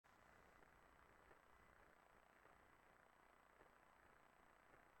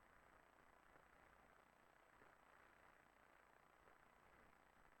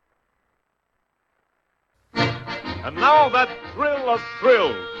And now that thrill of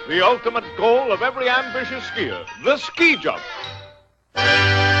thrills, the ultimate goal of every ambitious skier, the ski jump.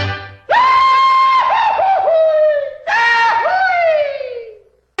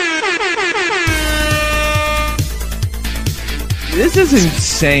 This is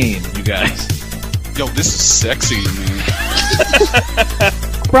insane, you guys. Yo, this is sexy, man.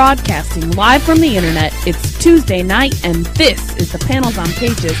 Broadcasting live from the internet, it's Tuesday night, and this is the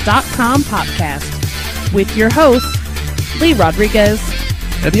PanelsOnPages.com podcast with your host, Lee Rodriguez.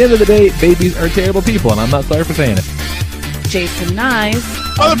 At the end of the day, babies are terrible people, and I'm not sorry for saying it. Jason Nyes.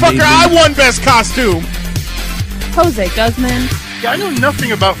 Motherfucker, I won best costume! Jose Guzman. Yeah, I know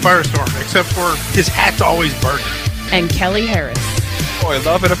nothing about Firestorm, except for his hat's always burning. And Kelly Harris. Boy,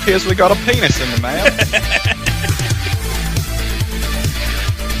 love, it appears we got a penis in the mail.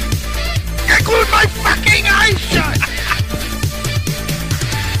 I glued my fucking eyes shut!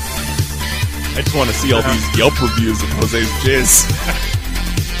 I just want to see all these Yelp reviews of Jose's jizz.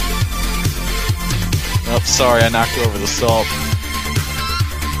 Oh, sorry, I knocked over the salt.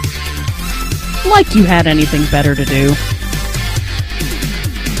 Like you had anything better to do.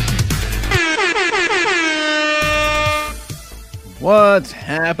 What's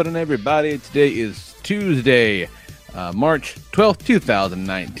happening, everybody? Today is Tuesday, March 12th,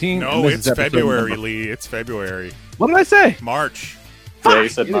 2019. No, it's February, Lee. It's February. What did I say? March. Yeah, you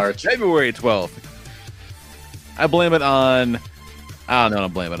said March. February 12th. I blame it on... I don't know what I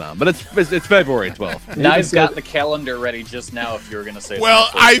blame it on, but it's February 12th. Nyes got the calendar ready just now if you were going to say Well,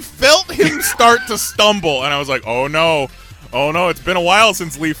 something. I felt him start to stumble, and I was like, oh no, it's been a while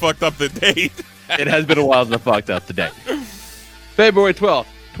since Lee fucked up the date. It has been a while since I fucked up today. February 12th,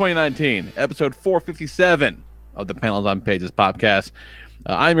 2019, episode 457 of the Panels on Pages podcast.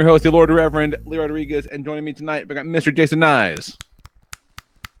 I'm your host, the Lord Reverend Lee Rodriguez, and joining me tonight, we got Mr. Jason Nyes.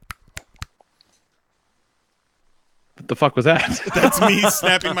 What the fuck was that? That's me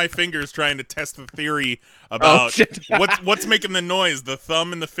snapping my fingers trying to test the theory about what's making the noise, the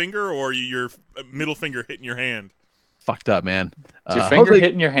thumb and the finger, or your middle finger hitting your hand. Fucked up, man. It's your finger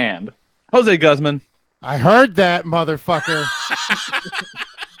hitting your hand. Jose Guzman. I heard that, motherfucker.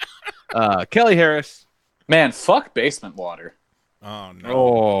 Kelly Harris. Man, fuck basement water. Oh, no.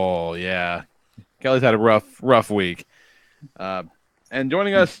 Oh, yeah. Kelly's had a rough week. And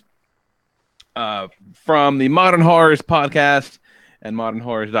joining us from the Modern Horrors podcast and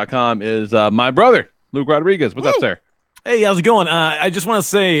modernhorrors.com is my brother, Luke Rodriguez. What's up, sir? Hey, how's it going? I just want to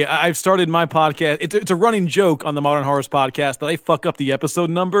say I've started my podcast. It's a running joke on the Modern Horrors podcast that I fuck up the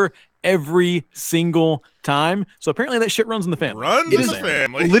episode number every single time. So apparently that shit runs in the family. Runs in the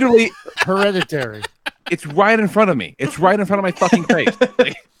family. Literally Hereditary. It's right in front of me. It's right in front of my fucking face.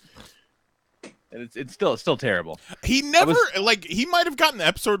 And it's still terrible. He never he might have gotten the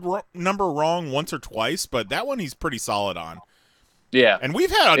episode number wrong once or twice, but that one he's pretty solid on. Yeah. And we've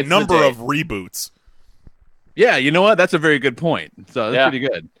had a number of reboots. Yeah, you know what? That's a very good point. So that's pretty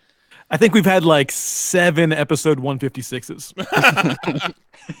good. I think we've had like 7 episode 156s.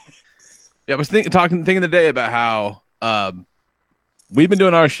 Yeah, I was thinking today about how we've been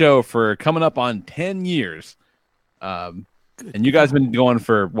doing our show for coming up on 10 years. And you guys have been going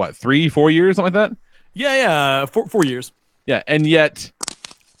for, what, 3-4 years, something like that? Yeah, 4 years. Yeah, and yet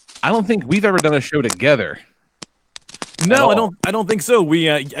I don't think we've ever done a show together. No, I don't think so. We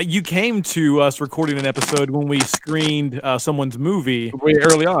you came to us recording an episode when we screened someone's movie. Way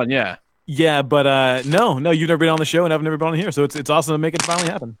early on, yeah. Yeah, but no, you've never been on the show, and I've never been on here, so it's awesome to make it finally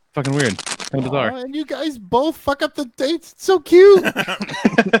happen. Fucking weird. Kind of bizarre. And you guys both fuck up the dates. It's so cute.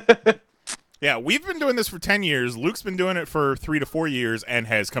 Yeah, we've been doing this for 10 years. Luke's been doing it for 3 to 4 years and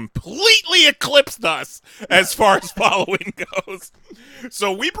has completely eclipsed us as far as following goes.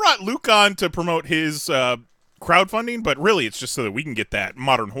 So we brought Luke on to promote his crowdfunding, but really it's just so that we can get that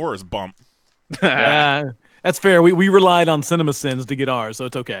Modern Horrors bump. That's fair. We relied on CinemaSins to get ours, so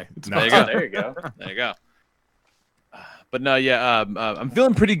it's okay. There you go. There you go. But no, yeah, I'm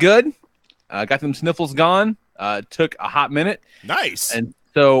feeling pretty good. Got them sniffles gone. Took a hot minute. Nice. And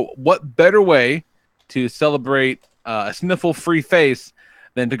so what better way to celebrate a sniffle-free face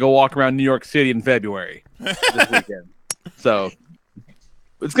than to go walk around New York City in February this weekend? So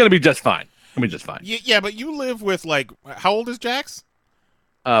it's going to be just fine. Yeah, but you live with, how old is Jax?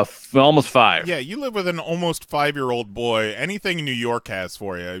 Almost 5. Yeah, you live with an almost 5-year-old boy. Anything New York has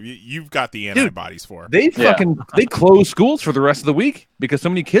for you, you've got the antibodies for. They close schools for the rest of the week because so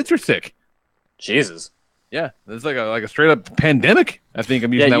many kids are sick. Jesus. Yeah, it's like a straight up pandemic. I think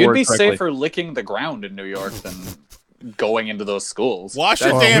I'm using that word correctly. Yeah, you'd be safer licking the ground in New York than going into those schools. Wash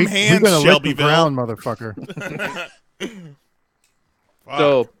your damn hands, we're gonna Shelbyville. lick the ground, motherfucker.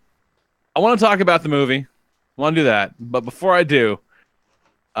 So, I want to talk about the movie. want to do that. But before I do,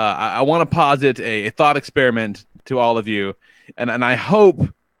 I want to posit a thought experiment to all of you, and I hope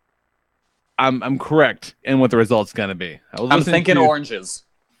I'm correct in what the result's going to be. I'm thinking oranges.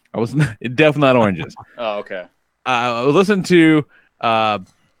 I was definitely not oranges. Oh, okay. I was listening to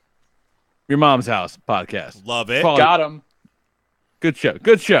Your Mom's House podcast. Love it. Got him. Good show.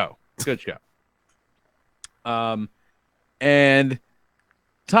 Good show. Good show. And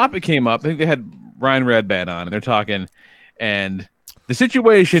topic came up. I think they had Ryan Redband on, and they're talking, and the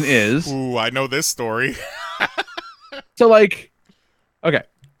situation is. Ooh, I know this story. So, like, okay.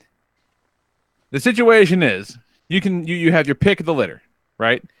 The situation is, you have your pick of the litter,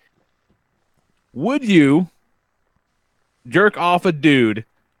 right? Would you jerk off a dude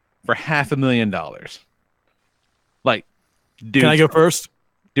for $500,000? Like, dude. Can I go first?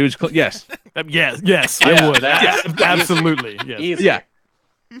 Dude's yes. Yes, I would. Absolutely. Yes. Easy. Yeah.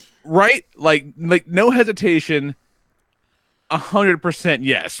 Right? Like no hesitation. 100%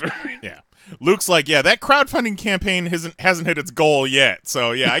 yes. Yeah. Luke's like, yeah, that crowdfunding campaign hasn't hit its goal yet.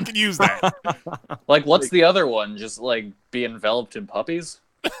 So yeah, I could use that. Like, what's the other one? Just like be enveloped in puppies?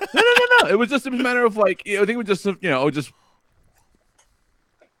 No. It was a matter of like, I think it was just just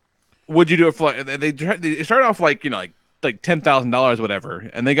would you do it for like they started off like like $10,000 whatever,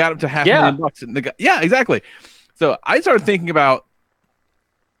 and they got up to $500,000 and they got exactly. So I started thinking about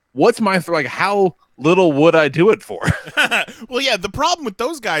what's my like how little would I do it for? Well, yeah, the problem with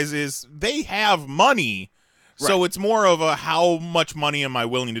those guys is they have money, so it's more of a how much money am I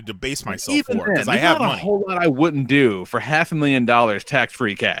willing to debase myself Even for? Because then, I have not money. a whole lot I wouldn't do for $500,000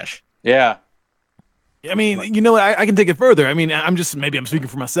 tax-free cash. Yeah. I mean, you know, I can take it further. I mean, maybe I'm speaking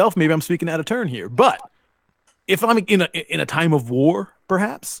for myself. Maybe I'm speaking out of turn here. But if I'm in a time of war,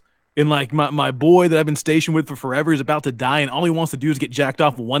 perhaps, in like my boy that I've been stationed with for forever is about to die, and all he wants to do is get jacked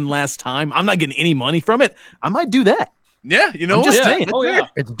off one last time, I'm not getting any money from it. I might do that. Yeah, you know, I'm just Yeah. saying. Oh, yeah.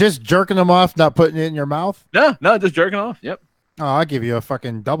 It's just jerking them off, not putting it in your mouth. No, just jerking off. Yep. Oh, I'll give you a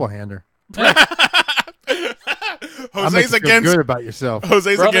fucking double hander. Jose's feel against good about yourself.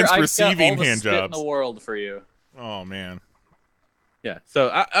 Jose's Brother, against I got receiving all the hand spit in jobs. the world for you. Oh man. Yeah. So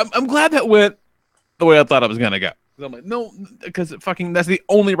I'm glad that went the way I thought it was gonna go. I'm like, no, because fucking that's the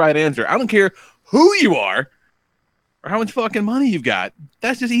only right answer. I don't care who you are or how much fucking money you've got.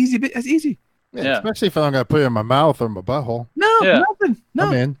 That's just easy. That's easy. Yeah. Especially if I'm gonna put it in my mouth or my butthole. No, Yeah. nothing. No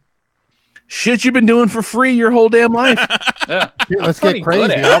I'm in. shit you've been doing for free your whole damn life. Yeah. Here, let's Pretty get good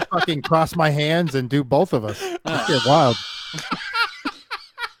crazy. at I'll fucking cross my hands and do both of us. Let's get wild.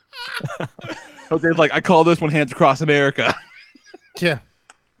 Jose's like, I call this one Hands Across America. Yeah.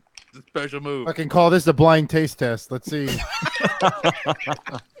 It's a special move. I can call this the blind taste test. Let's see.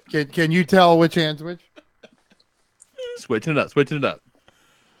 Can you tell which hand's which? Switching it up. Jose's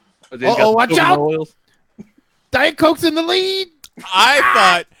Uh-oh, got watch coconut out! oils. Diet Coke's in the lead.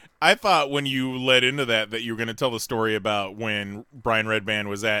 I thought when you led into that you were going to tell the story about when Brian Redband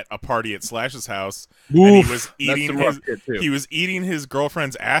was at a party at Slash's house and he was That's eating some rough shit, too. he was eating his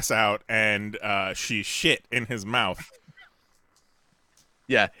girlfriend's ass out and she shit in his mouth.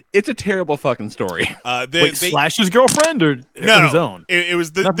 Yeah, it's a terrible fucking story. Wait, Slash's girlfriend or his own? It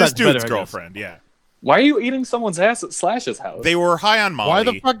was Not this that dude's better, I guess. girlfriend. Yeah, Why are you eating someone's ass at Slash's house? they were high on Molly. Why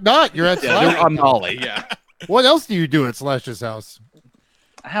the fuck not? You're at Yeah, they Slash. were on Molly. Yeah. What else do you do at Slash's house?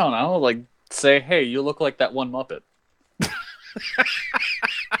 I don't know. Like, say, hey, you look like that one Muppet.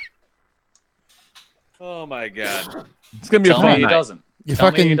 Oh my god, it's gonna be a Tell me fun he night. doesn't. You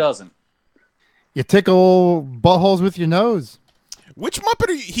Tell me he fucking doesn't. you tickle buttholes with your nose. Which Muppet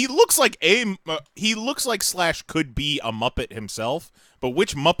are you? He looks like Slash could be a Muppet himself. But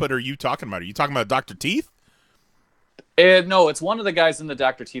which Muppet are you talking about? Are you talking about Dr. Teeth? No, it's one of the guys in the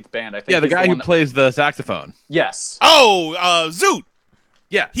Dr. Teeth band. I think. Yeah, the he's guy who one that- plays the saxophone. Yes. Oh, Zoot.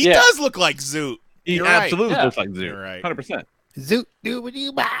 Yeah, He Yeah. does look like Zoot. he You're right. absolutely Yeah. looks like Zoo. You're right. 100%. Zoot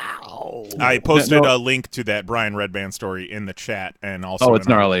doobity bow. I posted No. a link to that Brian Redband story in the chat and also Oh, it's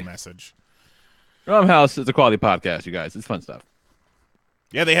an audio gnarly. message. Rum House is a quality podcast, you guys. It's fun stuff.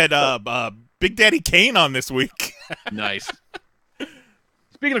 Yeah, they had Big Daddy Kane on this week. Nice.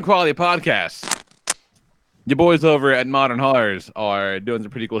 Speaking of quality podcasts, your boys over at Modern Horrors are doing some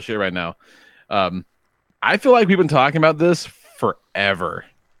pretty cool shit right now. I feel like we've been talking about this forever.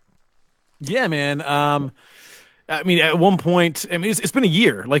 Yeah, man. I mean, at one point, I mean, it's been a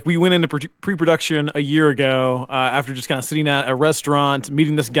year. Like, we went into pre-production a year ago after just kind of sitting at a restaurant,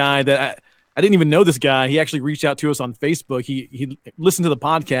 meeting this guy that I didn't even know this guy. He actually reached out to us on Facebook. He listened to the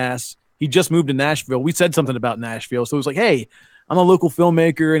podcast. He just moved to Nashville. We said something about Nashville. So it was like, hey, I'm a local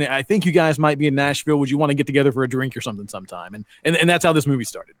filmmaker, and I think you guys might be in Nashville. Would you want to get together for a drink or something sometime? And that's how this movie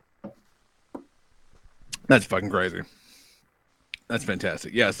started. That's fucking crazy. That's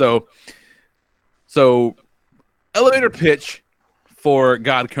fantastic. Yeah. So elevator pitch for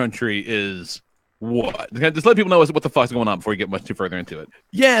God Country is what? Just let people know what the fuck's going on before you get much too further into it.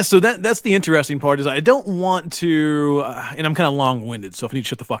 Yeah, so that's the interesting part is I don't want to, and I'm kind of long-winded, so if you need to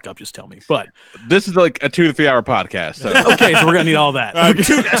shut the fuck up, just tell me. But this is like a 2 to 3 hour podcast. So. Okay, so we're gonna need all that.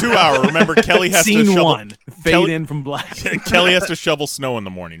 2 hour. Remember, Kelly has Scene to shovel. one, fade in from black. Kelly has to shovel snow in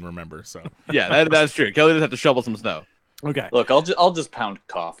the morning. Remember, so yeah, that's true. Kelly does have to shovel some snow. Okay. Look, I'll just pound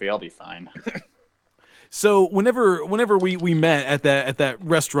coffee. I'll be fine. So whenever we met at that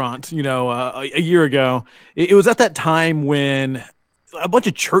restaurant, a year ago, it was at that time when a bunch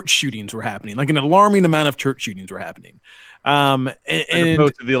of church shootings were happening, like an alarming amount of church shootings were happening. And as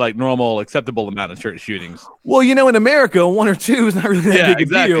opposed to the like normal acceptable amount of church shootings. Well, in America, 1 or 2 is not really that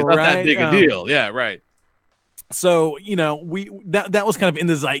big a deal, it's not right? that big a deal. Yeah, right. So, that was kind of in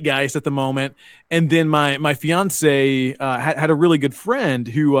the zeitgeist at the moment. And then my fiance had a really good friend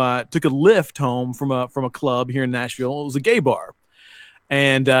who took a Lyft home from a club here in Nashville. It was a gay bar.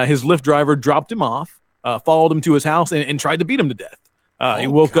 And his Lyft driver dropped him off, followed him to his house, and tried to beat him to death. He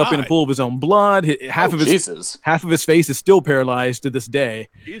woke up in a pool of his own blood. Half of his face is still paralyzed to this day.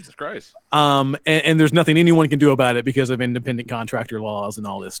 Jesus Christ. And there's nothing anyone can do about it because of independent contractor laws and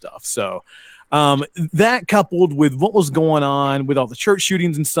all this stuff. So that coupled with what was going on with all the church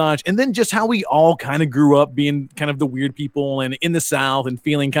shootings and such, and then just how we all kind of grew up being kind of the weird people and in the South and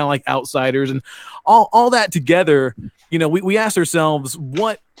feeling kind of like outsiders and all that together, we asked ourselves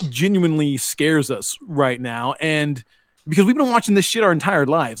what genuinely scares us right now. And because we've been watching this shit our entire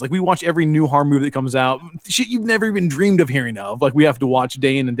lives. Like we watch every new horror movie that comes out, shit you've never even dreamed of hearing of. Like we have to watch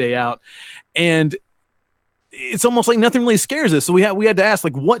day in and day out. And it's almost like nothing really scares us. So we had to ask,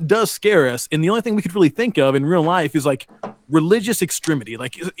 like, what does scare us? And the only thing we could really think of in real life is like religious extremity,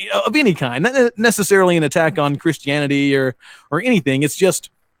 like of any kind, not necessarily an attack on Christianity or anything. It's just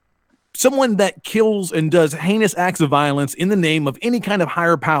someone that kills and does heinous acts of violence in the name of any kind of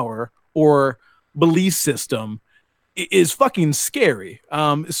higher power or belief system is fucking scary.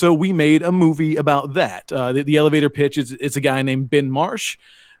 So we made a movie about that. The elevator pitch is it's a guy named Ben Marsh.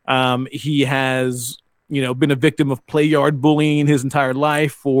 He has been a victim of play yard bullying his entire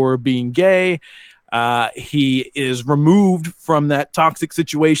life for being gay. He is removed from that toxic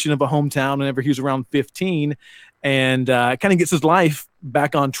situation of a hometown whenever he was around 15 and kind of gets his life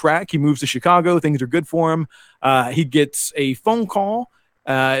back on track. He moves to Chicago. Things are good for him. He gets a phone call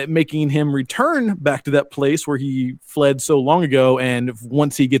making him return back to that place where he fled so long ago. And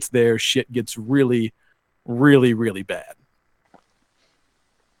once he gets there, shit gets really, really, really bad.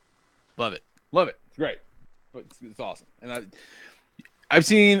 Love it. Love it. It's great. It's awesome. And I've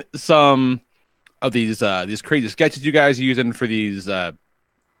seen some of these crazy sketches you guys are using for these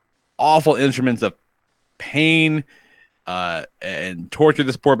awful instruments of pain and torture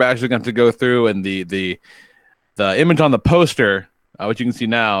this poor bastard's going to have to go through. And the image on the poster, what you can see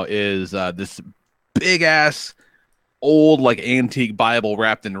now, is this big ass old like antique Bible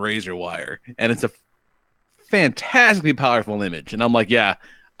wrapped in razor wire, and it's a fantastically powerful image. And I'm like, yeah,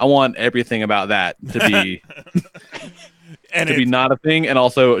 I want everything about that to be and to be not a thing, and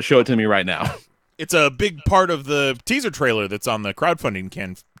also show it to me right now. It's a big part of the teaser trailer that's on the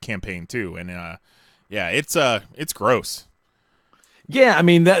crowdfunding campaign too, and yeah, it's gross. Yeah, I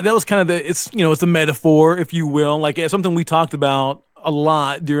mean that was kind of it's a metaphor, if you will, like it's something we talked about a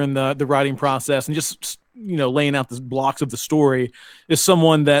lot during the writing process, and just laying out the blocks of the story is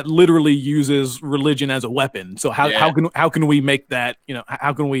someone that literally uses religion as a weapon. So how can we make that,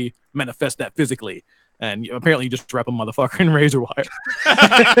 how can we manifest that physically? And apparently you just wrap a motherfucker in razor wire.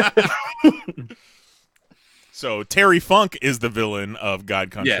 So Terry Funk is the villain of God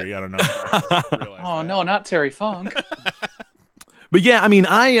Country. Yeah. I don't know. Oh no, not Terry Funk. But yeah, I mean,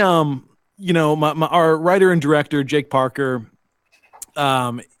 our writer and director Jake Parker,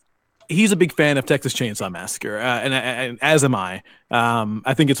 he's a big fan of Texas Chainsaw Massacre, and as am I.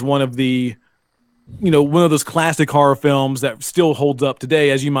 I think it's one of the, one of those classic horror films that still holds up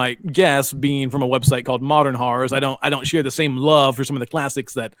today, as you might guess, being from a website called Modern Horrors. I don't share the same love for some of the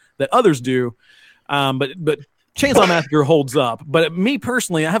classics that others do, but Chainsaw Massacre holds up. But me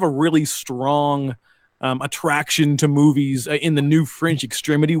personally, I have a really strong attraction to movies in the new French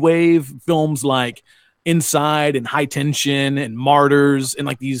extremity wave, films like Inside and High Tension and Martyrs, and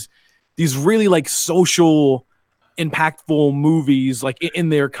like these really like social impactful movies like in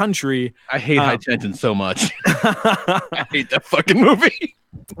their country. I hate High Tension so much. I hate that fucking movie.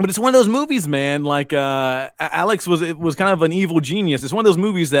 But it's one of those movies, man. Like Alex was kind of an evil genius. It's one of those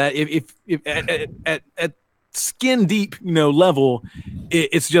movies that if at skin deep level,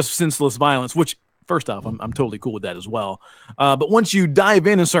 it's just senseless violence, which first off, I'm totally cool with that as well. But once you dive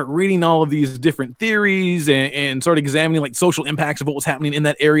in and start reading all of these different theories and start examining like social impacts of what was happening in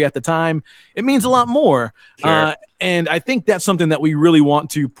that area at the time, it means a lot more. Sure. And I think that's something that we really want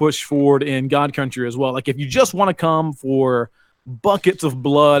to push forward in God Country as well. Like if you just want to come for buckets of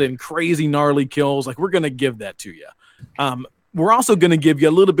blood and crazy gnarly kills, like we're going to give that to you. We're also going to give you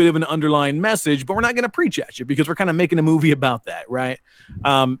a little bit of an underlying message, but we're not going to preach at you because we're kind of making a movie about that, right?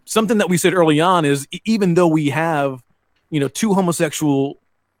 Something that we said early on is even though we have, two homosexual,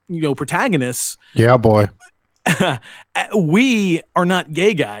 protagonists. Yeah, boy. We are not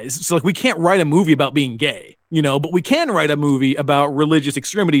gay guys. So like we can't write a movie about being gay, but we can write a movie about religious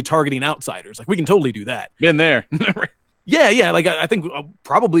extremity targeting outsiders. Like we can totally do that. Been there. Yeah. Like I think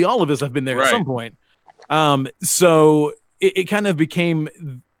probably all of us have been there at some point. So it kind of became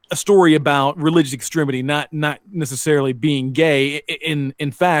a story about religious extremity, not necessarily being gay.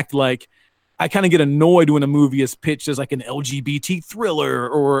 In fact, like I kind of get annoyed when a movie is pitched as like an LGBT thriller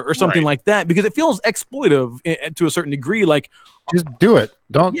or something like that because it feels exploitive to a certain degree. Like just do it.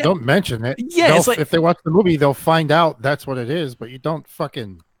 Don't mention it. Yeah, it's like, if they watch the movie, they'll find out that's what it is. But you don't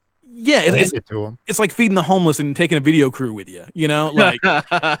fucking it's it to them. It's like feeding the homeless and taking a video crew with you. Like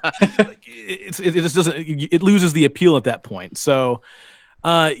it just doesn't. It loses the appeal at that point. So.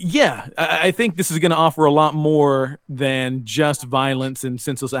 I think this is going to offer a lot more than just violence and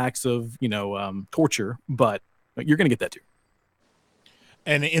senseless acts of, torture, but you're going to get that too.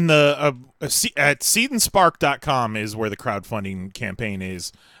 And in the at seedandspark.com is where the crowdfunding campaign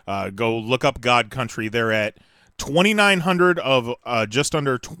is. Go look up God Country. They're at 2,900 of just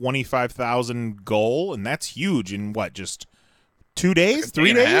under 25,000 goal, and that's huge in just 2 days,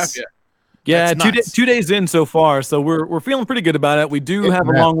 3 days? Yeah, 2 days in so far, so we're feeling pretty good about it. We do have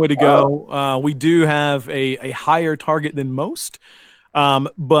a long way to go. We do have a higher target than most,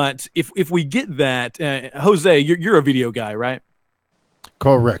 but if we get that, Jose, you're a video guy, right?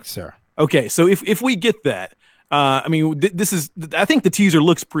 Correct, sir. Okay, so if we get that, I think the teaser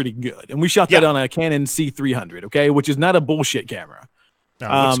looks pretty good, and we shot that on a Canon C300, okay, which is not a bullshit camera. No,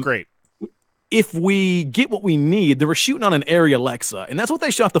 it looks great. If we get what we need, they were shooting on an Arri Alexa, and that's what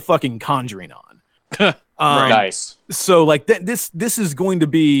they shot the fucking Conjuring on. Nice. So like this is going to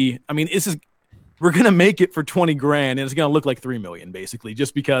be, we're going to make it for 20 grand and it's going to look like 3 million basically,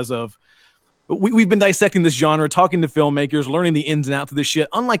 just because of, we've been dissecting this genre, talking to filmmakers, learning the ins and outs of this shit,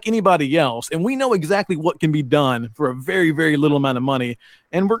 unlike anybody else. And we know exactly what can be done for a very, very little amount of money.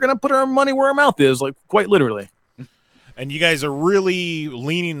 And we're going to put our money where our mouth is, like quite literally. And you guys are really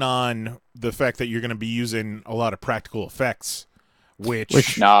leaning on the fact that you're going to be using a lot of practical effects,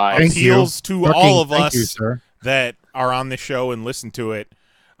 which appeals to all of us that are on the show and listen to it.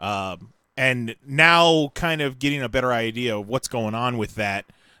 And now kind of getting a better idea of what's going on with that,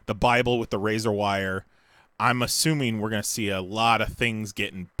 the Bible with the razor wire, I'm assuming we're going to see a lot of things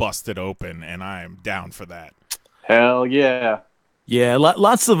getting busted open, and I'm down for that. Hell yeah. Yeah,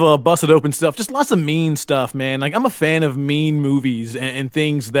 lots of busted open stuff, just lots of mean stuff, man. Like I'm a fan of mean movies and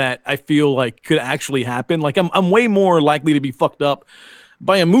things that I feel like could actually happen. Like I'm way more likely to be fucked up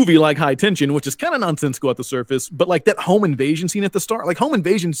by a movie like High Tension, which is kind of nonsensical at the surface, but like that home invasion scene at the start, like home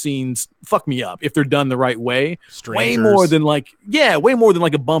invasion scenes fuck me up if they're done the right way. Strangers. Way more than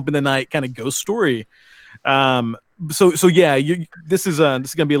like a bump in the night kind of ghost story. So yeah, this is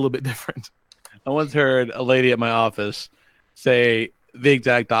gonna be a little bit different. I once heard a lady at my office say the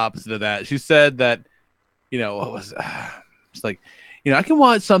exact opposite of that. She said that, it's like, I can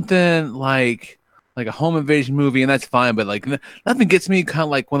watch something like a home invasion movie and that's fine, but like nothing gets me kind of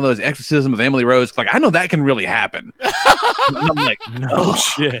like one of those exorcisms with Emily Rose. Like I know that can really happen. I'm like, no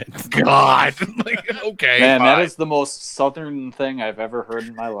shit, God. Like, okay, man, fine. that is the most southern thing I've ever heard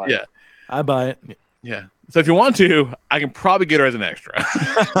in my life. Yeah, I buy it. Yeah. So if you want to, I can probably get her as an extra.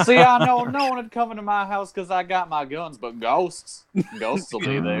 See, I know no one would come into my house because I got my guns, but ghosts will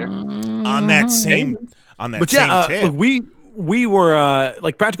be there. On that same tip. Look, we were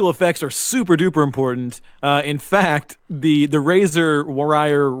like practical effects are super duper important. In fact, the razor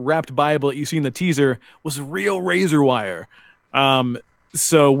wire wrapped Bible that you see in the teaser was real razor wire.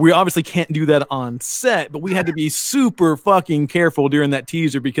 So we obviously can't do that on set, but we had to be super fucking careful during that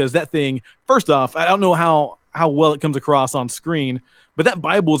teaser because that thing, first off, I don't know how well it comes across on screen, but that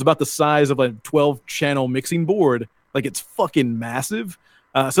Bible is about the size of a 12-channel mixing board. Like it's fucking massive.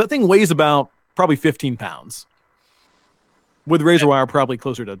 So that thing weighs about probably 15 pounds. With razor wire, probably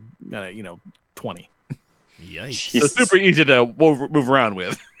closer to 20. Yikes! So super easy to move around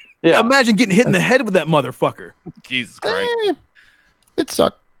with. Yeah, imagine getting hit in the head with that motherfucker. Jesus Christ! It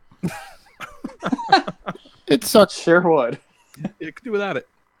sucked. It sucked. Sure would. You could do without it.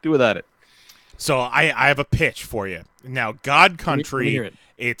 Do without it. So I have a pitch for you. Now, God Let me Country, hear it.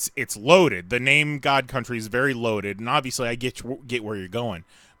 it's loaded. The name God Country is very loaded, and obviously I get where you're going.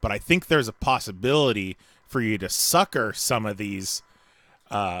 But I think there's a possibility for you to sucker some of these,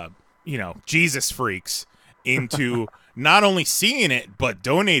 Jesus freaks into not only seeing it but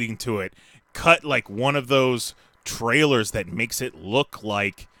donating to it. Cut like one of those trailers that makes it look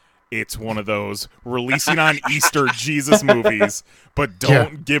like it's one of those releasing on Easter Jesus movies, but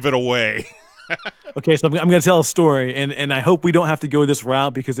don't give it away. Okay, so I'm going to tell a story, and I hope we don't have to go this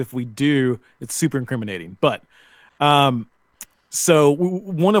route, because if we do, it's super incriminating. But one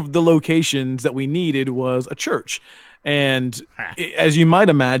of the locations that we needed was a church. And as you might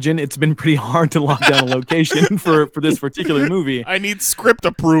imagine, it's been pretty hard to lock down a location for this particular movie. I need script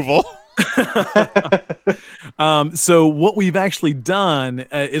approval. So what we've actually done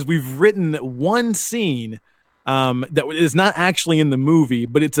is we've written one scene that is not actually in the movie,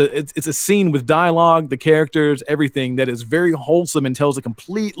 but it's a scene with dialogue, the characters, everything that is very wholesome and tells a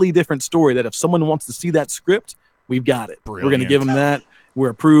completely different story. That if someone wants to see that script, we've got it. Brilliant. We're going to give them that. We're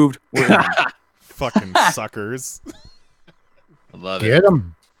approved. We're in. Fucking suckers. I love Get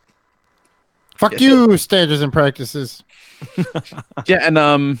them. Fuck you, standards and practices. Yeah, and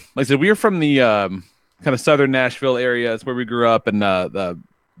like I said, we're from the kind of southern Nashville area. That's where we grew up, and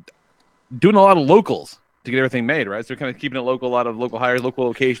doing a lot of locals to get everything made, right? So we're kind of keeping it local, a lot of local hires, local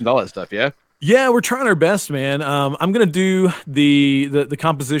locations, all that stuff. Yeah. Yeah, we're trying our best, man. I'm gonna do the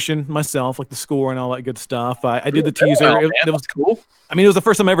composition myself, like the score and all that good stuff. I did the teaser. It was cool. I mean, it was the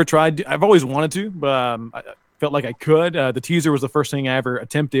first time I ever tried. I've always wanted to, but I felt like I could. The teaser was the first thing I ever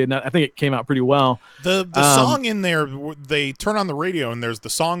attempted, and I think it came out pretty well. The song in there, they turn on the radio and there's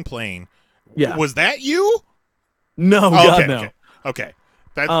the song playing. Yeah. Was that you? No, God, no. Okay.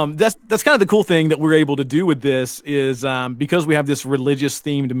 That's kind of the cool thing that we're able to do with this is because we have this religious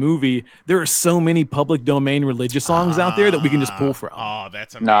themed movie, there are so many public domain religious songs out there that we can just pull from. Oh,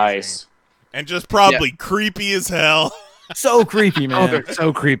 that's amazing. Nice. And just probably creepy as hell. So creepy, man. Oh, they're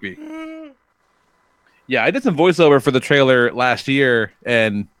so creepy. Yeah, I did some voiceover for the trailer last year,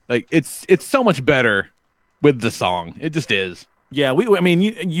 and like it's so much better with the song. It just is. Yeah, I mean,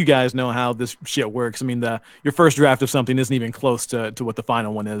 you guys know how this shit works. I mean, your first draft of something isn't even close to what the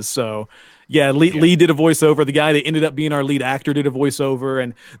final one is. So, yeah, Lee did a voiceover. The guy that ended up being our lead actor did a voiceover,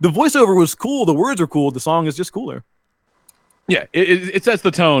 and the voiceover was cool. The words are cool. The song is just cooler. Yeah, it sets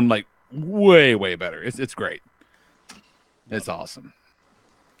the tone like way, way better. It's great. It's awesome.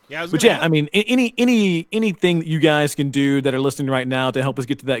 Yeah, I mean, anything that you guys can do that are listening right now to help us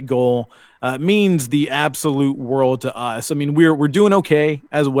get to that goal means the absolute world to us. I mean, we're doing okay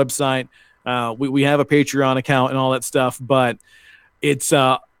as a website. We have a Patreon account and all that stuff, but it's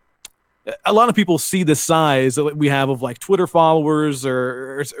a lot of people see the size that we have of like Twitter followers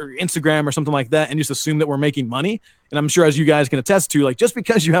or Instagram or something like that, and just assume that we're making money. And I'm sure, as you guys can attest to, like just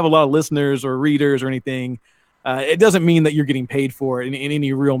because you have a lot of listeners or readers or anything. It doesn't mean that you're getting paid for it in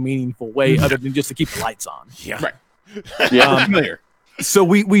any real meaningful way other than just to keep the lights on. Yeah. Right. Yeah, familiar. So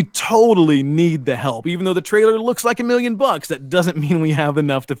we totally need the help. Even though the trailer looks like $1 million, that doesn't mean we have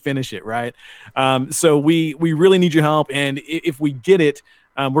enough to finish it, right? So we really need your help. And if we get it,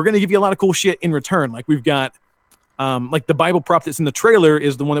 we're going to give you a lot of cool shit in return. Like we've got like the Bible prop that's in the trailer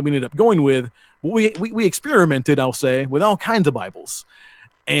is the one that we ended up going with. We experimented, I'll say, with all kinds of Bibles.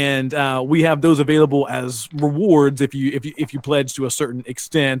 And we have those available as rewards if you pledge to a certain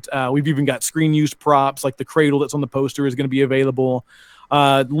extent. We've even got screen use props, like the cradle that's on the poster is going to be available.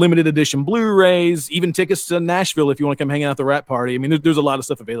 Limited edition Blu-rays, even tickets to Nashville if you want to come hang out at the Rat Party. I mean, there's a lot of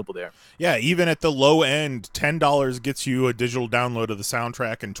stuff available there. Yeah, even at the low end, $10 gets you a digital download of the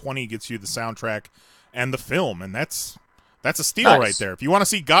soundtrack, and $20 gets you the soundtrack and the film, and that's a steal right there. If you want to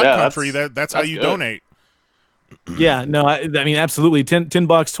see God Country, that's how you donate. Yeah, no, I mean, absolutely. $10,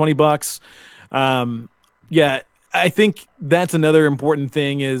 $20. Yeah, I think that's another important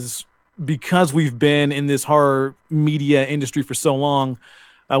thing is because we've been in this horror media industry for so long,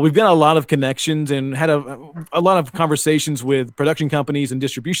 we've got a lot of connections and had a lot of conversations with production companies and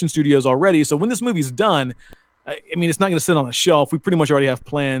distribution studios already. So when this movie's done, I mean, it's not going to sit on a shelf. We pretty much already have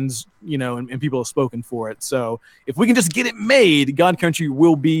plans, and people have spoken for it. So if we can just get it made, God Country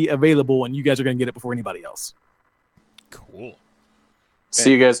will be available, and you guys are going to get it before anybody else. Cool. So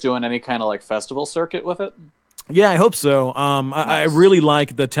you guys doing any kind of like festival circuit with it? Yeah, I hope so. I really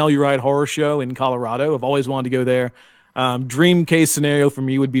like the Tell You Right horror show in Colorado. I've always wanted to go there. Dream case scenario for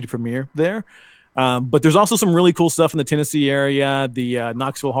me would be to premiere there. But there's also some really cool stuff in the Tennessee area, the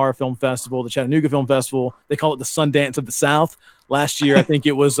Knoxville Horror Film Festival, the Chattanooga Film Festival. They call it the Sundance of the South. Last year, I think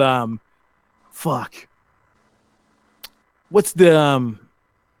it was, what's the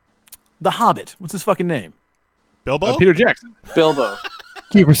the Hobbit. What's his fucking name? Bilbo? Peter Jackson. Bilbo.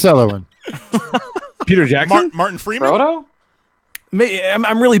 Kiefer Sutherland. Peter Jackson. Martin Freeman? Frodo?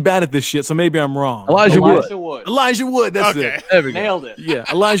 I'm really bad at this shit, so maybe I'm wrong. Elijah Wood. Wood. Elijah Wood. That's Okay. it. There we go. Nailed it. Yeah,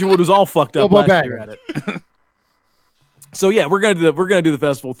 Elijah Wood was all fucked up Bilbo last year at it. So yeah, we're gonna do the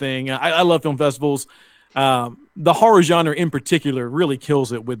festival thing. I love film festivals. The horror genre in particular really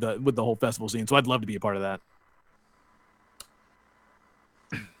kills it with the whole festival scene. So I'd love to be a part of that.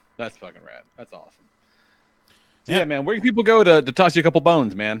 That's fucking rad. That's awesome. Yeah, man. Where can people go to toss you a couple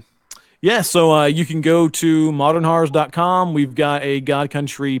bones, man? Yeah, so you can go to modernhorrors.com. We've got a God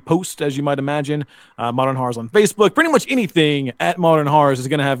Country post, as you might imagine. Modern Horrors on Facebook. Pretty much anything at Modern Horrors is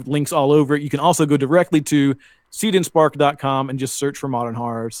going to have links all over it. You can also go directly to seedandspark.com and just search for Modern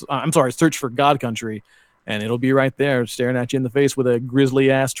Horrors. Search for God Country, and it'll be right there staring at you in the face with a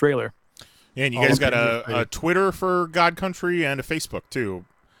grisly-ass trailer. Yeah, and you guys got a Twitter for God Country and a Facebook, too.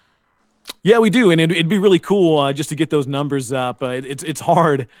 Yeah, we do, and it'd be really cool just to get those numbers up. It's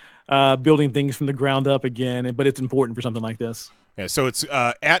hard building things from the ground up again, but it's important for something like this. Yeah, so it's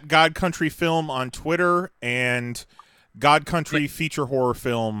at God Country Film on Twitter and God Country Feature Horror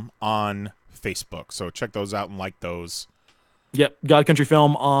Film on Facebook. So check those out and like those. Yep, God Country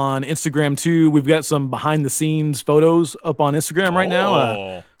Film on Instagram too. We've got some behind the scenes photos up on Instagram right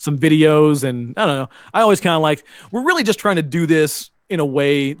now. Some videos, and I don't know. I always kind of we're really just trying to do this in a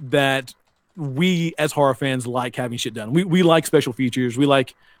way that we as horror fans like having shit done. We like special features.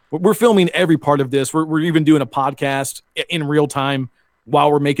 We're filming every part of this. We're even doing a podcast in real time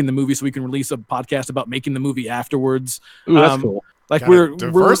while we're making the movie, so we can release a podcast about making the movie afterwards. Ooh, that's cool.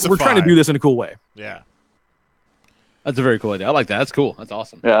 We're trying to do this in a cool way. Yeah. That's a very cool idea. I like that. That's cool. That's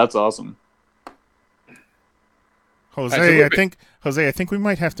awesome. Yeah, that's awesome. Jose, I think we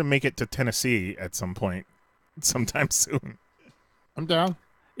might have to make it to Tennessee at some point, sometime soon. I'm down.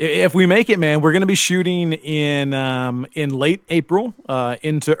 If we make it, man, we're going to be shooting in late April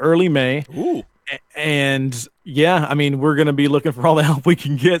into early May. Ooh. And yeah, I mean, we're going to be looking for all the help we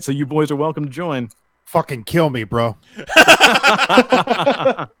can get. So you boys are welcome to join. Fucking kill me, bro.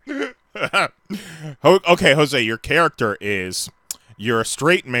 Okay, Jose, your character is you're a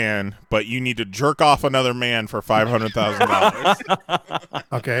straight man, but you need to jerk off another man for $500,000.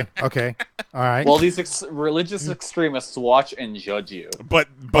 Okay. All right. Well, these religious extremists watch and judge you. But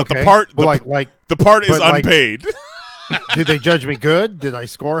Okay. the part Well, the part is but, like- unpaid. Did they judge me good? Did I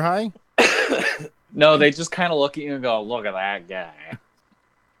score high? No, they just kind of look at you and go, "Look at that guy,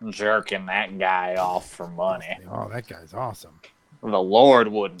 jerking that guy off for money." Oh, that guy's awesome. The Lord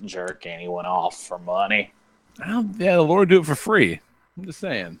wouldn't jerk anyone off for money. Well, yeah, the Lord do it for free. I'm just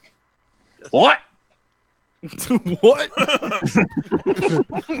saying. What? What?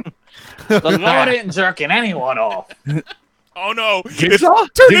 The Lord ain't jerking anyone off. Oh no! Jigsaw?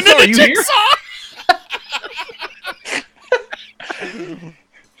 It's turning Jigsaw, are into you here? Jigsaw.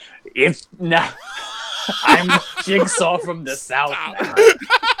 It's no. I'm Jigsaw from the South now.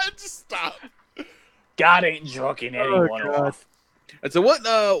 Just stop. God ain't jerking anyone off. And so what?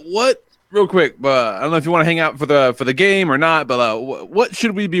 Real quick, I don't know if you want to hang out for the game or not, but what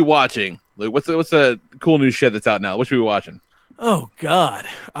should we be watching? Like, what's the cool new shit that's out now? What should we be watching? Oh God.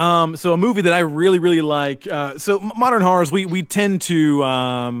 So a movie that I really, really like. So Modern Horrors, we tend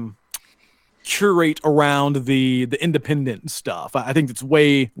to curate around the independent stuff. I think it's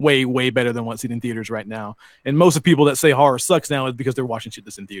way, way, way better than what's in theaters right now. And most of the people that say horror sucks now is because they're watching shit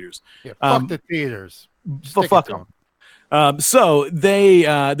that's in theaters. Yeah, fuck the theaters. Fuck them. So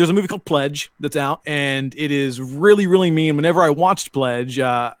there's a movie called Pledge that's out, and it is really, really mean. Whenever I watched Pledge,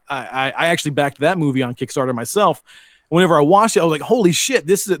 I actually backed that movie on Kickstarter myself. Whenever I watched it, I was like, holy shit,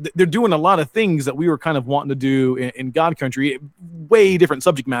 they're doing a lot of things that we were kind of wanting to do in God Country. Way different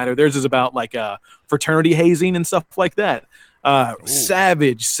subject matter. Theirs is about like fraternity hazing and stuff like that.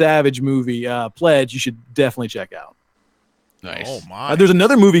 Savage movie. Pledge, you should definitely check out. Nice. Oh my! There's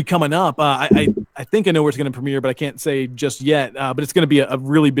another movie coming up. I think I know where it's going to premiere, but I can't say just yet. But it's going to be a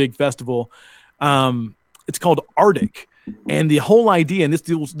really big festival. It's called Arctic, and the whole idea, and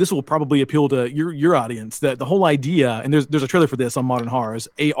this will probably appeal to your audience. That the whole idea, and there's a trailer for this on Modern Horrors.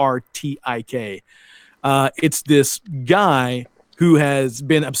 Artik. It's this guy who has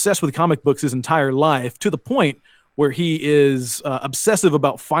been obsessed with comic books his entire life to the point where he is obsessive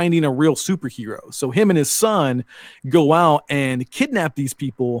about finding a real superhero. So him and his son go out and kidnap these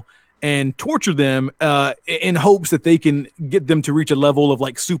people and torture them in hopes that they can get them to reach a level of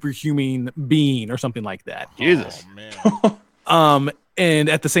like superhuman being or something like that. Jesus. Oh, man. And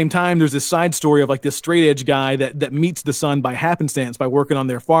at the same time, there's this side story of like this straight edge guy that meets the son by happenstance by working on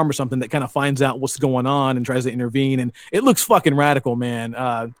their farm or something, that kind of finds out what's going on and tries to intervene. And it looks fucking radical, man.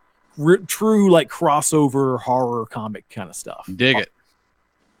 true like crossover horror comic kind of stuff. Dig it.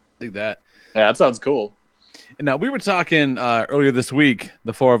 Dig that. Yeah, that sounds cool. And now we were talking earlier this week,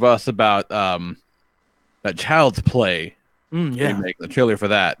 the four of us, about that Child's Play remake, the trailer for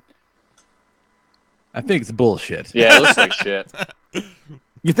that. I think it's bullshit. Yeah, it looks like shit.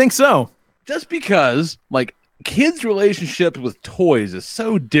 You think so? Just because, like, kids' relationships with toys is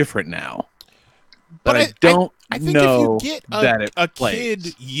so different now. But I don't think know if you get that a plays.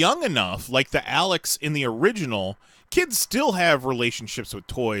 kid young enough, like the Alex in the original, kids still have relationships with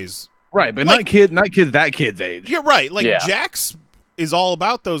toys. Right, but like, not kids that kid's age. Yeah, right. Like Yeah. Jax is all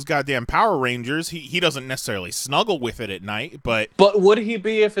about those goddamn Power Rangers. He doesn't necessarily snuggle with it at night, but would he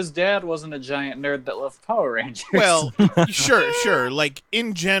be if his dad wasn't a giant nerd that loved Power Rangers? well, sure. Like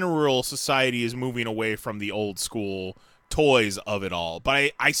in general, society is moving away from the old school toys of it all.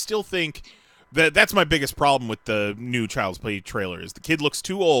 But I still think that's my biggest problem with the new Child's Play trailer is the kid looks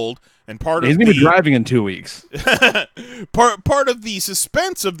too old, and He's gonna be driving in 2 weeks. part of the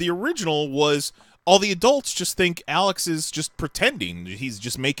suspense of the original was all the adults just think Alex is just pretending. He's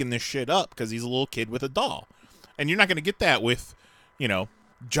just making this shit up because he's a little kid with a doll. And you're not going to get that with,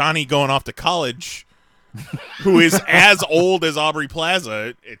 Johnny going off to college, who is as old as Aubrey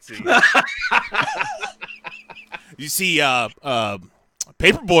Plaza, it seems. You see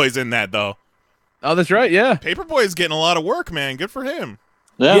Paperboy's in that, though. Oh, that's right, yeah. Paperboy's getting a lot of work, man. Good for him.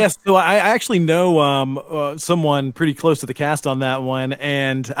 Yeah. Yes, so I actually know someone pretty close to the cast on that one,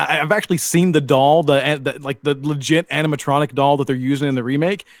 and I've actually seen the doll, the legit animatronic doll that they're using in the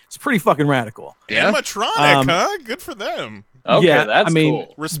remake. It's pretty fucking radical. Yeah? Animatronic, huh? Good for them. Okay, yeah, that's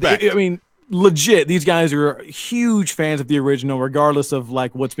cool. Respect. I mean, legit, these guys are huge fans of the original, regardless of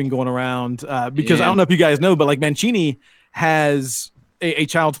like what's been going around. Because I don't know if you guys know, but like Mancini has a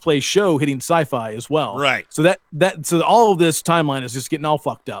Child's Play show hitting Sci-Fi as well, right? So so all of this timeline is just getting all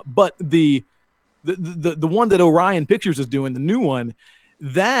fucked up. But the one that Orion Pictures is doing, the new one,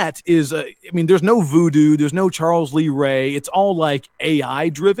 that is I mean, there's no voodoo, there's no Charles Lee Ray. It's all like AI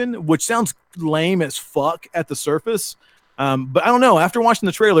driven, which sounds lame as fuck at the surface. But I don't know. After watching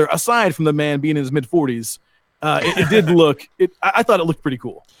the trailer, aside from the man being in his mid-40s, it did look. I thought it looked pretty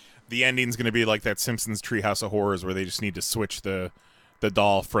cool. The ending's going to be like that Simpsons Treehouse of Horrors, where they just need to switch the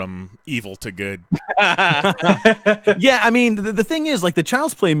doll from evil to good. Yeah, I mean, the thing is, like the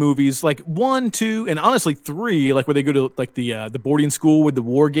Child's Play movies, like 1, 2, and honestly 3, like where they go to like the boarding school with the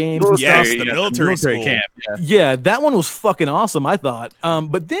war games. Yes, the military school camp. Yeah, that one was fucking awesome, I thought.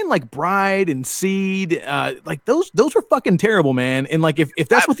 But then like Bride and Seed, like those were fucking terrible, man. And like if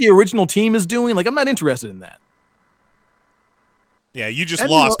that's what the original team is doing, like I'm not interested in that. Yeah, you just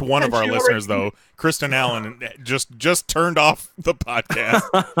lost one of our listeners, though. Kristen Allen just turned off the podcast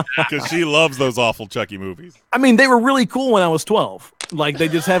because she loves those awful Chucky movies. I mean, they were really cool when I was 12. Like, they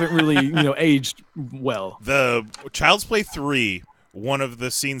just haven't really, aged well. The Child's Play 3, one of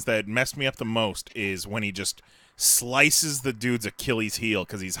the scenes that messed me up the most is when he just slices the dude's Achilles heel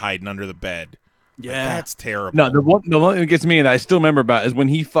because he's hiding under the bed. Yeah. That's terrible. No, the one that gets me and I still remember about is when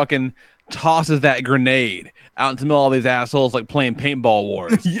he fucking tosses that grenade out into the middle of all these assholes like playing paintball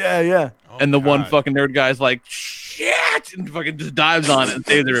wars. Yeah. Oh, And the God. one fucking nerd guy's like, shit, and fucking just dives on it and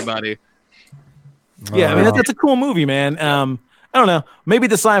saves everybody. Yeah, I mean, that's a cool movie, man. I don't know. Maybe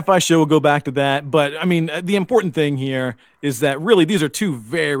the Sci-Fi show will go back to that. But, I mean, the important thing here is that really these are two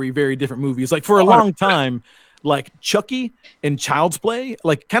very, very different movies. Like, for a long time, like Chucky and Child's Play,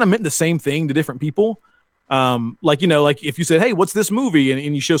 like, kind of meant the same thing to different people. Like, like if you said, hey, what's this movie?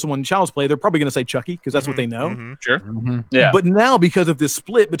 And you show someone Child's Play, they're probably going to say Chucky because that's what they know. Mm-hmm. Sure. Yeah. But now because of this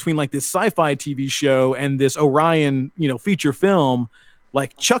split between like this Sci-Fi TV show and this Orion, feature film,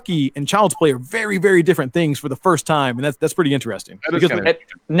 like Chucky and Child's Play are very, very different things for the first time. And that's pretty interesting.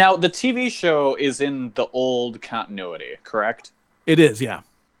 Now, the TV show is in the old continuity, correct? It is, yeah.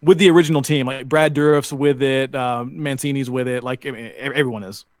 With the original team, like Brad Dourif's with it, Mancini's with it, like I mean, everyone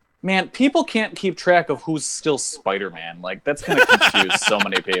is. Man, people can't keep track of who's still Spider-Man. Like, that's going to confuse so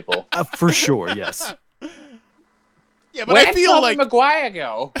many people. For sure, yes. Yeah, but Where'd I feel like Maguire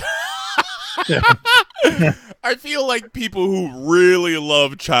go? I feel like people who really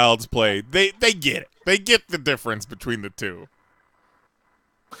love Child's Play, they get it. They get the difference between the two.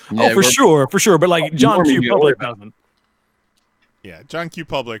 Yeah, for sure. But like John Q. Public doesn't. Yeah, John Q.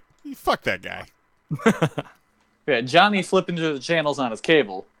 Public, fuck that guy. Yeah, Johnny flipping through the channels on his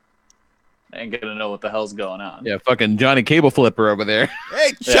cable. Ain't gonna know what the hell's going on. Yeah, fucking Johnny Cable Flipper over there.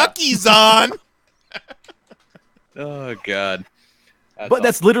 Hey, Chucky's on. Oh, God.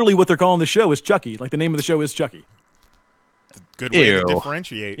 That's literally what they're calling the show is Chucky. Like the name of the show is Chucky. Good way to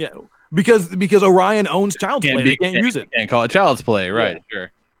differentiate. Yeah, because Orion owns Child's Play. They can't use it. Can't call it Child's Play, right? Yeah.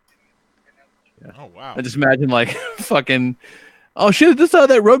 Sure. Oh wow! I just imagine like fucking. Oh shit! Is this that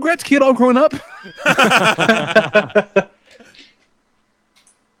Rugrats kid all grown up?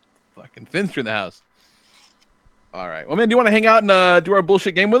 Fucking Finster in the house. All right. Well, man, do you want to hang out and do our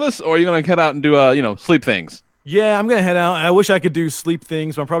bullshit game with us, or are you gonna head out and do sleep things? Yeah, I'm gonna head out. I wish I could do sleep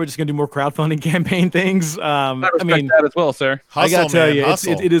things, but I'm probably just gonna do more crowdfunding campaign things. I respect that as well, sir. I gotta tell you,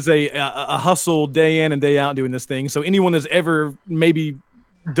 hustle. it is a hustle day in and day out doing this thing. So anyone that's ever maybe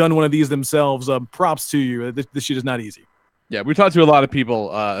done one of these themselves, props to you. This shit is not easy. Yeah, we talked to a lot of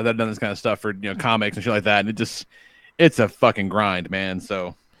people that have done this kind of stuff for comics and shit like that, and it's a fucking grind, man.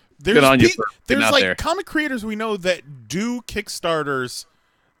 So good on you for getting out there. Comic creators we know that do Kickstarters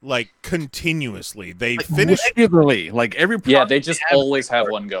like continuously. They finish regularly, like every they just always have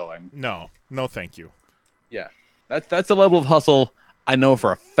one going. No, thank you. Yeah, that's a level of hustle I know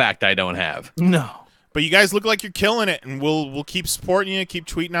for a fact I don't have. No. But you guys look like you're killing it, and we'll keep supporting you, keep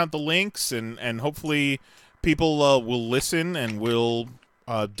tweeting out the links, and hopefully people will listen and will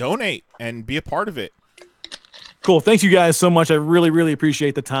donate and be a part of it. Cool. Thanks you guys so much. I really, really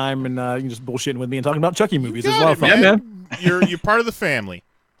appreciate the time and you just bullshitting with me and talking about Chucky movies. It's a lot of fun. Yeah, man. You're part of the family.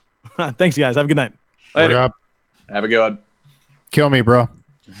 Thanks, guys. Have a good night. Later. Have a good one. Kill me, bro.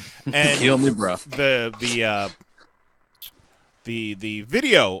 And Kill me, bro. The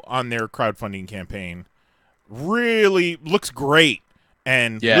video on their crowdfunding campaign really looks great.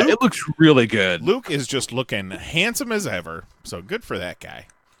 And yeah, it looks really good. Luke is just looking handsome as ever. So good for that guy.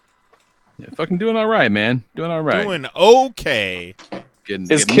 Yeah, fucking doing all right, man. Doing all right. Doing okay.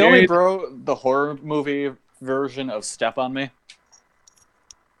 Is Kill Me Bro the horror movie version of Step on Me?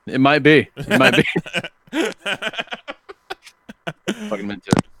 It might be. It might be. Fucking meant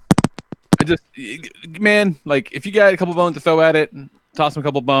to. Man, like, if you got a couple bones to throw at it, toss them a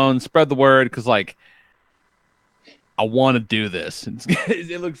couple bones, spread the word, because, like, I want to do this.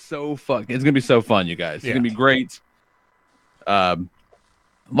 It looks so fun. It's gonna be so fun, you guys. It's gonna be great. A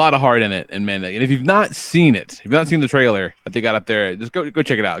lot of heart in it, and man, and if you've not seen it, if you've not seen the trailer that they got up there, just go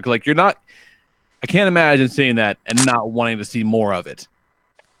check it out. Because like I can't imagine seeing that and not wanting to see more of it.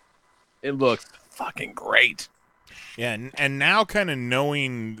 It looks fucking great. Yeah, and now kind of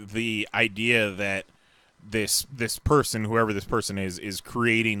knowing the idea that this person, whoever this person is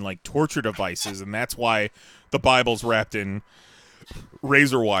creating like torture devices, and that's why the Bible's wrapped in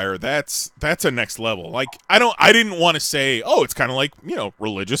razor wire. That's a next level. Like I didn't want to say, oh, it's kind of like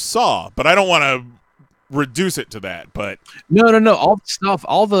religious Saw, but I don't want to reduce it to that. But no,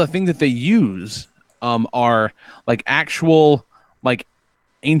 all the things that they use are like actual like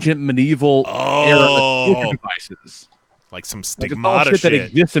ancient medieval era torture devices, like some like stigmata shit that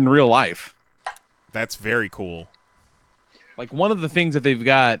exists in real life. That's very cool. Like one of the things that they've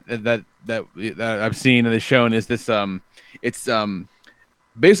got that I've seen and they've shown is this it's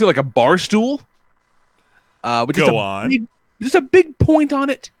basically like a bar stool with just a big point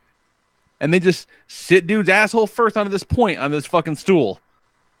on it, and they just sit dude's asshole first onto this point on this fucking stool,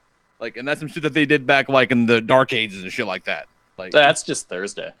 like, and that's some shit that they did back like in the Dark Ages and shit like that. Like that's just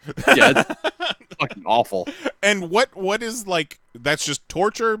Thursday. Yeah, it's fucking awful. And what is like that's just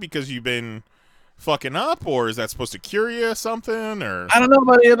torture because you've been fucking up, or is that supposed to cure you something? Or I don't know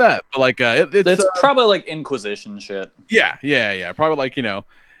about any of that, but like it's probably like Inquisition shit. Yeah, probably like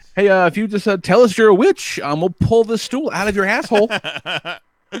hey, if you just tell us you're a witch, we'll pull this stool out of your asshole,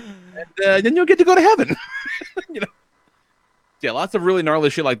 and then you'll get to go to heaven. Yeah, lots of really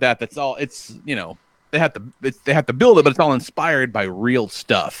gnarly shit like that. That's all. It's they have to build it, but it's all inspired by real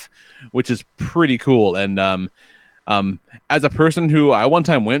stuff, which is pretty cool. And as a person who I one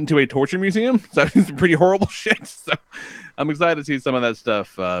time went into a torture museum, so it's some pretty horrible shit. So I'm excited to see some of that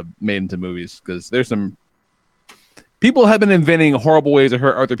stuff made into movies, because there's some people have been inventing horrible ways to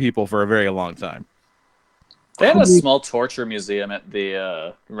hurt other people for a very long time. They had a small torture museum at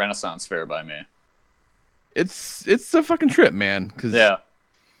the Renaissance Fair by me. It's a fucking trip, man. Cause yeah.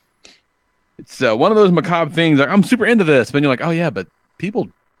 It's one of those macabre things. Like, I'm super into this, but you're like, oh yeah, but people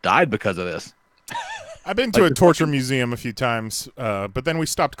died because of this. I've been to a torture museum a few times, but then we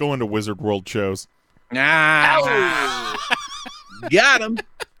stopped going to Wizard World shows. Got him.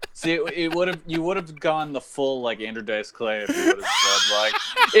 See, you would have gone the full like Andrew Dice Clay if you would have said like,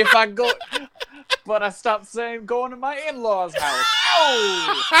 if I go, but I stopped saying going to my in-laws' house.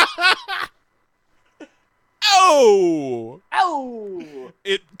 Oh. Oh! Oh!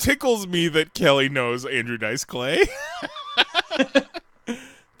 It tickles me that Kelly knows Andrew Dice Clay.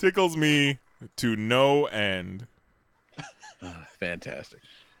 Tickles me to no end. Fantastic.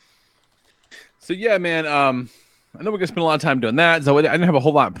 So yeah, man. I know we're gonna spend a lot of time doing that, so I didn't have a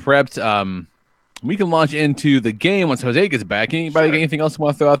whole lot prepped. we can launch into the game once Jose gets back. Anybody got anything else you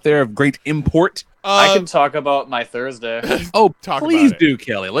want to throw out there of great import? I can talk about my Thursday. Oh, Talk please about it. do,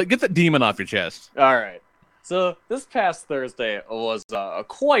 Kelly. Get the demon off your chest. All right. So this past Thursday was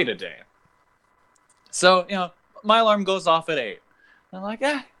quite a day. So, my alarm goes off at 8. I'm like,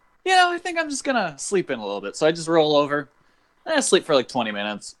 I think I'm just going to sleep in a little bit. So I just roll over. And I sleep for like 20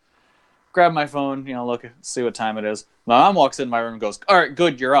 minutes. Grab my phone, look, see what time it is. My mom walks in my room and goes, all right,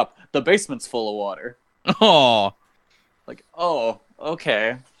 good, you're up. The basement's full of water. Oh. Like, oh,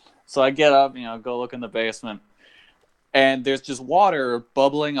 okay. So I get up, go look in the basement. And there's just water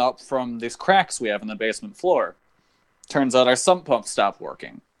bubbling up from these cracks we have in the basement floor. Turns out our sump pump stopped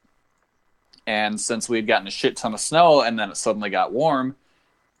working. And since we'd gotten a shit ton of snow and then it suddenly got warm,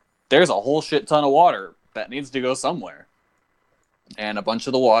 there's a whole shit ton of water that needs to go somewhere. And a bunch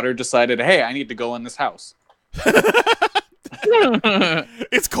of the water decided, hey, I need to go in this house.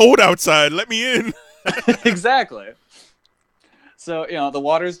 It's cold outside. Let me in. Exactly. So, the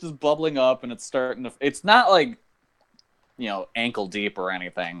water's just bubbling up and it's starting to... It's not like, ankle deep or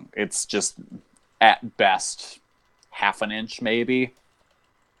anything. It's just, at best, half an inch maybe.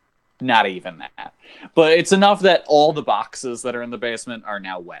 Not even that. But it's enough that all the boxes that are in the basement are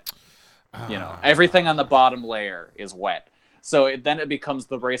now wet. Everything on the bottom layer is wet. So then it becomes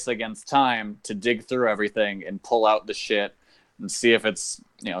the race against time to dig through everything and pull out the shit and see if it's,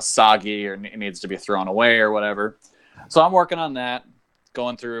 soggy or it needs to be thrown away or whatever. So I'm working on that,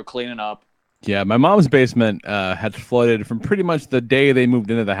 going through, cleaning up. Yeah, my mom's basement had flooded from pretty much the day they moved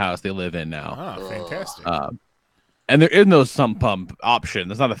into the house they live in now. Oh, fantastic. And there is no sump pump option.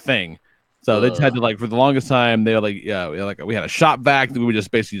 That's not a thing. So they just had to, for the longest time, they were like, we had a shop vac that we would just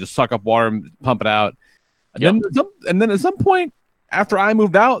basically just suck up water and pump it out. And then at some point after I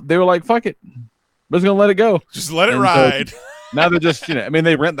moved out, they were like, fuck it. We're just going to let it go. Just let it And ride. So now they're just,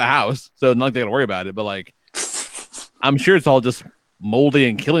 they rent the house. So not like they got to worry about it. But I'm sure it's all just moldy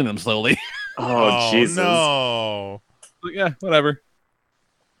and killing them slowly. Oh, Jesus. No. But yeah, whatever.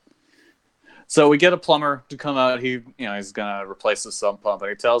 So we get a plumber to come out. He, he's going to replace the sump pump. And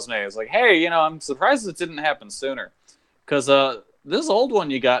he tells me, he's like, hey, I'm surprised it didn't happen sooner. Because this old one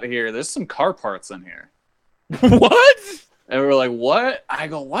you got here, there's some car parts in here. What? And we're like, what? I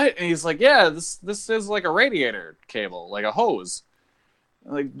go, what? And he's like, yeah, this is like a radiator cable, like a hose.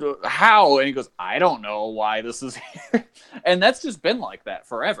 I'm like, how? And he goes, I don't know why this is here. And that's just been like that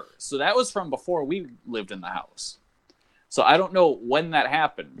forever. So that was from before we lived in the house. So I don't know when that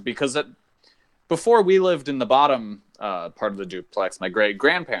happened, because before we lived in the bottom part of the duplex, my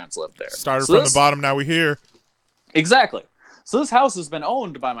great-grandparents lived there. Started from the bottom, now we're here. Exactly. So this house has been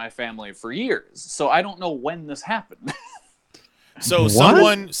owned by my family for years. So I don't know when this happened. So What?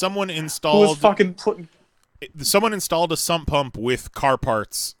 someone Who was installed fucking putting... someone installed a sump pump with car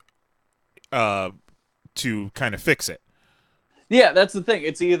parts to kind of fix it. Yeah, that's the thing.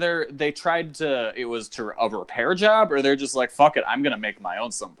 It's either it was a repair job, or they're just like, fuck it, I'm going to make my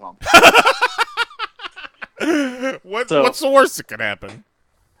own sump pump. What's the worst that could happen?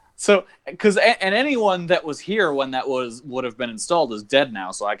 So, and anyone that was here when that would have been installed is dead now,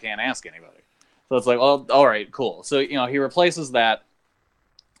 so I can't ask anybody. So it's like, well, all right, cool. So, he replaces that.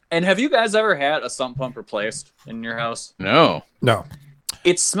 And have you guys ever had a sump pump replaced in your house? No. No.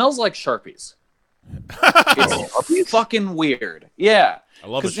 It smells like Sharpies. It's fucking weird. Yeah. I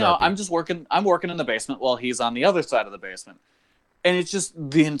love a Because, Sharpie. I'm working in the basement while he's on the other side of the basement. And it's just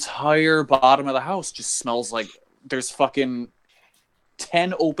the entire bottom of the house just smells like there's fucking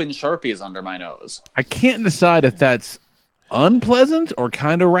 10 open Sharpies under my nose. I can't decide if that's unpleasant or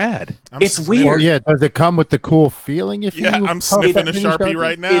kind of rad. It's weird. Well, yeah, does it come with the cool feeling? I'm sniffing a Sharpie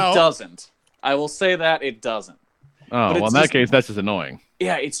right now. It doesn't. I will say that it doesn't. Oh, well, in that case, that's just annoying.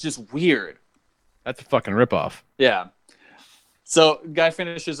 Yeah, it's just weird. That's a fucking ripoff. Yeah. So, guy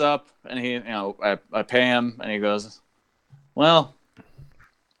finishes up, and he, I pay him, and he goes, well,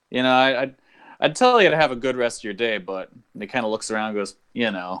 I'd tell you to have a good rest of your day, but he kind of looks around and goes,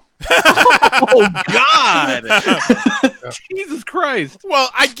 Oh, God! Jesus Christ. Well,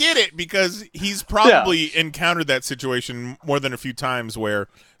 I get it, because he's probably encountered that situation more than a few times where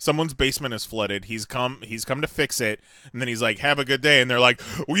someone's basement is flooded. He's come to fix it, and then he's like, have a good day. And they're like,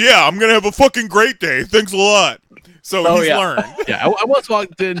 well, yeah, I'm going to have a fucking great day. Thanks a lot. So he's learned. Yeah, I once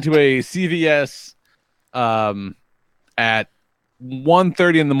walked into a CVS at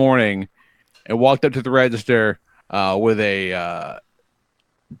 1:30 in the morning and walked up to the register with a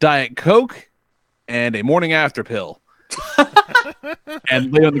Diet Coke and a morning after pill. And the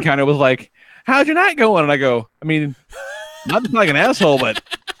lady on the counter was like, how's your night going? And I go, I mean, not just like an asshole, but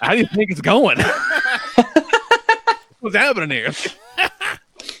how do you think it's going? What's happening here?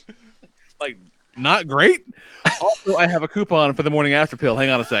 Like not great. Also, I have a coupon for the morning after pill. Hang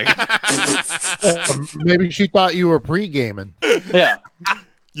on a second. Maybe she thought you were pre-gaming. Yeah.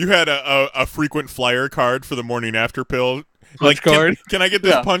 You had a frequent flyer card for the morning after pill. Punch card. Can I get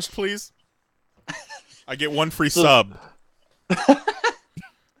this Yeah. punched, please? I get one free sub.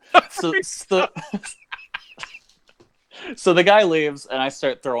 So the guy leaves, and I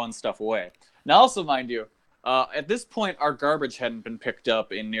start throwing stuff away. Now, also, mind you, at this point, our garbage hadn't been picked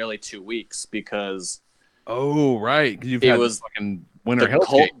up in nearly 2 weeks because Oh, right. Because you've It had was fucking winter the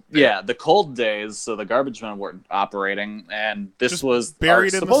cold, hellscape. the cold days, so the garbage men weren't operating, and this Just was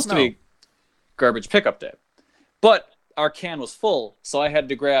buried in the supposed to snow. be garbage pickup day. But our can was full, so I had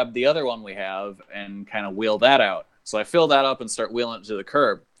to grab the other one we have and kind of wheel that out. So I fill that up and start wheeling it to the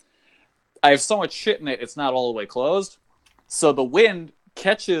curb. I have so much shit in it, it's not all the way closed. So the wind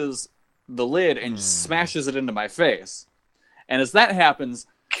catches the lid and smashes it into my face. And as that happens,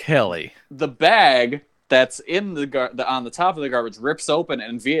 Kelly. the bag that's in on the top of the garbage rips open,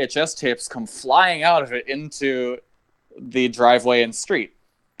 and VHS tapes come flying out of it into the driveway and street.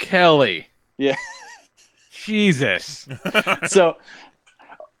 Kelly. Yeah. Jesus. So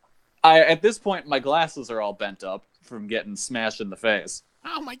at this point, my glasses are all bent up from getting smashed in the face.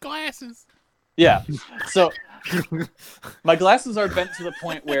 Oh, my glasses. Yeah. So my glasses are bent to the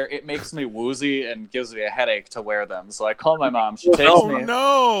point where it makes me woozy and gives me a headache to wear them. So I call my mom. She takes Oh, me.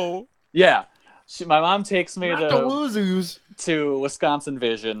 no. Yeah. My mom takes me Not the woozoos. to Wisconsin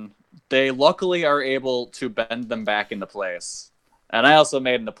Vision. They luckily are able to bend them back into place. And I also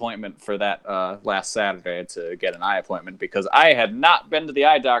made an appointment for that last Saturday to get an eye appointment because I had not been to the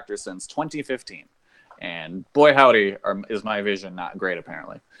eye doctor since 2015. And boy, howdy, is my vision not great,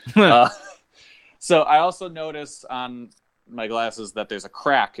 apparently. So I also noticed on my glasses that there's a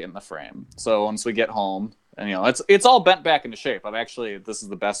crack in the frame. So once we get home, and it's all bent back into shape. This is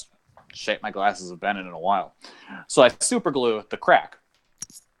the best shape my glasses have been in a while. So I super glue the crack.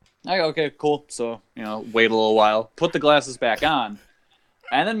 I go, okay, cool. So, wait a little while, put the glasses back on,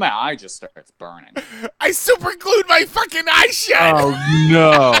 and then my eye just starts burning. I super glued my fucking eye shut. Oh,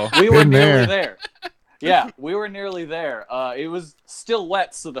 no. We were Been nearly there. there. Yeah, we were nearly there. It was still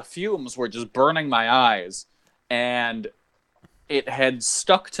wet, so the fumes were just burning my eyes, and it had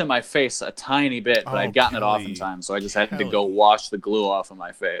stuck to my face a tiny bit, but I'd gotten it off in Kelly. time, so I just had to Kelly. go wash the glue off of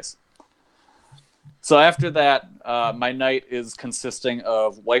my face. So after that, my night is consisting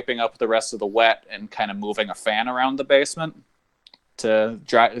of wiping up the rest of the wet and kind of moving a fan around the basement to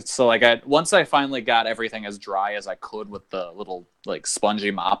dry. So once I finally got everything as dry as I could with the little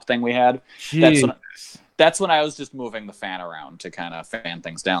spongy mop thing we had, that's when I was just moving the fan around to kind of fan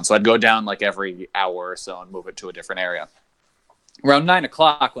things down. So I'd go down every hour or so and move it to a different area. Around 9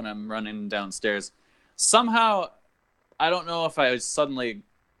 o'clock when I'm running downstairs, somehow, I don't know if I suddenly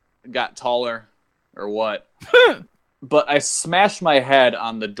got taller or what, but I smashed my head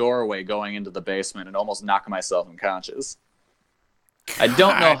on the doorway going into the basement and almost knocked myself unconscious. I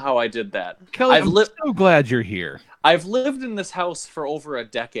don't know how I did that. Kelly, I'm so glad you're here. I've lived in this house for over a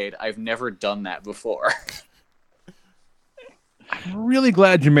decade. I've never done that before. I'm really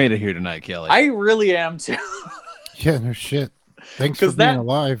glad you made it here tonight, Kelly. I really am too. Yeah, no shit. Thanks for 'Cause being that-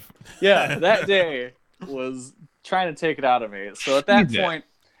 alive. Yeah, that day was trying to take it out of me. So at that Jesus. point,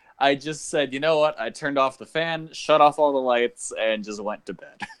 I just said, you know what? I turned off the fan, shut off all the lights, and just went to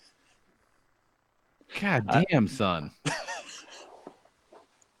bed. God damn, son.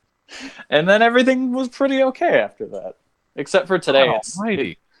 And then everything was pretty okay after that. Except for today.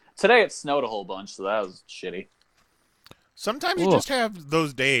 Almighty. Today it snowed a whole bunch, so that was shitty. Sometimes you Ugh. just have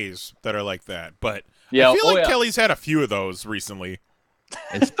those days that are like that. But Yeah, I feel like yeah. Kelly's had a few of those recently.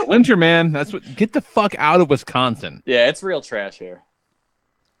 It's the winter, man. Get the fuck out of Wisconsin. Yeah, it's real trash here.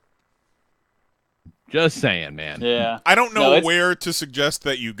 Just saying, man. Yeah. I don't know No, it's- where to suggest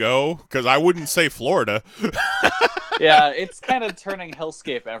that you go, because I wouldn't say Florida. Yeah, it's kind of turning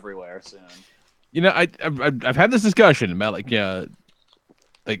hellscape everywhere soon. I've had this discussion about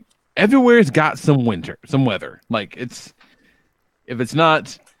everywhere's got some winter, some weather. If it's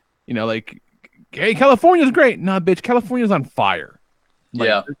not, hey, California's great. Nah, bitch, California's on fire.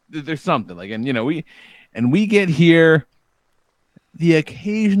 Yeah. There's something we get here the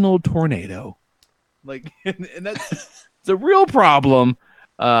occasional tornado, and that's it's a real problem.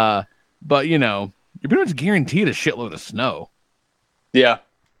 But you're pretty much guaranteed a shitload of snow. Yeah.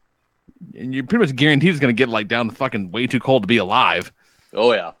 And you're pretty much guaranteed it's going to get down to fucking way too cold to be alive.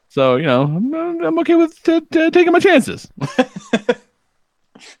 Oh, yeah. So, I'm okay with taking my chances.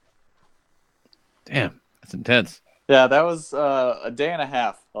 Damn, that's intense. Yeah, that was a day and a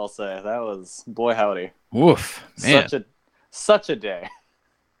half, I'll say. That was, boy howdy. Woof, man. Such a day.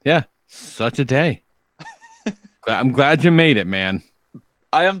 Yeah, Such a day. I'm glad you made it, man.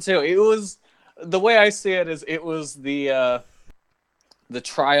 I am too. It was the way I see it is it was the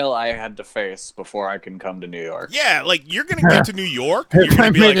trial I had to face before I can come to New York. Yeah, like you're gonna get to New York. You're If I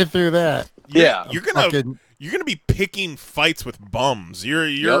gonna be made like, it through that. Yeah. you're gonna Fucking- you're gonna be picking fights with bums.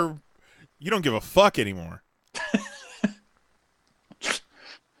 You don't give a fuck anymore.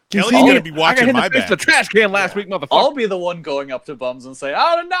 Kelly's See, gonna be I watching got hit my in the face back. with a trash can last week, motherfucker. I'll be the one going up to bums and say,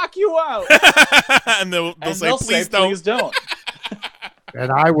 "I want to knock you out," And they'll and say, they'll please say, don't. "Please don't."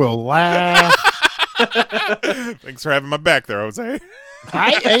 And I will laugh. Thanks for having my back there, Jose.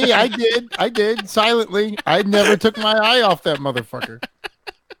 I did silently. I never took my eye off that motherfucker.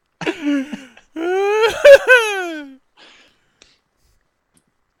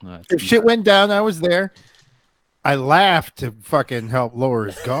 If shit went down, I was there. I laughed to fucking help lower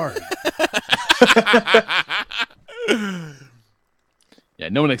his guard. Yeah,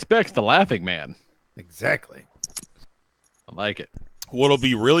 no one expects the laughing man. Exactly. I like it. What'll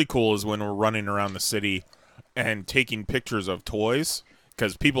be really cool is when we're running around the city and taking pictures of toys,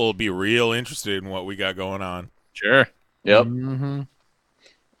 because people will be real interested in what we got going on. Sure. Yep. Mm-hmm.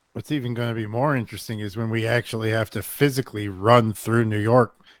 What's even going to be more interesting is when we actually have to physically run through New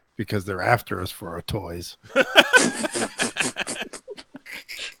York because they're after us for our toys.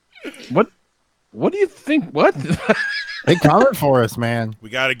 What do you think? What? They coming for us, man. We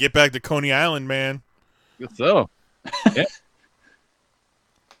got to get back to Coney Island, man. Guess so. Yeah.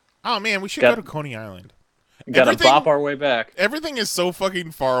 Oh, man, we should Got- go to Coney Island. Gotta Everything- bop our way back. Everything is so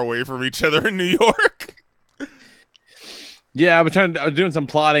fucking far away from each other in New York. Yeah, I was doing some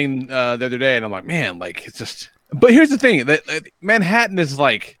plotting the other day, and I'm like, man, like it's just. But here's the thing: that Manhattan is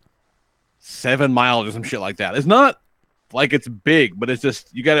like 7 miles or some shit like that. It's not like it's big, but it's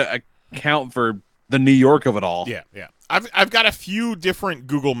just you got to account for the New York of it all. Yeah. I've got a few different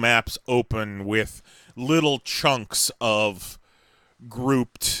Google Maps open with little chunks of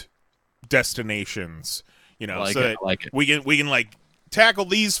grouped destinations. You know, I so like that it. we can like tackle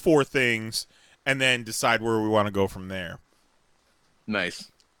these 4 things and then decide where we want to go from there.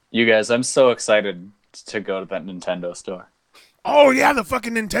 Nice. You guys, I'm so excited to go to that Nintendo store. Oh yeah, the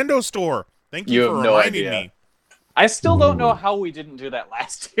fucking Nintendo store. Thank you, You for have no reminding idea. me. I still don't know how we didn't do that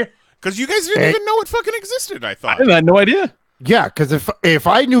last year. Because you guys didn't even know it fucking existed, I thought. I had no idea. Yeah, because if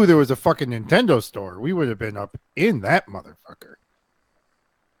I knew there was a fucking Nintendo store, we would have been up in that motherfucker.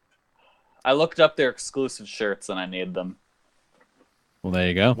 I looked up their exclusive shirts and I need them. Well, there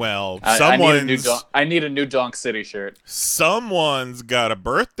you go. Well, I need a new Donk City shirt. someone's got a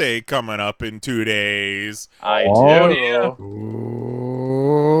birthday coming up in 2 days. I Oh, do. yeah.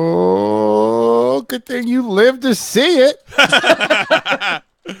 Oh, good thing you lived to see it.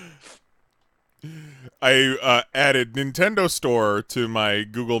 I added Nintendo Store to my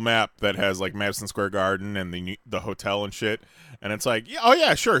Google Map that has like Madison Square Garden and the hotel and shit. And it's like, yeah, oh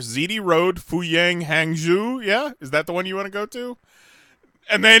yeah, sure, ZD Road, Fuyang, Hangzhou. Yeah, is that the one you want to go to?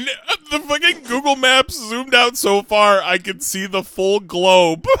 And then the fucking Google Maps zoomed out so far I could see the full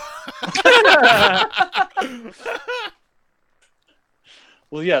globe.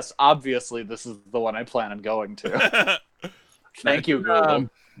 Well, yes, obviously this is the one I plan on going to. Thank you, Google.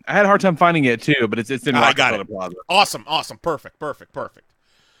 I had a hard time finding it too, but it's in I got Rockefeller it. Plaza. Awesome, perfect.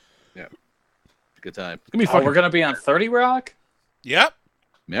 Yeah, good time. It's gonna be Oh, fucking. we're gonna be on 30 Rock? Yep.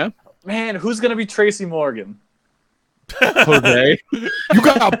 Yeah, Man, who's gonna be Tracy Morgan? Jose. You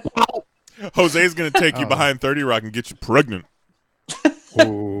got Jose's gonna take you behind 30 Rock and get you pregnant.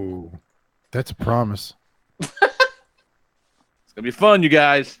 Oh, that's a promise. It's gonna be fun, you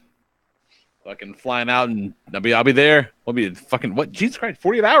guys. Fucking flying out, and I'll be there. We'll be fucking what? Jesus Christ,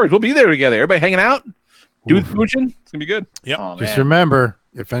 48 hours. We'll be there together. Everybody hanging out, doing smooching. It's gonna be good. Yep. Oh, Just man. remember,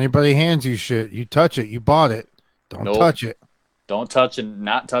 if anybody hands you shit, you touch it. You bought it. Don't Nope. touch it. Don't touch and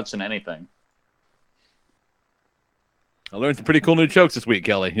not touching anything. I learned some pretty cool new jokes this week,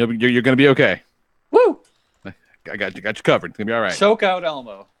 Kelly. You're gonna be okay. Woo! I got you covered. It's gonna be all right. Choke out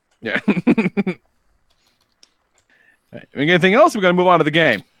Elmo. Yeah. All right. Anything else? We're gonna move on to the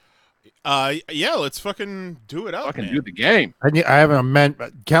game. Yeah, let's fucking do it up, Fucking man. do the game. I have an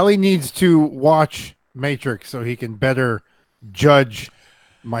amendment. Kelly needs to watch Matrix so he can better judge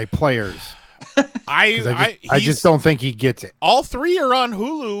my players. 'Cause I just he's- don't think he gets it. All 3 are on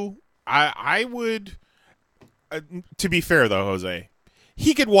Hulu. I would. To be fair, though, Jose,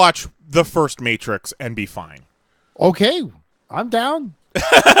 he could watch the first Matrix and be fine. Okay, I'm down.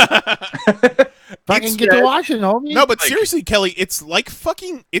 If I can get to watching, homie. No, but seriously, Kelly, it's like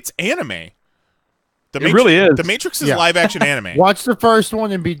it's anime. It really is. The Matrix is Yeah. live action anime. Watch the first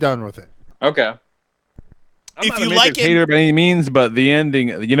one and be done with it. Okay. I'm if not you a like Matrix hater it, by any means, but the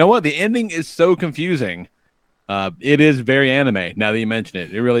ending, you know what? The ending is so confusing. It is very anime. Now that you mention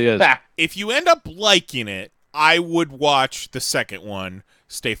it, it really is. if you end up liking it, I would watch the second one.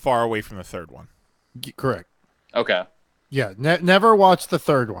 Stay far away from the third one. Correct. Okay. Yeah, never watch the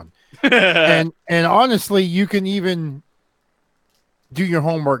third one. and honestly, you can even do your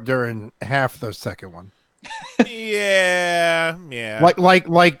homework during half the second one. Yeah.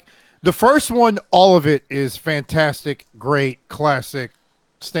 Like the first one, all of it is fantastic, great, classic,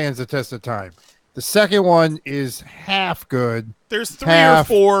 stands the test of time. The second one is half good. There's 3 or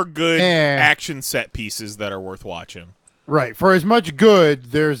 4 good action set pieces that are worth watching. Right. For as much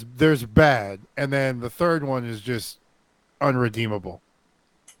good, there's bad, and then the third one is just unredeemable.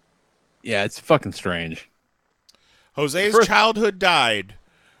 Yeah, it's fucking strange. Jose's childhood died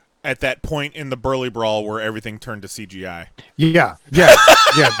at that point in the Burly Brawl where everything turned to CGI. Yeah.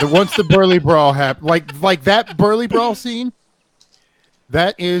 Once the Burly Brawl happened, like that Burly Brawl scene,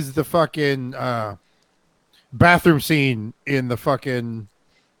 that is the fucking bathroom scene in the fucking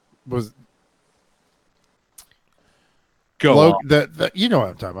the you know what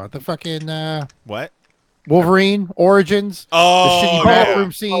I'm talking about, the fucking what? Wolverine Origins. Oh, the shitty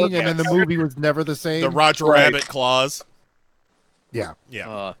bathroom scene, and then the movie was never the same. The Roger Rabbit claws. Yeah.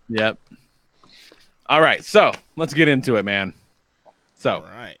 Yep. All right, so let's get into it, man. So, all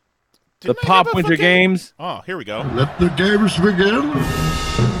right. The PoP Winter Games. Oh, here we go. Let the games begin.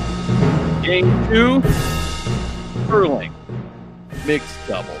 Game 2, curling, mixed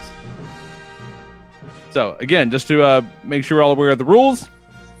doubles. So, again, just to make sure we're all aware of the rules.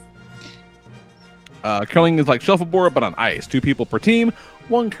 Curling is like shuffleboard, but on ice. 2 people per team.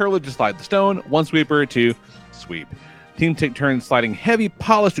 1 curler to slide the stone. 1 sweeper to sweep. Teams take turns sliding heavy,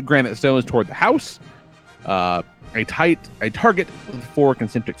 polished granite stones toward the house. A target with 4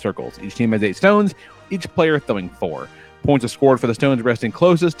 concentric circles. Each team has 8 stones. Each player throwing 4. Points are scored for the stones resting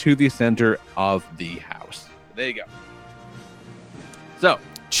closest to the center of the house. There you go. So,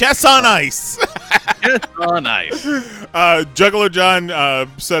 chess on ice. Chess on ice. Juggalo John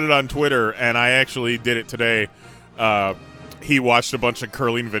said it on Twitter, and I actually did it today. He watched a bunch of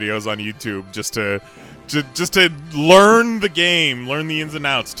curling videos on YouTube just to learn the game, learn the ins and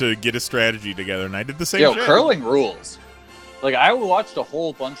outs, to get a strategy together, and I did the same shit. Curling rules. Like, I watched a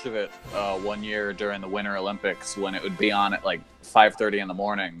whole bunch of it one year during the Winter Olympics when it would be on at, like, 5:30 in the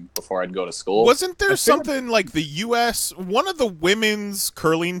morning before I'd go to school. Wasn't there something like the U.S., one of the women's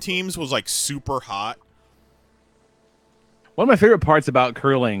curling teams was, like, super hot? One of my favorite parts about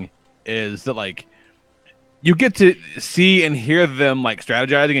curling is that, like, you get to see and hear them, like,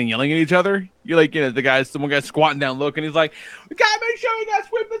 strategizing and yelling at each other. You're like, you know, the one guy's squatting down look, and he's like, we gotta make sure you guys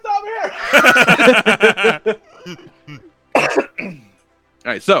sweep this over here. All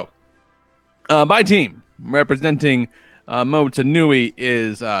right, so my team representing Motonui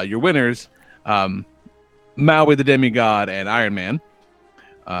is your winners, Maui the Demigod and Iron Man.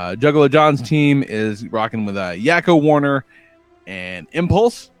 Juggalo John's team is rocking with Yakko Warner and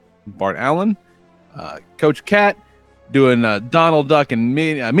Impulse, Bart Allen. Coach Cat doing Donald Duck and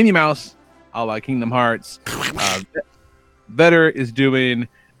Minnie Mouse, a la Kingdom Hearts. Vetter is doing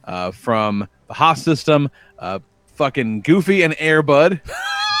from the Haas system, fucking Goofy and Air Bud.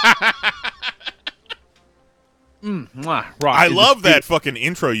 I love that fucking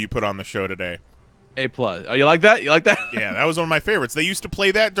intro you put on the show today. A+. Oh, you like that? You like that? Yeah, that was one of my favorites. They used to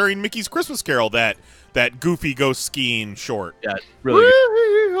play that during Mickey's Christmas Carol, that Goofy goes skiing short. Yeah, it's really good.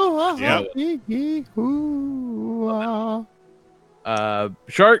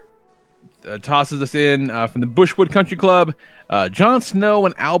 Shark tosses us in from the Bushwood Country Club. Jon Snow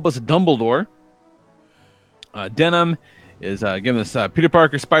and Albus Dumbledore. Denim is giving us Peter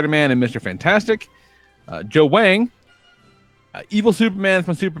Parker, Spider-Man, and Mr. Fantastic. Joe Wang, Evil Superman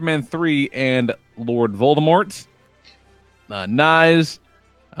from Superman 3 and Lord Voldemort. Nyes,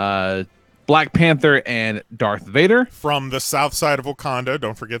 Black Panther, and Darth Vader. From the south side of Wakanda,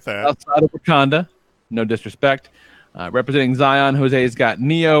 don't forget that. South side of Wakanda, no disrespect. Representing Zion, Jose's got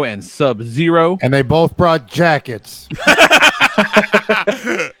Neo and Sub-Zero. And they both brought jackets.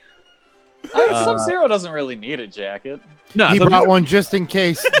 Sub-Zero doesn't really need a jacket. No, he brought one just in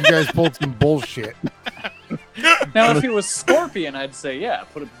case you guys pulled some bullshit. Now, if he was Scorpion, I'd say, yeah,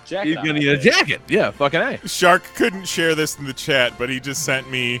 put a jacket He's on. going to need a jacket. Yeah, fucking A. Shark couldn't share this in the chat, but he just sent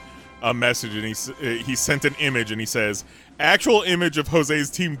me a message, and he sent an image, and he says, actual image of Jose's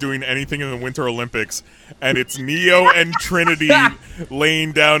team doing anything in the Winter Olympics, and it's Neo and Trinity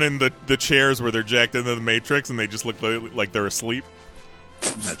laying down in the chairs where they're jacked into the Matrix, and they just look like they're asleep.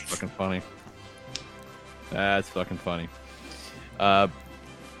 That's fucking funny. That's fucking funny.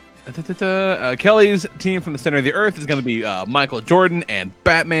 Kelly's team from the center of the earth is going to be Michael Jordan and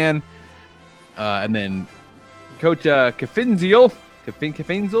Batman. And then Coach Kafinziel.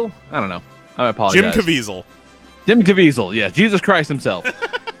 I don't know. I apologize. Jim Caviezel. Yeah, Jesus Christ himself.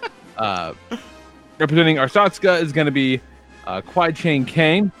 Representing Arstotzka is going to be Kwai Chang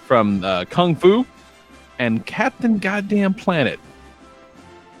Kang from Kung Fu and Captain Goddamn Planet,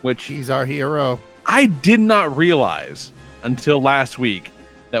 which he's our hero. I did not realize until last week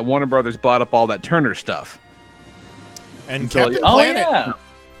that Warner Brothers bought up all that Turner stuff. And Captain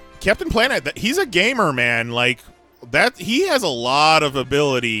Planet, he's a gamer, man. Like that, he has a lot of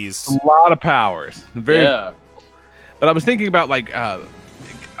abilities, a lot of powers. But I was thinking about I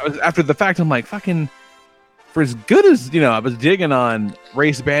was after the fact. I'm like, fucking. For as good as I was digging on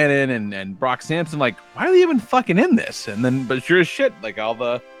Race Bannon and Brock Sampson, like, why are they even fucking in this? And then, but sure as shit, like all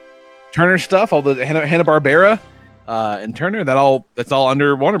the Turner stuff, all the Hanna-Barbera and Turner, that's all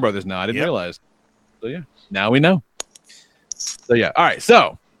under Warner Brothers now. I didn't realize. So yeah, now we know. So yeah, all right.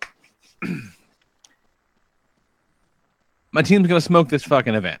 So my team's gonna smoke this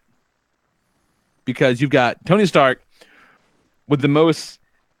fucking event because you've got Tony Stark with the most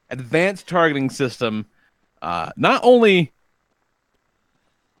advanced targeting system. Not only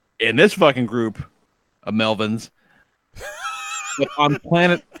in this fucking group of Melvins, but on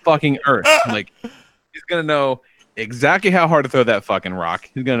planet fucking Earth. Like, he's gonna know exactly how hard to throw that fucking rock.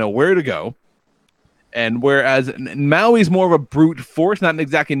 He's gonna know where to go. And whereas Maui's more of a brute force, not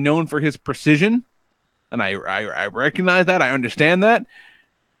exactly known for his precision, and I recognize that, I understand that.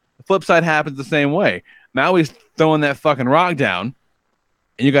 The flip side happens the same way. Maui's throwing that fucking rock down,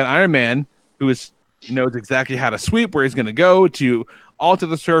 and you got Iron Man, who knows exactly how to sweep, where he's going to go to alter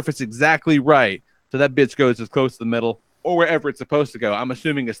the surface exactly right, so that bitch goes as close to the middle or wherever it's supposed to go. I'm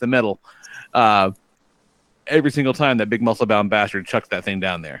assuming it's the middle. Every single time that big muscle-bound bastard chucks that thing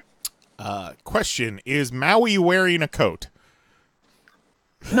down there. Question: is Maui wearing a coat?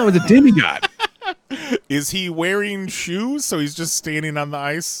 No, it's a demigod. Is he wearing shoes? So he's just standing on the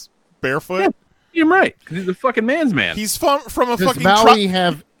ice barefoot? Yeah, you're right, because he's a fucking man's man. He's from a Does fucking. Maui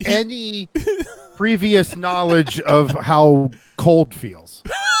have any previous knowledge of how cold feels?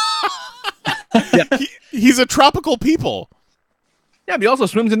 He's a tropical people. Yeah, but he also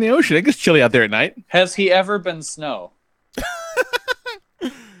swims in the ocean. It gets chilly out there at night. Has he ever been snow?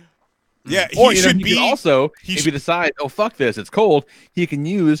 Yeah, or he can also, if he decides, oh fuck this, it's cold, he can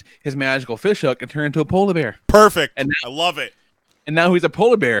use his magical fish hook and turn into a polar bear. Perfect. And I love it. And now he's a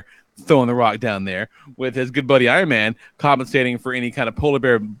polar bear throwing the rock down there with his good buddy Iron Man compensating for any kind of polar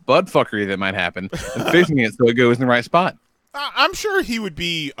bear butt fuckery that might happen and fixing it so it goes in the right spot. I'm sure he would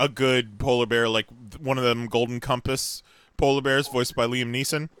be a good polar bear, like one of them Golden Compass polar bears voiced by Liam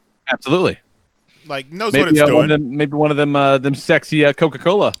Neeson. Absolutely. Like, knows what it's doing. Maybe one of them sexy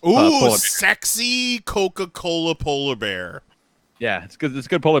Coca-Cola. Ooh, sexy Coca-Cola polar bear. Yeah, it's good. It's a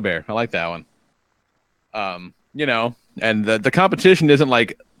good polar bear. I like that one. And the competition isn't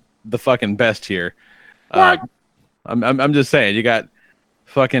like the fucking best here. I'm just saying, you got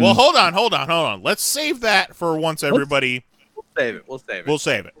fucking. Well, hold on. Let's save that for once, everybody. We'll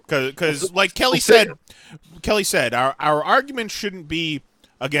save it. Because like Kelly said, our argument shouldn't be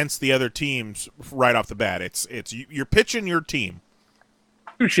against the other teams right off the bat. It's you're pitching your team.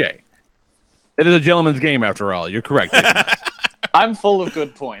 Touche. It is a gentleman's game after all. You're correct. I'm full of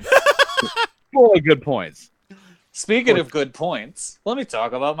good points. Full of good points. Speaking of good points, let me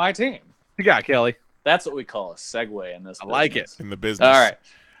talk about my team. You got Kelly. That's what we call a segue in this business. I like it. In the business. All right.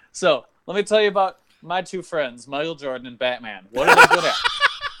 So let me tell you about my two friends, Michael Jordan and Batman. What are they good at?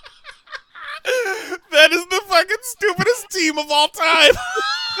 That is the fucking stupidest team of all time.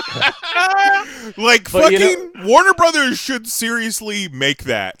 Like, But fucking Warner Brothers should seriously make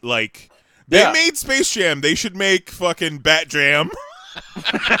that. Like, they made Space Jam. They should make fucking Bat Jam.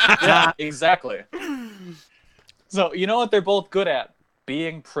 Yeah, exactly. So, you know what they're both good at?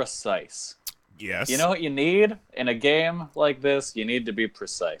 Being precise. Yes. You know what you need in a game like this? You need to be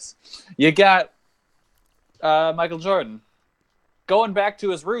precise. You got Michael Jordan going back to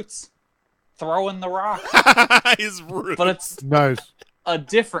his roots, throwing the rock. His roots. But it's nice. A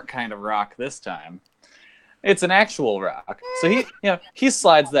different kind of rock this time. It's an actual rock. So he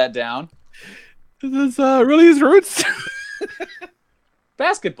slides that down. Is this really his roots?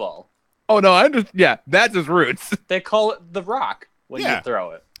 Basketball. Oh no, that's his roots. They call it the rock when you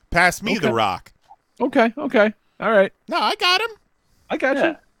throw it. Pass me the rock. Okay. All right. No, I got him. I got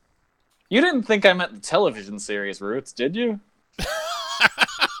you. You didn't think I meant the television series Roots, did you?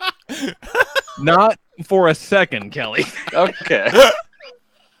 Not for a second, Kelly. Okay.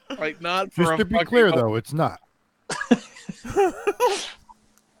 Like, not for Just to be clear, though, it's not.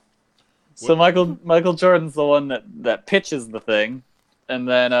 So Michael Jordan's the one that pitches the thing, and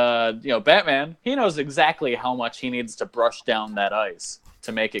then Batman, he knows exactly how much he needs to brush down that ice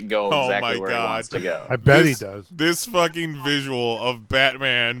to make it go exactly where he wants to go. I bet he does. This fucking visual of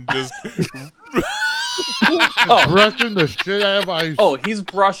Batman just brushing the shit out of ice. Oh, he's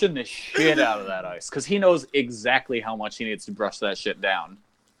brushing the shit out of that ice because he knows exactly how much he needs to brush that shit down.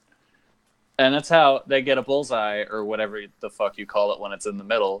 And that's how they get a bullseye or whatever the fuck you call it when it's in the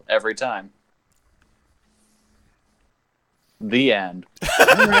middle every time. The end.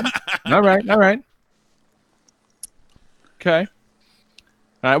 All right. Okay.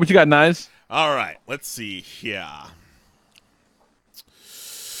 All right, what you got, Nice? All right, let's see here.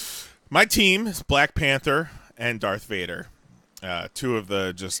 My team is Black Panther and Darth Vader, two of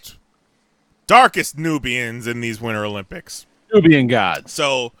the just darkest Nubians in these Winter Olympics. Nubian gods.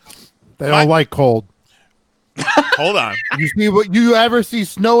 So they don't like cold. Hold on. You ever see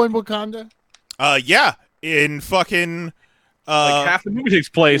snow in Wakanda? Yeah, in fucking. Like half the movie takes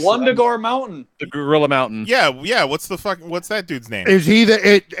place. Wundagore Mountain. The Gorilla Mountain. Yeah. What's that dude's name? Is he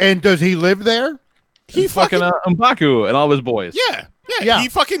and does he live there? He fucking M'Baku and all his boys. Yeah. He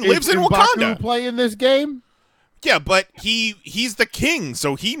fucking lives in Wakanda. Play in this game? Yeah, but he's the king,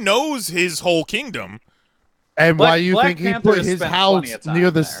 so he knows his whole kingdom. And why do you think he put his house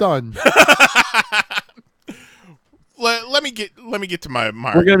near the sun? Let me get to my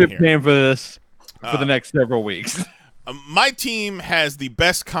We're gonna be paying for this for the next several weeks. My team has the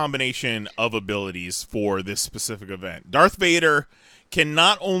best combination of abilities for this specific event. Darth Vader can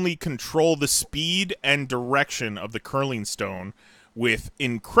not only control the speed and direction of the curling stone with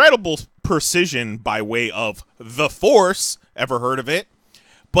incredible precision by way of the Force, ever heard of it,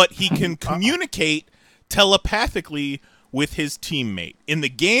 but he can communicate telepathically with his teammate. In the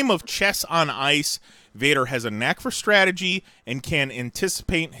game of chess on ice, Vader has a knack for strategy and can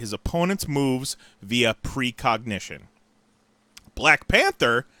anticipate his opponent's moves via precognition. Black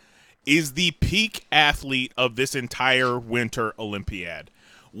Panther is the peak athlete of this entire Winter Olympiad.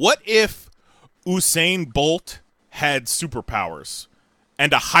 What if Usain Bolt had superpowers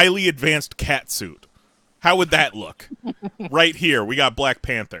and a highly advanced catsuit? How would that look? Right here, we got Black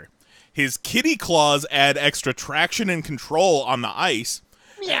Panther. His kitty claws add extra traction and control on the ice.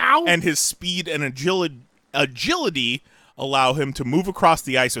 Meow. And his speed and agility allow him to move across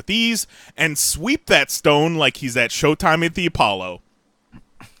the ice with ease and sweep that stone like he's at Showtime at the Apollo.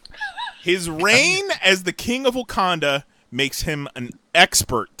 His reign as the king of Wakanda makes him an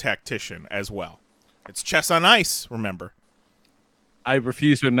expert tactician as well. It's chess on ice, remember. I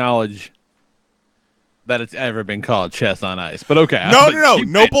refuse to acknowledge that it's ever been called chess on ice, but okay.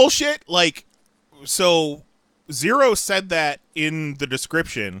 No bullshit. Like, so Zero said that in the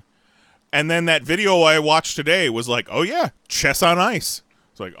description, and then that video I watched today was like, oh yeah, chess on ice.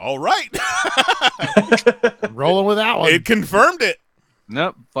 It's like, all right. Rolling with that one. It confirmed it.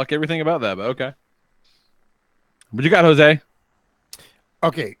 Nope, fuck everything about that, but okay. What you got, Jose?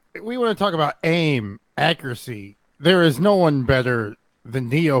 Okay, we want to talk about aim, accuracy. There is no one better than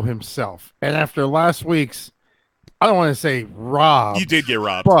Neo himself. And after last week's, I don't want to say robbed. You did get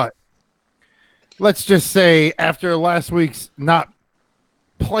robbed. But let's just say after last week's not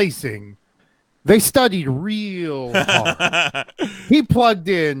placing, they studied real hard. He plugged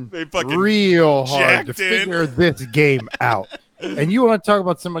in real hard to figure this game out. And you want to talk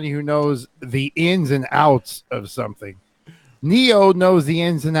about somebody who knows the ins and outs of something. Neo knows the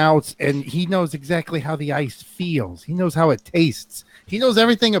ins and outs, and he knows exactly how the ice feels. He knows how it tastes. He knows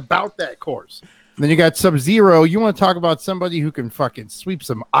everything about that course. And then you got Sub-Zero. You want to talk about somebody who can fucking sweep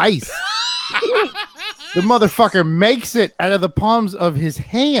some ice. The motherfucker makes it out of the palms of his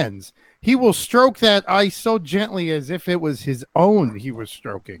hands. He will stroke that ice so gently as if it was his own he was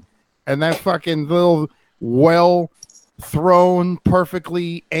stroking. And that fucking little well-thrown,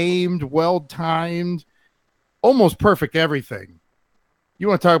 perfectly aimed, well-timed, almost perfect everything. You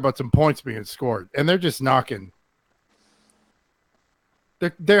want to talk about some points being scored, and they're just knocking.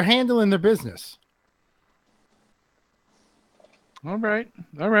 They're handling their business. All right.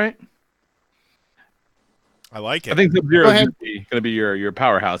 I like it. I think Sub-Zero is going to be your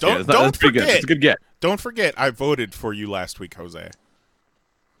powerhouse. Don't That's forget. good. It's a good get. Don't forget, I voted for you last week, Jose.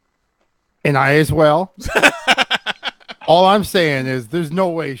 And I as well. All I'm saying is there's no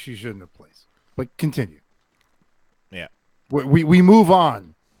way she shouldn't have placed. But continue. Yeah. We move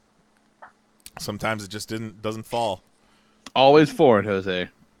on. Sometimes it just doesn't fall. Always forward, Jose.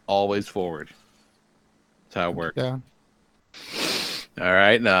 Always forward. That's how it works. Yeah. All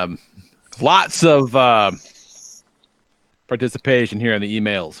right. Lots of participation here in the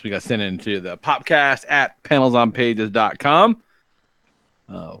emails we got sent into the popcast at PanelsOnPages.com.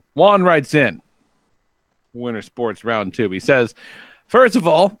 Juan writes in Winter Sports Round 2. He says, first of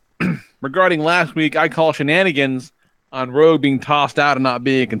all, regarding last week, I call shenanigans on Rogue being tossed out and not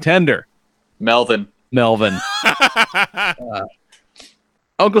being a contender. Melvin.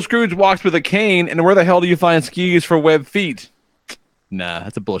 Uncle Scrooge walks with a cane, and where the hell do you find skis for webbed feet? Nah,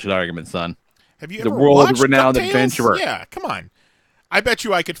 that's a bullshit argument, son. Have you The ever world's watched renowned DuckTales? adventurer. Yeah, come on. I bet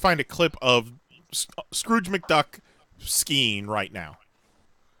you I could find a clip of Scrooge McDuck skiing right now.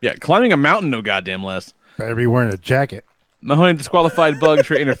 Yeah, climbing a mountain, no goddamn less. Better be wearing a jacket. Mahoney disqualified Bugs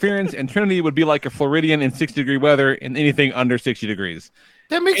for interference, and Trinity would be like a Floridian in 60-degree weather in anything under 60 degrees.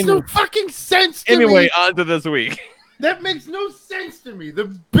 That makes no fucking sense to me. Anyway, on to this week. That makes no sense to me. The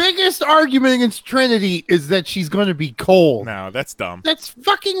biggest argument against Trinity is that she's going to be cold. No, that's dumb. That's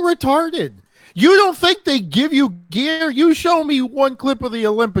fucking retarded. You don't think they give you gear? You show me one clip of the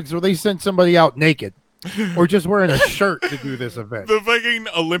Olympics where they sent somebody out naked or just wearing a shirt to do this event. The fucking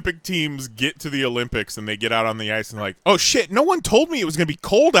Olympic teams get to the Olympics and they get out on the ice and like, oh shit, no one told me it was going to be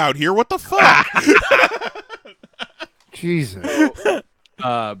cold out here. What the fuck? Jesus.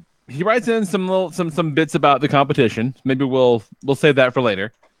 He writes in some bits about the competition. Maybe we'll save that for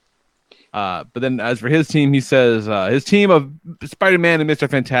later. But then as for his team, he says his team of Spider-Man and Mr.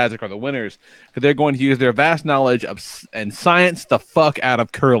 Fantastic are the winners because they're going to use their vast knowledge of and science the fuck out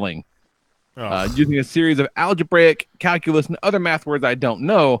of curling. Using a series of algebraic, calculus, and other math words I don't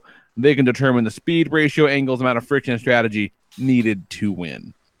know, they can determine the speed, ratio, angles, amount of friction, and strategy needed to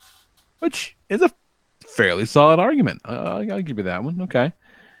win. Which is a fairly solid argument. I'll give you that one. Okay.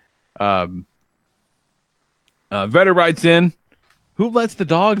 Vetter writes in, who lets the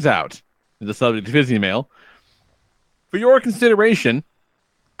dogs out? Is the subject of his email. For your consideration,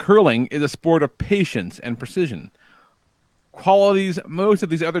 curling is a sport of patience and precision, qualities most of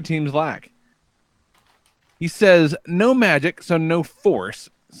these other teams lack. He says, no magic, so no force.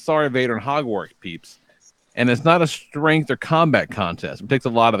 Sorry, Vader and Hogwarts peeps. And it's not a strength or combat contest. It takes a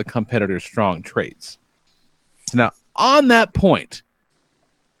lot of the competitor's strong traits. So now, on that point,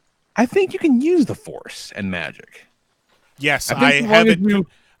 I think you can use the force and magic. Yes, I have it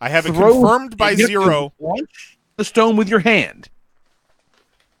confirmed by Zero. Launch the stone with your hand.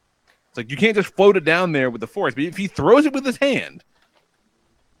 It's like you can't just float it down there with the force. But if he throws it with his hand,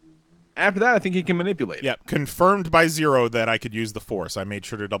 after that, I think he can manipulate it. Yeah, confirmed by Zero that I could use the force. I made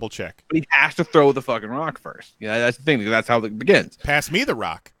sure to double check. But he has to throw the fucking rock first. Yeah, that's the thing. Because that's how it begins. Pass me the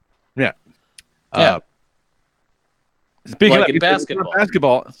rock. Yeah. Yeah. Speaking Like of in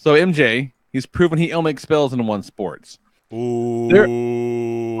basketball. So MJ, he's proven he only excels in one sports. Ooh. There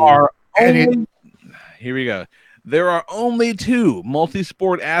are only, here we go. There are only two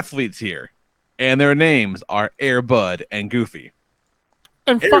multi-sport athletes here, and their names are Air Bud and Goofy.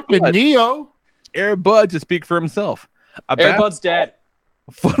 And fucking Neo. Air Bud to speak for himself. Air Bud's dead.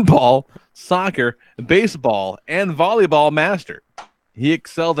 Football, soccer, baseball, and volleyball master. He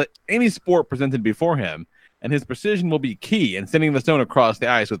excels at any sport presented before him, and his precision will be key in sending the stone across the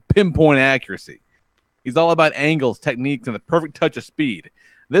ice with pinpoint accuracy. He's all about angles, techniques, and the perfect touch of speed.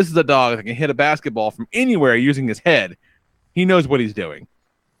 This is a dog that can hit a basketball from anywhere using his head. He knows what he's doing.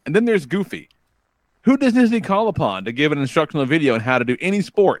 And then there's Goofy. Who does Disney call upon to give an instructional video on how to do any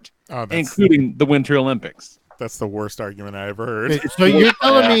sport, including the Winter Olympics? That's the worst argument I ever heard. So you're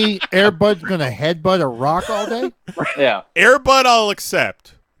telling me Air Bud's going to headbutt a rock all day? Yeah. Air Bud I'll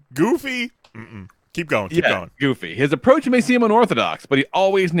accept. Goofy? Keep going. Keep going. Goofy. His approach may seem unorthodox, but he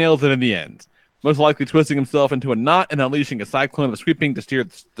always nails it in the end. Most likely twisting himself into a knot and unleashing a cyclone of sweeping to steer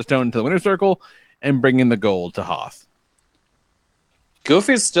the stone into the winner circle and bringing the gold to Hoth.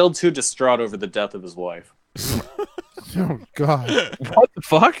 Goofy's still too distraught over the death of his wife. Oh, God. What the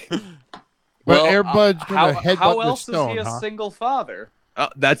fuck? But Air Bud's going to headbutt how the else stone, is he a single father?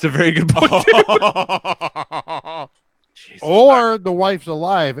 That's a very good point. Or the wife's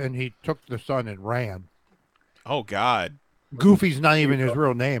alive and he took the son and ran. Oh, God. Goofy's not even his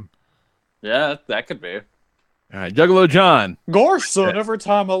real name. Yeah, that could be. All right, Juggalo John. Gosh, son, every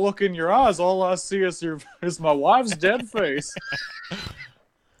time I look in your eyes, all I see is my wife's dead face.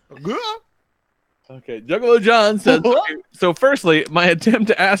 Okay, Juggalo John says, so firstly, my attempt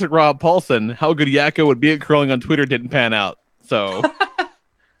to ask Rob Paulson how good Yakko would be at curling on Twitter didn't pan out. So,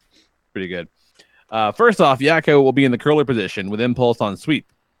 pretty good. First off, Yakko will be in the curler position with impulse on sweep.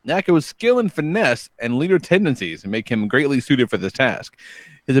 Yakko's skill and finesse and leader tendencies make him greatly suited for this task.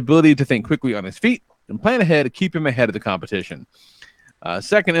 His ability to think quickly on his feet and plan ahead to keep him ahead of the competition.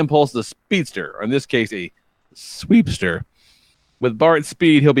 Second impulse is a speedster, or in this case, a sweepster. With Bart's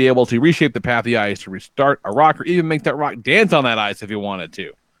speed, he'll be able to reshape the path of the ice to restart a rock or even make that rock dance on that ice if he wanted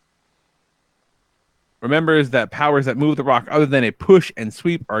to. remembers that powers that move the rock other than a push and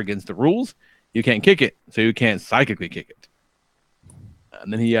sweep are against the rules. You can't kick it, so you can't psychically kick it.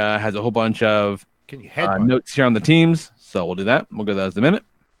 And then he has a whole bunch of notes here on the teams, so we'll do that. We'll go to those in a minute.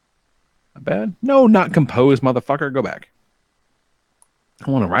 Not bad. No, not composed, motherfucker. Go back.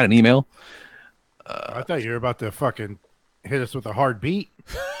 I want to write an email. I thought you were about to fucking hit us with a hard beat.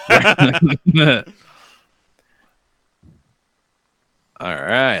 All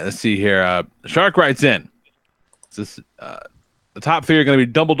right, let's see here. Shark writes in. This, the top three are going to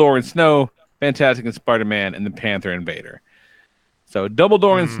be Dumbledore and Snow, Fantastic and Spider-Man, and the Panther and Vader. So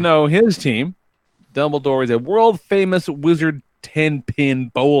Dumbledore and Snow, his team. Dumbledore is a world-famous wizard 10-pin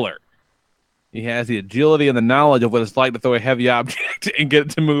bowler. He has the agility and the knowledge of what it's like to throw a heavy object and get it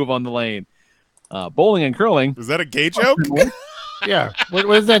to move on the lane. Bowling and curling. Is that a gay joke? Yeah. What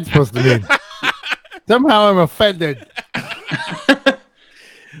is that supposed to mean? Somehow I'm offended.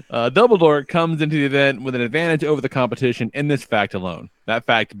 Dumbledore comes into the event with an advantage over the competition in this fact alone. That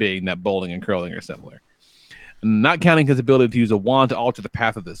fact being that bowling and curling are similar. Not counting his ability to use a wand to alter the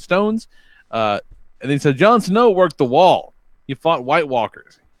path of the stones. And then so Jon Snow worked the wall. He fought White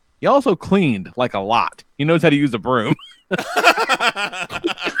Walkers. He also cleaned like a lot. He knows how to use a broom.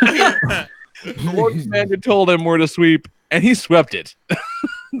 Lord Commander told him where to sweep, and he swept it.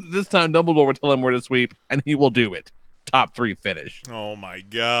 This time Dumbledore will tell him where to sweep, and he will do it. Top 3 finish. Oh my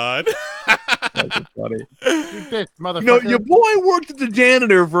god. That's funny. Motherfucker. Your boy worked as a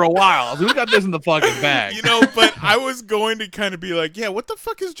janitor for a while, so we got this in the fucking bag. But I was going to kind of be like, yeah, what the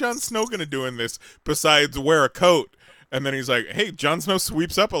fuck is Jon Snow going to do in this besides wear a coat? And then he's like, hey, Jon Snow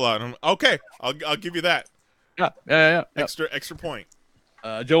sweeps up a lot. And I'm, okay, I'll give you that. Yeah. Extra point.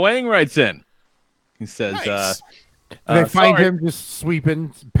 Joe Ang writes in. He says, Nice. They find him just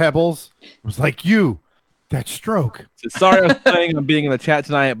sweeping pebbles. It was like that stroke. Sorry I was planning on being in the chat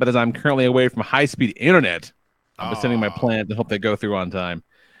tonight, but as I'm currently away from high-speed internet, I'm sending my plans and hope they go through on time.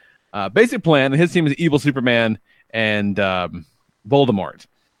 Basic plan, and his team is Evil Superman and Voldemort.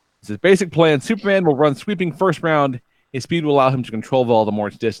 This is basic plan. Superman will run sweeping first round. His speed will allow him to control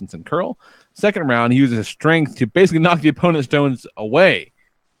Voldemort's distance and curl. Second round, he uses his strength to basically knock the opponent's stones away,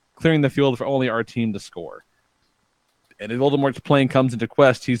 clearing the field for only our team to score. And if Voldemort's plane comes into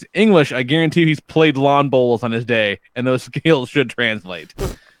quest, he's English. I guarantee he's played lawn bowls on his day, and those skills should translate.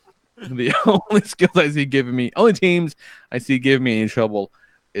 The only skills I see giving me, only teams I see giving me any trouble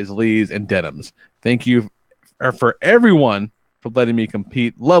is Lee's and Denham's. Thank you for everyone for letting me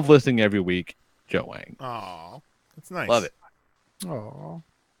compete. Love listening every week. Joe Wang. Aw, that's nice. Love it. Oh.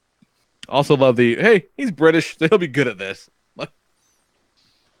 Also love hey, he's British, so he'll be good at this.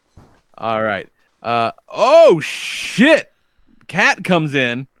 All right. Oh shit! Kat comes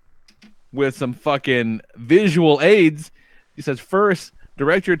in with some fucking visual aids. She says, first,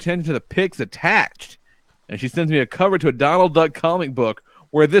 direct your attention to the pics attached. And she sends me a cover to a Donald Duck comic book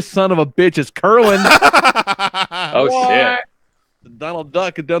where this son of a bitch is curling. Oh, shit. Donald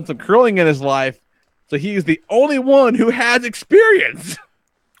Duck had done some curling in his life, so he's the only one who has experience.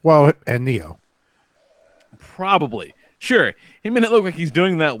 Well, and Neo. Probably. Sure, he may not look like he's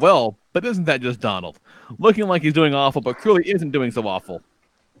doing that well, but isn't that just Donald? Looking like he's doing awful, but clearly isn't doing so awful.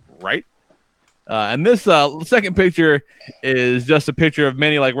 Right? And this second picture is just a picture of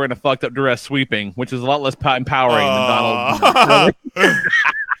Minnie like wearing a fucked up dress sweeping, which is a lot less empowering than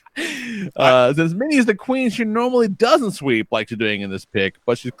Donald. Since Minnie is the queen, she normally doesn't sweep like she's doing in this pic,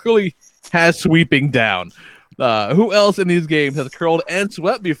 but she clearly has sweeping down. Who else in these games has curled and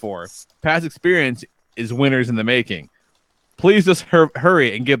swept before? Past experience is winners in the making. Please just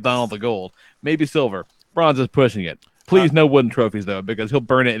hurry and give Donald the gold. Maybe silver. Bronze is pushing it. Please, no wooden trophies, though, because he'll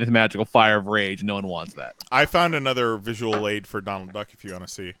burn it in his magical fire of rage. No one wants that. I found another visual aid for Donald Duck if you want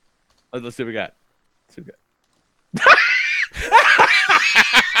to see. Let's see what we got.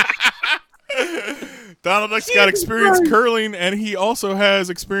 Donald Duck's got experience curling, and he also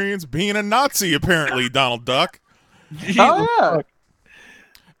has experience being a Nazi, apparently, Donald Duck. Oh, yeah.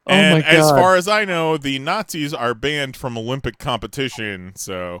 And my as God. far as I know, the Nazis are banned from Olympic competition,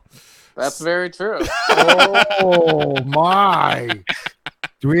 so... That's very true. Oh, my.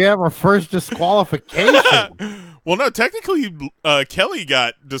 Do we have our first disqualification? Well, no, technically, Kelly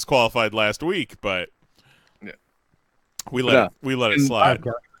got disqualified last week, but we let it slide.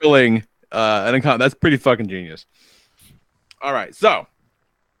 Curling, that's pretty fucking genius. All right, so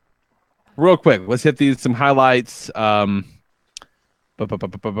real quick, let's hit some highlights. All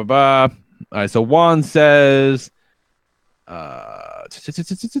right, so Juan says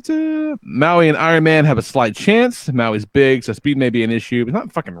Maui and Iron Man have a slight chance. Maui's big, so speed may be an issue, but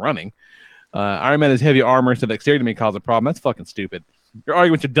not fucking running. Iron Man has heavy armor, so dexterity may cause a problem. That's fucking stupid. Your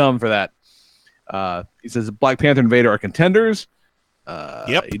arguments are dumb for that. He says Black Panther and Vader are contenders.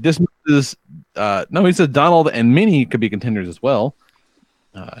 Yep. He dismisses. No, he says Donald and Minnie could be contenders as well.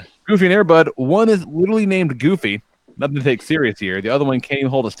 Goofy and Airbud. One is literally named Goofy. Nothing to take serious here. The other one can't even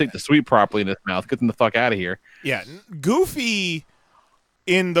hold a stick to sweep properly in his mouth. Get them the fuck out of here. Yeah, Goofy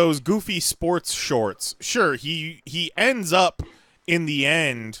in those Goofy sports shorts. Sure, he ends up in the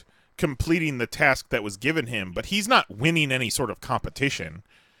end completing the task that was given him, but he's not winning any sort of competition.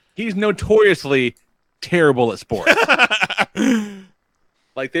 He's notoriously terrible at sports.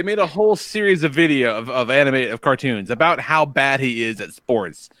 Like, they made a whole series of video of cartoons about how bad he is at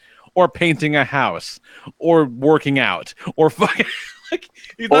sports, or painting a house, or working out, or fucking like,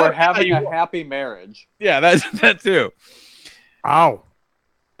 or having a happy marriage. Yeah, that's that too. Ow.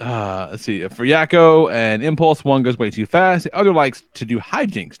 Let's see. For Yakko and Impulse, one goes way too fast. The other likes to do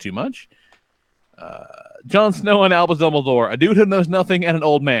hijinks too much. Jon Snow and Albus Dumbledore, a dude who knows nothing and an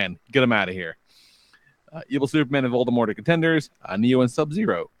old man. Get him out of here. Evil Superman and Voldemort are contenders. Neo and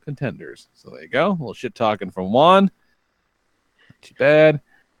Sub-Zero contenders. So there you go. A little shit talking from Juan. Not too bad.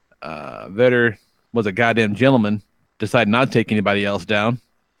 Vetter was a goddamn gentleman. Decided not to take anybody else down.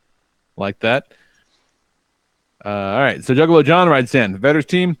 Like that. All right. So Juggalo John writes in. Vetter's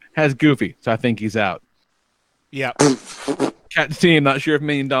team has Goofy, so I think he's out. Yeah. Cat's team, not sure if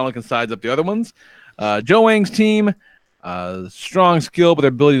Minnie and Donald can size up the other ones. Joe Wang's team, strong skill, but their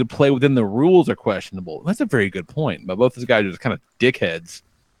ability to play within the rules are questionable. That's a very good point. But both these guys are just kind of dickheads.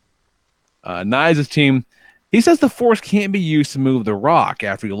 Nyes' team, he says the Force can't be used to move the rock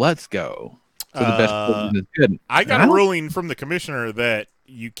after he lets go. So the best is good. I got a ruling from the commissioner that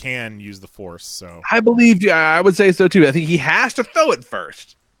you can use the Force. So I believe, I would say so too. I think he has to throw it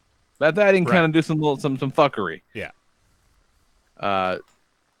first. Let that in kind of do some fuckery. Yeah.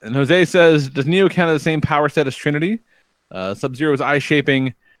 And Jose says, does Neo count as the same power set as Trinity? Sub-Zero is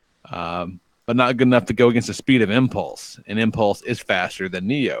eye-shaping, but not good enough to go against the speed of Impulse. And Impulse is faster than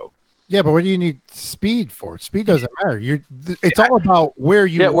Neo. Yeah, but what do you need speed for? Speed doesn't matter. It's all about where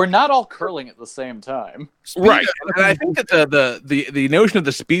you. Yeah, we're not all curling at the same time. Right. And I think that the notion of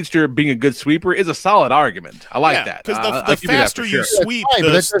the speedster being a good sweeper is a solid argument. I like that. Because the faster you sweep,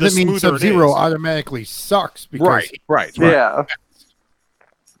 but that doesn't mean smoother Sub-Zero it is. automatically sucks. Because Right. Yeah.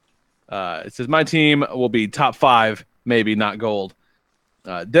 It says my team will be top 5, maybe not gold.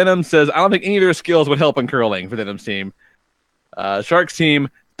 Denim says I don't think any of their skills would help in curling for Denim's team. Shark's team,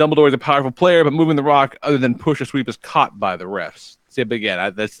 Dumbledore is a powerful player, but moving the rock other than push or sweep is caught by the refs. See, but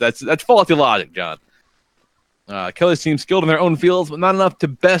again, that's faulty logic, John. Kelly's team skilled in their own fields, but not enough to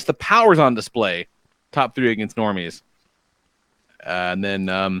best the powers on display. Top 3 against normies. And then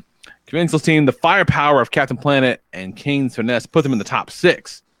Conventional's team, the firepower of Captain Planet and Kane's finesse put them in the top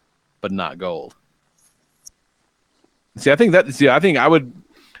 6. But not gold. I think I would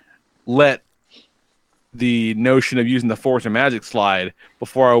let the notion of using the Force or Magic slide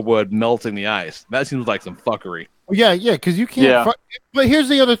before I would melting the ice. That seems like some fuckery. Yeah, because you can't. Yeah. But here's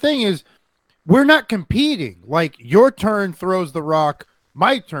the other thing: is we're not competing. Like your turn throws the rock,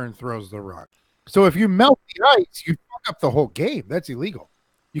 my turn throws the rock. So if you melt the ice, you fuck up the whole game. That's illegal.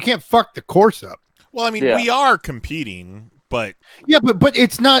 You can't fuck the course up. Well, I mean, we are competing, but but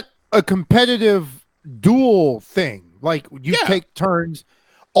it's not a competitive duel thing. Like you take turns.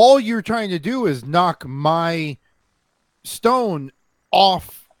 All you're trying to do is knock my stone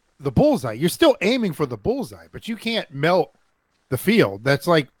off the bullseye. You're still aiming for the bullseye, but you can't melt the field. That's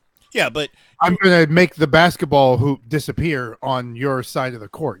like, but I'm going to make the basketball hoop disappear on your side of the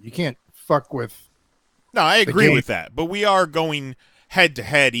court. You can't fuck with. No, I agree with that. But we are going head to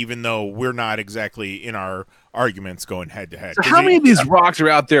head, even though we're not exactly in our arguments going head to head. So how many of these rocks are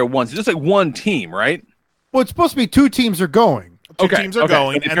out there at once? It's just like one team, right? Well, it's supposed to be 2 teams are going. Two teams are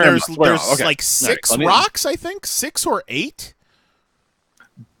going, and there's like 6 right, rocks, I think, 6 or 8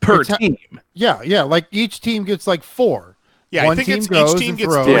 per team. Yeah. Like each team gets like 4. Yeah, one I think team each goes team and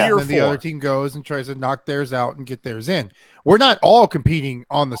gets throws, 3 or and 4. then the other team goes and tries to knock theirs out and get theirs in. We're not all competing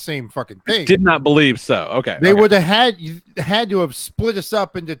on the same fucking thing. Did not believe so. Okay, they would have had to have split us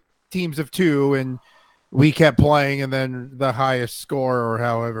up into teams of 2, and we kept playing, and then the highest score or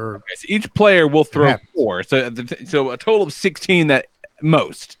however. Okay, so each player will throw 4, so a total of 16 at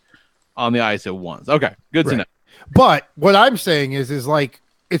most on the ice at once. Okay, good to know. But what I'm saying is like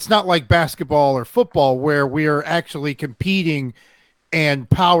it's not like basketball or football where we are actually competing and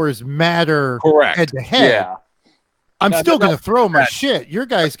powers matter head to head. Yeah. I'm still going to throw my shit. Your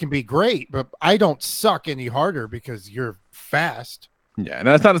guys can be great, but I don't suck any harder because you're fast. Yeah, and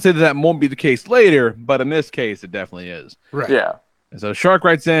that's not to say that won't be the case later, but in this case, it definitely is. Right. Yeah. And so Shark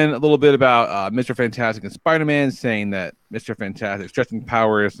writes in a little bit about Mr. Fantastic and Spider-Man, saying that Mr. Fantastic stretching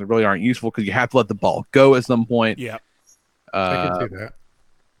powers really aren't useful because you have to let the ball go at some point. Yeah. I can see that.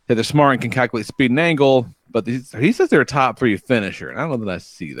 That they're smart and can calculate speed and angle, but he says they're a top 3 finisher, and I don't know that I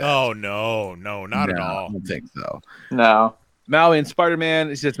see that. Oh, no, not at all. I don't think so. No. Maui and Spider-Man,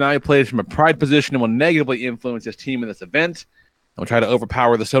 it says Maui plays from a pride position and will negatively influence his team in this event. And will try to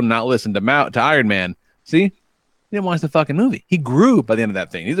overpower the stone and not listen to Iron Man. See? He didn't watch the fucking movie. He grew by the end of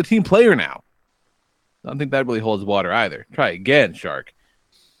that thing. He's a team player now. I don't think that really holds water either. Try again, Shark.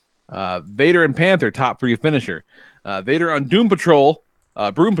 Vader and Panther, top 3 finisher. Vader on Broom Patrol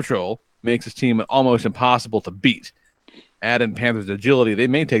makes his team almost impossible to beat. Add in Panther's agility, they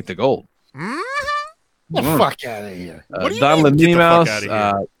may take the gold. The fuck out of here. Donald and Minnie Mouse. Get the fuck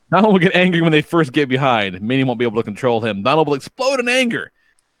outta here. Donald will get angry when they first get behind. Minnie won't be able to control him. Donald will explode in anger.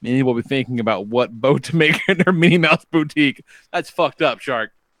 Minnie will be thinking about what boat to make in her Minnie Mouse boutique. That's fucked up,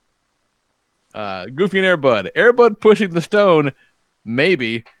 Shark. Goofy and Airbud. Airbud pushing the stone.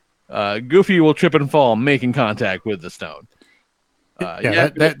 Maybe. Goofy will trip and fall, making contact with the stone.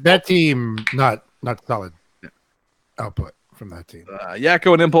 That team not solid output from that team.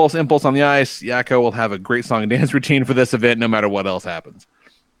 Yakko and Impulse on the ice. Yakko will have a great song and dance routine for this event, no matter what else happens.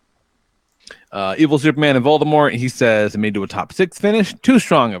 Evil Superman and Voldemort. He says it may do a top 6 finish. Too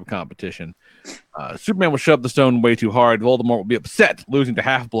strong of a competition. Superman will shove the stone way too hard. Voldemort will be upset, losing to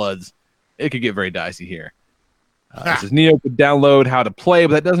Half-Bloods. It could get very dicey here. This is Neo could download how to play,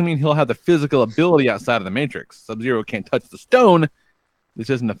 but that doesn't mean he'll have the physical ability outside of the Matrix. Sub-Zero can't touch the stone. This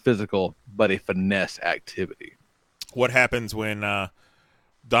isn't a physical, but a finesse activity. What happens when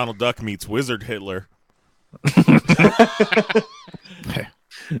Donald Duck meets Wizard Hitler?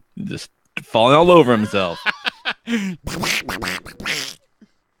 Just falling all over himself.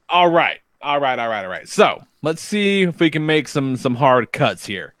 All right. So let's see if we can make some hard cuts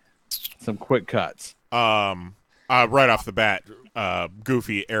here. Some quick cuts. Right off the bat,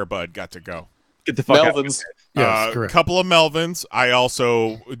 Goofy, Airbud got to go. Get the fuck Melvins. Yes, correct. Couple of Melvins. I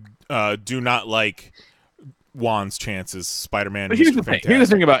also do not like Juan's chances. Spider-Man. But here's Mr. the thing. Fantastic. Here's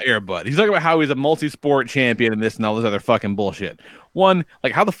the thing about Airbud. He's talking about how he's a multi-sport champion and this and all this other fucking bullshit. One,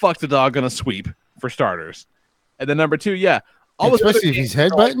 like how the fuck's the dog gonna sweep for starters? And then number 2, yeah, all Especially if he's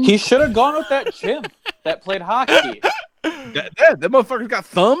headbutting. He should have gone with that chimp that played hockey. that motherfucker's got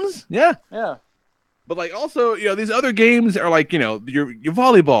thumbs. Yeah. Yeah. But like also, these other games are like, your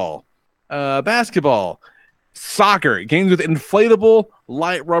volleyball, basketball, soccer, games with inflatable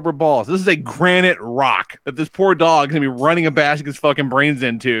light rubber balls. This is a granite rock that this poor dog is gonna be running a bashing his fucking brains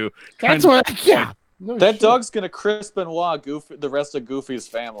into. That's what. Yeah. No That shit. dog's gonna Chris Benoit Goofy the rest of Goofy's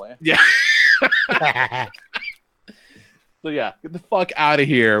family. Yeah. So yeah, get the fuck out of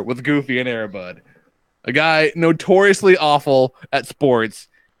here with Goofy and Airbud. A guy notoriously awful at sports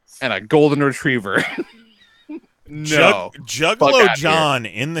and a golden retriever. No. Juggalo John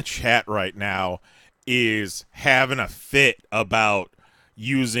in the chat right now is having a fit about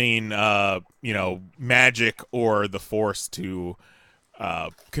using magic or the force to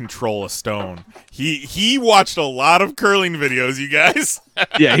control a stone. He watched a lot of curling videos, you guys.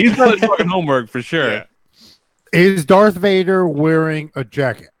 Yeah, he's done his fucking homework for sure. Yeah. Is Darth Vader wearing a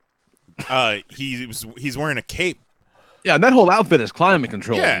jacket? He's wearing a cape. Yeah, and that whole outfit is climate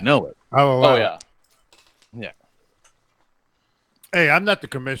control. Yeah. You know it. Oh, wow. Oh yeah. Yeah. Hey, I'm not the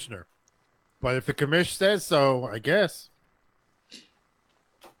commissioner, but if the commissioner says so, I guess.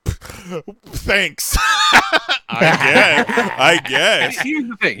 Thanks. I guess.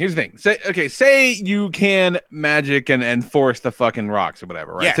 Here's the thing. Say you can magic and force the fucking rocks or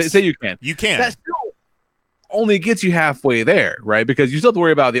whatever, right? Yes. Say you can. You can. That still only gets you halfway there, right? Because you still have to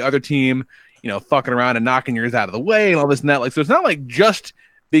worry about the other team, fucking around and knocking yours out of the way and all this and that. Like, so it's not like just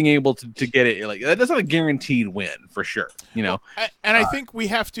being able to get it. Like, that's not a guaranteed win for sure, And I think we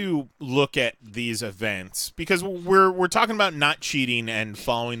have to look at these events because we're talking about not cheating and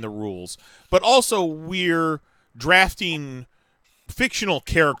following the rules, but also we're drafting fictional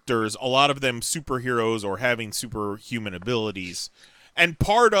characters, a lot of them superheroes or having superhuman abilities. And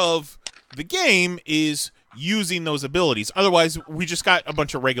part of the game is using those abilities. Otherwise, we just got a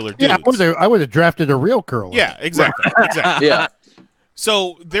bunch of regular dudes. Yeah, I would have drafted a real curler. Yeah, exactly. Exactly. Yeah.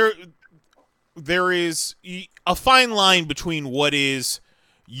 So there is a fine line between what is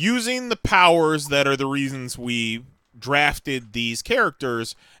using the powers that are the reasons we drafted these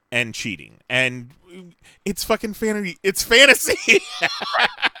characters and cheating. And it's fucking fantasy. It's fantasy.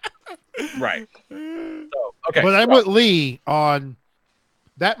 right. So, okay. But I'm with Lee on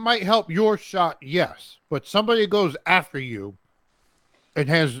that might help your shot, yes. But somebody goes after you and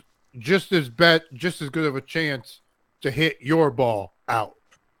has just as good of a chance to hit your ball out.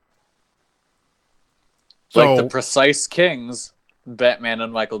 So, Like the Precise Kings, Batman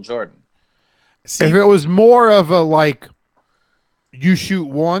and Michael Jordan. See, if it was more of a like, you shoot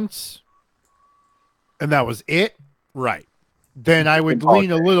once, and that was it, right. then I would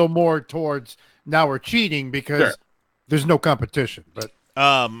lean a little more towards now we're cheating because there's no competition. But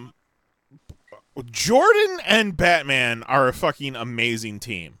Jordan and Batman are a fucking amazing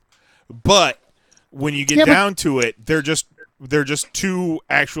team, but when you get down to it, they're just two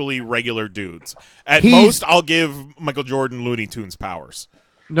actually regular dudes. At most, I'll give Michael Jordan Looney Tunes powers.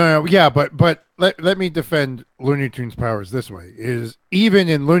 No, yeah, but let me defend Looney Tunes powers this way: is even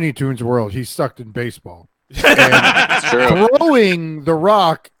in Looney Tunes world, he's sucked in baseball. And throwing the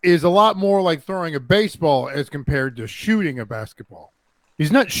rock is a lot more like throwing a baseball as compared to shooting a basketball.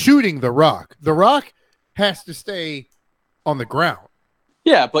 He's not shooting the rock. The rock has to stay on the ground.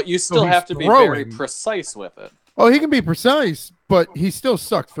 Yeah, but you still have to be very precise with it. Oh, he can be precise, but he still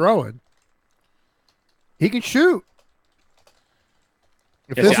sucked throwing. He can shoot.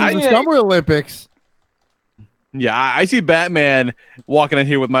 If this is the Summer Olympics. Yeah, I see Batman walking in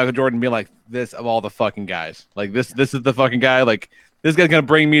here with Michael Jordan being like, this of all the fucking guys. Like, this is the fucking guy. Like, this guy's going to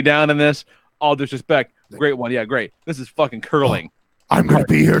bring me down in this. All disrespect. Great one. Yeah, great. This is fucking curling. I'm going to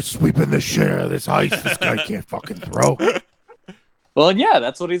be here sweeping the shit out of this ice. This guy can't fucking throw. Well, yeah,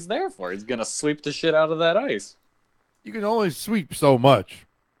 that's what he's there for. He's going to sweep the shit out of that ice. You can only sweep so much.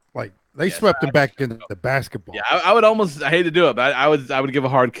 Like, they swept him back into the basketball. Yeah, I would almost, I hate to do it, but I would give a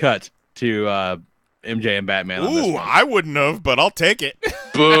hard cut to MJ and Batman on this one. I wouldn't have, but I'll take it.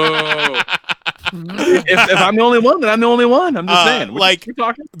 Boo. if I'm the only one, then I'm the only one. I'm just saying. Like,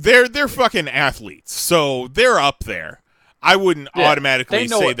 they're fucking athletes, so they're up there. I wouldn't automatically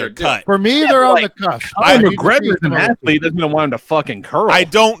say they're cut. For me, they're on the cusp. Conor McGregor's an athlete. Doesn't want him to fucking curl. I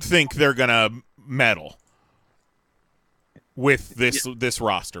don't think they're gonna medal with this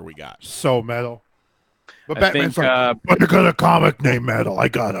roster we got. So medal. But Batman's like, but you got a comic name medal. I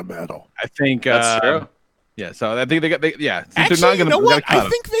got a medal. I think that's true. Yeah, so I think yeah. Actually, they're not gonna, you know what? I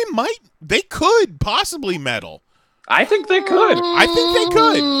think they could possibly medal. I think they could.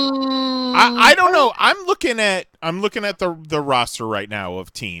 I don't know. I'm looking at the roster right now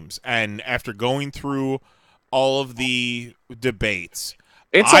of teams, and after going through all of the debates,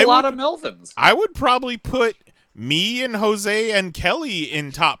 it's a lot of Melvins. I would probably put me and Jose and Kelly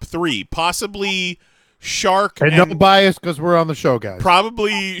in top 3, possibly Shark and no bias because we're on the show, guys.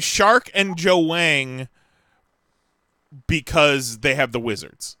 Probably Shark and Joe Wang because they have the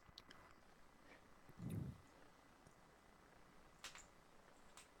Wizards.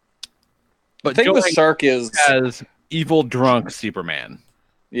 But I think the Shark is as evil drunk Superman.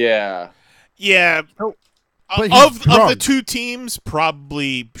 Yeah. Yeah. But of the two teams,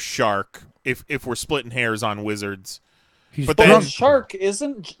 probably Shark. If we're splitting hairs on Wizards. But then Shark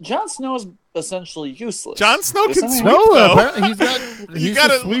isn't. Jon Snow is essentially useless. Jon Snow can sweep. No, he's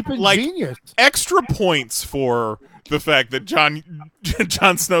got a sweeping genius. Extra points for the fact that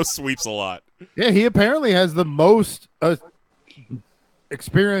Jon Snow sweeps a lot. Yeah, he apparently has the most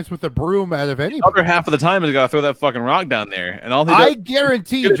experience with the broom out of anybody. The other half of the time he's got to throw that fucking rock down there, and all I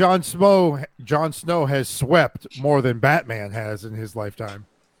guarantee Jon Snow has swept more than Batman has in his lifetime.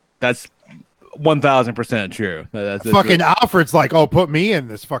 That's 1,000% true. That's fucking Alfred's like, oh, put me in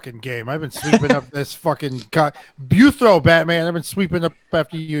this fucking game. I've been sweeping up this fucking. You throw Batman. I've been sweeping up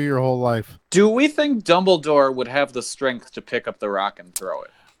after you your whole life. Do we think Dumbledore would have the strength to pick up the rock and throw it?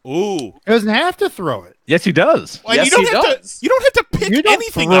 Ooh, he doesn't have to throw it. Yes, he does. Well, yes, you don't have to pick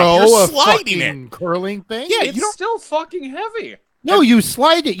anything up. You're sliding it. Curling thing. Yeah, it's still fucking heavy. No, you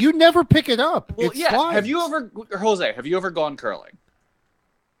slide it. You never pick it up. Well, it yeah. slides. Have you ever, Jose? Have you ever gone curling?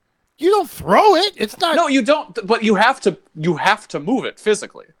 You don't throw it. It's not. No, you don't. But you have to. You have to move it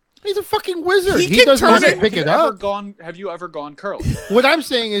physically. He's a fucking wizard. He doesn't have to pick it up. Have you ever gone curling? What I'm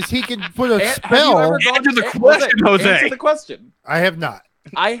saying is he can put a spell. Answer the question, Jose. Answer the question. I have not.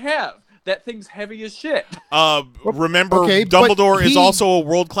 I have. That thing's heavy as shit. Remember, Dumbledore is also a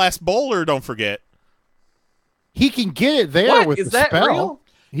world-class bowler. Don't forget. He can get it there with the spell. Real?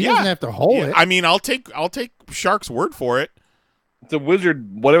 He doesn't have to hold it. I mean, I'll take Shark's word for it. It's a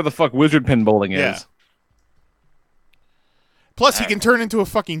wizard, whatever the fuck wizard pin bowling is. Plus, he can turn into a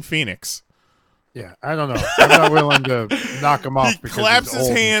fucking phoenix. Yeah, I don't know. I'm not willing to knock him off. He claps his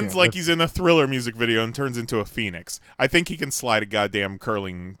hands like he's in a Thriller music video and turns into a phoenix. I think he can slide a goddamn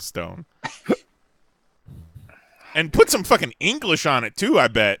curling stone. And put some fucking English on it, too, I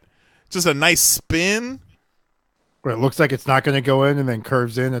bet. Just a nice spin. Where it looks like it's not going to go in and then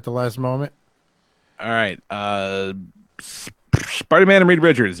curves in at the last moment. All right. Spider-Man and Reed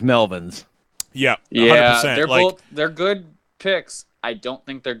Richards, Melvins. Yeah, 100%. Yeah, like, they're good picks. I don't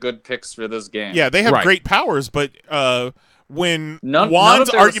think they're good picks for this game. yeah, they have Right. great powers, but when none of Juan's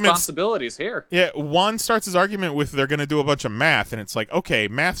their arguments, responsibilities here. yeah, Juan starts his argument with they're going to do a bunch of math, and it's like, okay,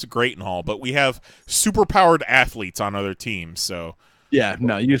 math's great and all, but we have super powered athletes on other teams, so Yeah,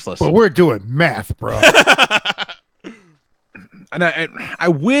 no, useless. But we're doing math, bro. And I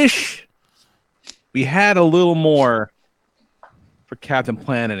wish we had a little more for Captain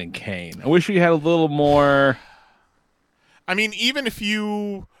Planet and Kane. I wish we had a little more. I mean, even if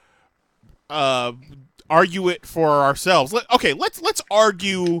you argue it for ourselves, let's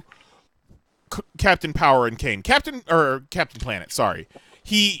argue Captain Power and Kane, Captain Planet. Sorry,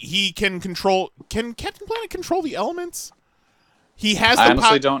 he can control. Can Captain Planet control the elements? He has. I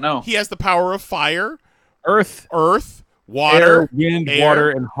honestly don't know. He has the power of fire, Earth, water, air, wind, air. water,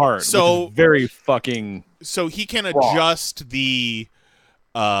 and heart. So which is very fucking. So he can raw. adjust the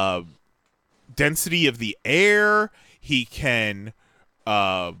density of the air. He can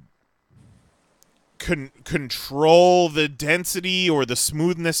control the density or the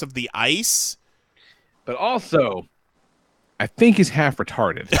smoothness of the ice. But also, I think he's half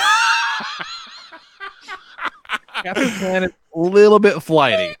retarded. Captain Planet, a little bit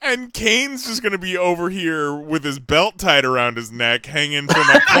flighty. And Kane's just going to be over here with his belt tied around his neck, hanging from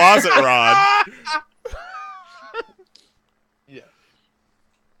a closet rod.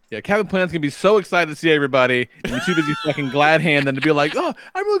 Yeah, Captain Planet's gonna be so excited to see everybody, and be too busy fucking glad hand than to be like, "Oh,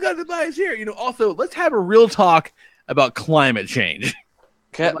 I'm really glad the guy's here." You know. Also, let's have a real talk about climate change.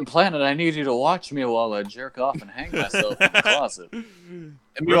 Captain Planet, I need you to watch me while I jerk off and hang myself in the closet. And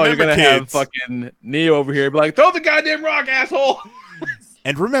meanwhile, you're gonna have fucking Neo over here be like, "Throw the goddamn rock, asshole!"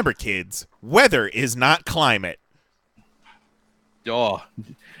 And remember, kids, weather is not climate. Oh,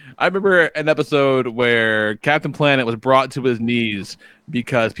 I remember an episode where Captain Planet was brought to his knees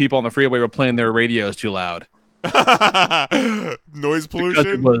because people on the freeway were playing their radios too loud. Noise Because pollution?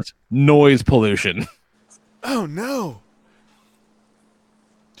 it was noise pollution. Oh, no.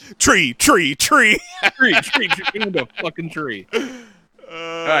 Tree. tree into a fucking tree. All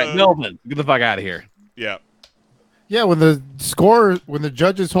right, Melvin, get the fuck out of here. Yeah. Yeah, when the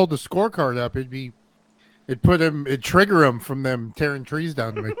judges hold the scorecard up, it'd trigger them from them tearing trees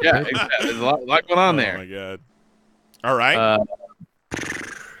down. To make Yeah, exactly. There's a lot going on there. Oh, my God. All right.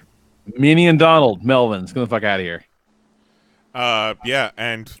 Minnie and Donald, Melvin's, get the fuck out of here. Yeah,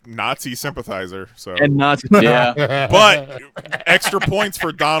 and Nazi sympathizer. So. And Nazi, Yeah. But extra points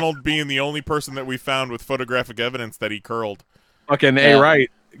for Donald being the only person that we found with photographic evidence that he curled. Fucking Yeah. right.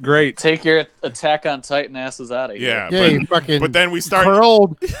 Great. Take your Attack on Titan asses out of here. Yeah, he fucking. but then we start.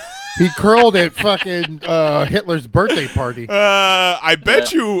 He curled at fucking Hitler's birthday party. I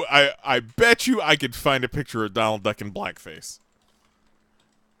bet you I could find a picture of Donald Duck in blackface.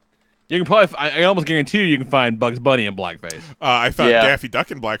 You can probably. I almost guarantee you can find Bugs Bunny in blackface. I found Daffy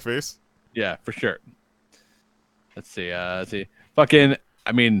Duck in blackface. Yeah, for sure. Let's see. Fucking.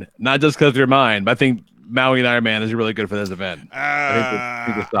 I mean, not just because they're mine, but I think Maui and Iron Man is really good for this event. I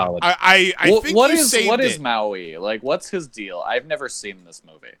think they're solid. I think what you is saved what it. is Maui? Like, what's his deal? I've never seen this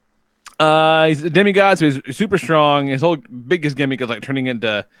movie. He's a demigod, so he's super strong. His whole biggest gimmick is like turning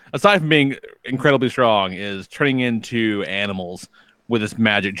into, aside from being incredibly strong, is turning into animals with this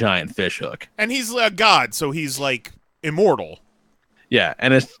magic giant fish hook. And he's a god, so he's like immortal. Yeah,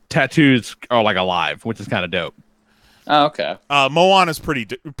 and his tattoos are like alive, which is kind of dope. Oh, okay. Moana's pretty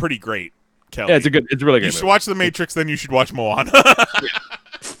great, Kelly. Yeah, it's a really good. You should movie. watch The Matrix, then you should watch Moana.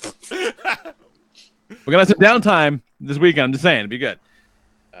 We're gonna have some downtime this weekend. I'm just saying, it'd be good.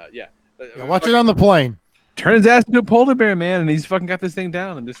 Yeah. Watch it on the plane. Turn his ass into a polar bear, man, and he's fucking got this thing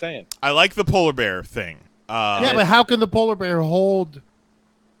down. I'm just saying. I like the polar bear thing. Yeah, but how can the polar bear hold?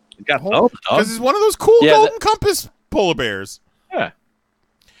 He's got Hold- Because he's one of those cool Yeah, Golden Compass polar bears. Yeah.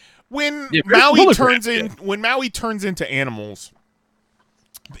 When Yeah, very Maui hologram, turns yeah. when Maui turns into animals,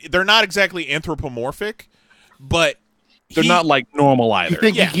 they're not exactly anthropomorphic, but They're not like normal either. You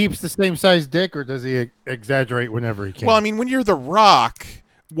think Yeah. he keeps the same size dick, or does he exaggerate whenever he can? Well, I mean, when you're the Rock,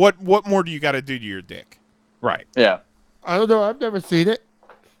 what more do you got to do to your dick? Right. Yeah. I don't know. I've never seen it.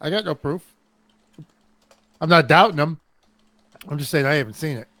 I got no proof. I'm not doubting him. I'm just saying I haven't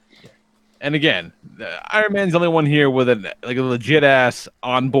seen it. And again, Iron Man's the only one here with a legit ass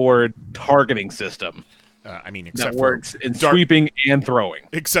onboard targeting system I mean, that except works in Darth- sweeping and throwing.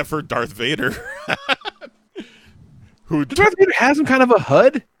 except for Darth Vader, who Does Darth Vader have some kind of a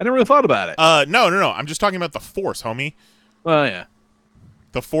HUD? I never really thought about it. no. I'm just talking about the Force, homie. Well, yeah.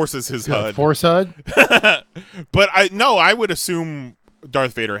 The Force is his Yeah, HUD. Force HUD. But I would assume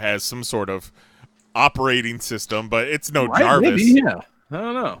Darth Vader has some sort of operating system, but it's no Right, Jarvis. maybe, yeah. I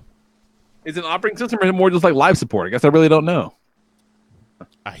don't know. Is it an operating system or more just like live support? I guess I really don't know.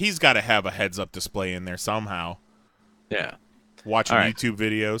 He's got to have a heads-up display in there somehow. Yeah. Watching All right. YouTube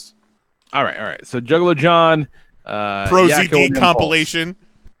videos. All right. So Juggalo John, Pro Yakko ZD and compilation.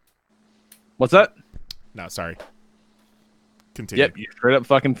 What's that? No, sorry. Continue. Yep, you straight up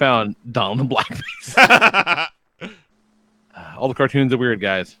fucking found Donald in blackface. All the cartoons are weird,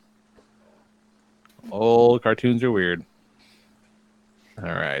 guys. All the cartoons are weird.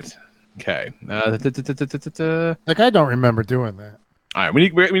 All right. Okay. Like, I don't remember doing that. All right. We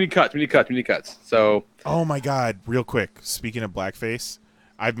need cuts. So. Oh my God! Real quick. Speaking of blackface,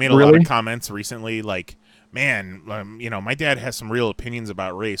 I've made a lot of comments recently. Like, man, my dad has some real opinions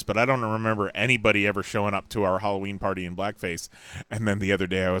about race, but I don't remember anybody ever showing up to our Halloween party in blackface. And then the other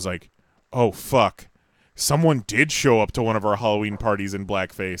day, I was like, oh fuck, someone did show up to one of our Halloween parties in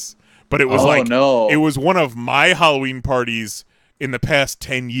blackface. But it was it was one of my Halloween parties in the past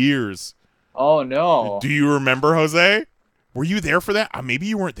 10 years. Oh, no. Do you remember, Jose? Were you there for that? Maybe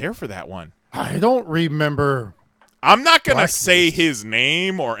you weren't there for that one. I don't remember. I'm not going to say his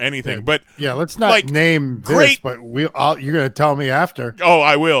name or anything, but... Yeah, let's not name this, but you're going to tell me after. Oh,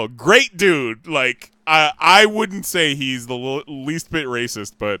 I will. Great dude. Like, I wouldn't say he's the least bit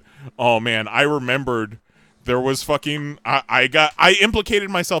racist, but, oh, man, I remembered... There was fucking... I implicated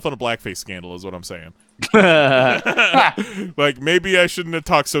myself in a blackface scandal is what I'm saying. Like, maybe I shouldn't have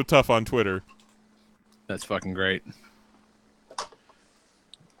talked so tough on Twitter. That's fucking great.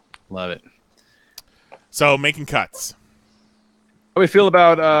 Love it. So, making cuts. How do we feel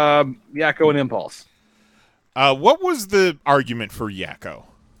about Yakko and Impulse? What was the argument for Yakko?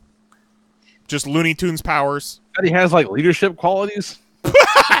 Just Looney Tunes powers? That he has, like, leadership qualities?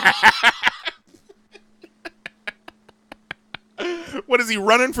 What is he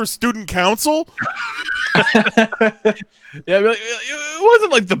running for student council? Yeah, it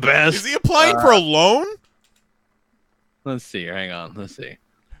wasn't like the best. Is he applying for a loan? Let's see. Hang on. Let's see.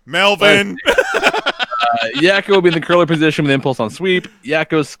 Melvin. Yakko will be in the curler position with Impulse on sweep.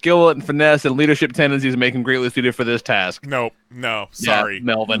 Yakko's skill and finesse and leadership tendencies make him greatly suited for this task. No, sorry. Yeah,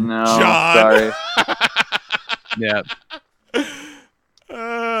 Melvin. No, John. sorry. Yeah.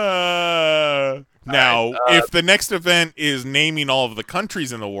 Now, if the next event is naming all of the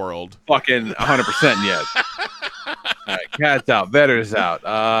countries in the world, fucking 100% yes. All right, Cat's out, Vetter's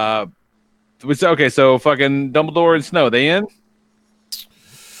out. Okay, so fucking Dumbledore and Snow, they in?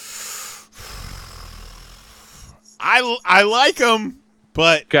 I like them,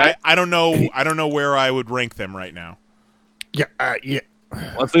 but okay. I don't know. I don't know where I would rank them right now. Yeah, yeah.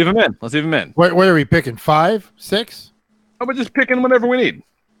 Let's leave them in. What are we picking? 5, 6? Oh, we're just picking whatever we need.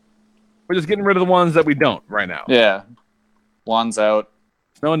 We're just getting rid of the ones that we don't right now. Yeah. Juan's out.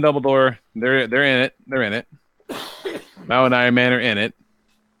 Snow and Dumbledore, they're in it. They're in it. Mao and Iron Man are in it.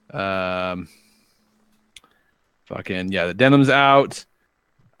 Fucking yeah, the Denim's out.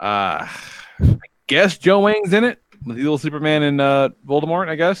 I guess Joe Wang's in it with the little Superman and Voldemort.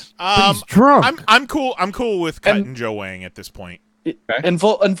 I guess. He's drunk. I'm cool. I'm cool with cutting Joe Wang at this point. And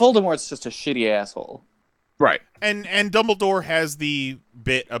Voldemort's just a shitty asshole. Right. And Dumbledore has the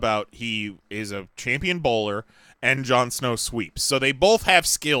bit about he is a champion bowler and Jon Snow sweeps. So they both have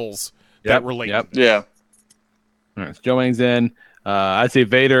skills that relate. Yep. Yeah. All right, so Joe Wang's in. I'd say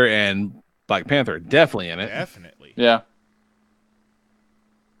Vader and Black Panther are definitely in it. Definitely. Yeah.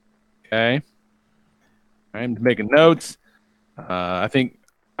 Okay. I'm making notes. I think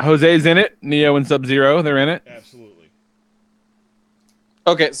Jose's in it. Neo and Sub-Zero, they're in it. Absolutely.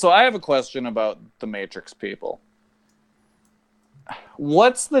 Okay, so I have a question about the Matrix people.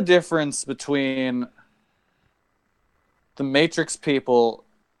 What's the difference between the Matrix people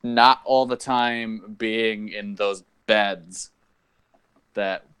not all the time being in those beds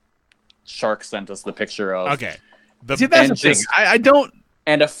that Shark sent us the picture of? Okay. See, that's the thing. I don't...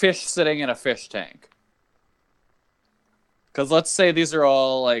 And a fish sitting in a fish tank. Because let's say these are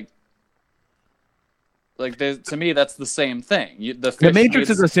all like to me, that's the same thing. The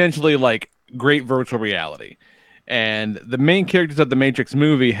Matrix is essentially like great virtual reality. And the main characters of the Matrix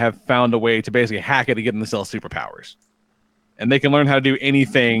movie have found a way to basically hack it to get them to sell superpowers. And they can learn how to do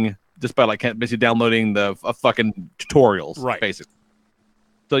anything just by like basically downloading the fucking tutorials, right? Basically.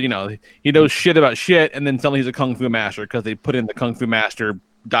 So, he knows shit about shit, and then suddenly he's a Kung Fu Master because they put in the Kung Fu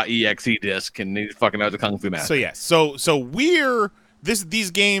Master.exe disc, and he fucking knows a Kung Fu Master. So, yes. So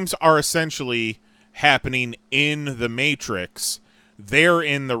these games are essentially happening in the Matrix. They're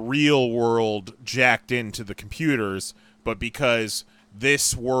in the real world jacked into the computers, but because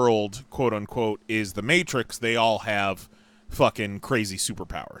this world, quote unquote, is the Matrix, they all have fucking crazy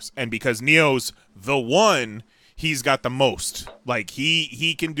superpowers. And because Neo's the one, he's got the most. Like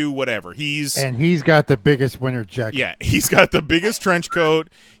he can do whatever. He's got the biggest winter jacket. Yeah, he's got the biggest trench coat.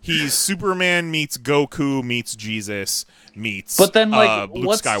 He's Superman meets Goku meets Jesus meets But then, Luke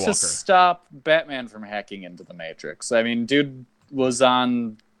what's Skywalker. to stop Batman from hacking into the Matrix? I mean, dude was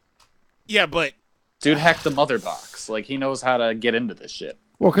on. Yeah, but dude hacked the mother box. Like, he knows how to get into this shit.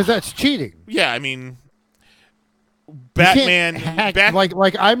 Well, because that's cheating. Yeah, I mean, Batman.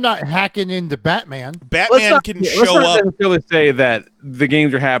 Like I'm not hacking into Batman. Batman can show let's not up. necessarily say that the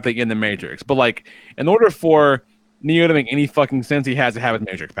games are happening in the Matrix, but like in order for Neo to make any fucking sense, he has to have his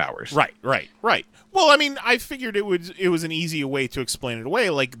Matrix powers. Right. Well, I mean, I figured it was an easy way to explain it away.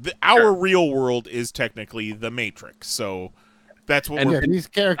 Like our real world is technically the Matrix, so that's what. These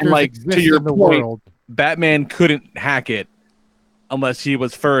characters exist to your in the point, world. Batman couldn't hack it unless he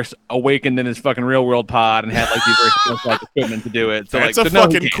was first awakened in his fucking real world pod and had like the very specialized equipment to do it. So that's like, a so no,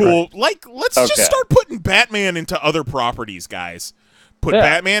 fucking cool. Like, let's just start putting Batman into other properties, guys. Put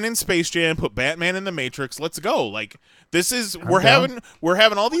Batman in Space Jam. Put Batman in the Matrix. Let's go. Like, this is we're having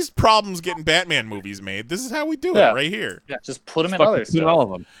all these problems getting Batman movies made. This is how we do it right here. Yeah, just put him in other stuff. All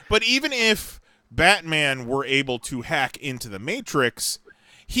of them. But even if Batman were able to hack into the Matrix,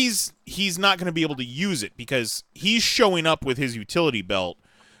 he's not going to be able to use it because he's showing up with his utility belt,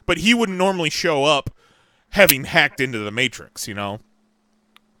 but he wouldn't normally show up having hacked into the Matrix, you know?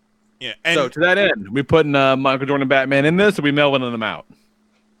 Yeah. And so to that end, we putting Michael Jordan and Batman in this, or we melting them out?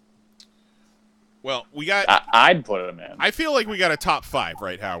 Well, we got. I'd put him in. I feel like we got a top 5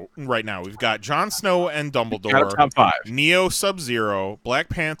 right now. We've got Jon Snow and Dumbledore, Got a top 5. Neo, Sub-Zero, Black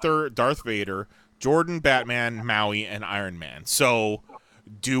Panther, Darth Vader, Jordan, Batman, Maui, and Iron Man. So,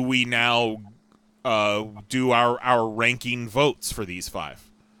 do we now do our ranking votes for these 5?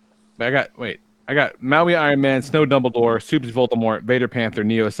 I got Maui, Iron Man, Snow, Dumbledore, Supes, Voldemort, Vader, Panther,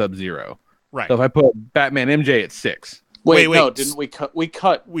 Neo, Sub-Zero. Right. So if I put Batman, MJ at 6. Wait, no, didn't we cut? We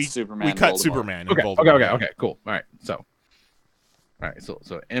cut Superman. We cut Voldemort. Superman. And Okay, Voldemort. okay, cool. All right, so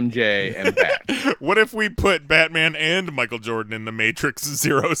MJ and Bat. What if we put Batman and Michael Jordan in the Matrix?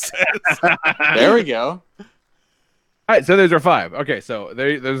 Zero says. There we go. All right, so there's our 5. Okay, so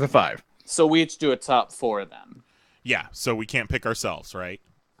there's the 5. So we each do a top 4 then. Yeah, so we can't pick ourselves, right?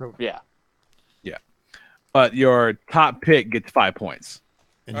 Yeah. But your top pick gets 5 points.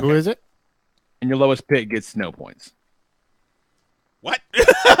 And who is it? And your lowest pick gets no points. What?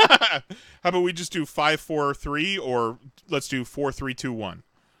 How about we just do 5, 4, 3, or let's do 4, 3, 2, 1?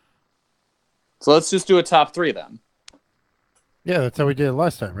 So let's just do a top 3 then. Yeah, that's how we did it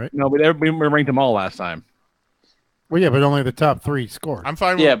last time, right? No, but we ranked them all last time. Well, yeah, but only the top 3 scored. I'm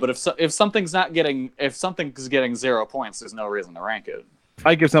fine with Yeah, but if something's getting 0 points, there's no reason to rank it. If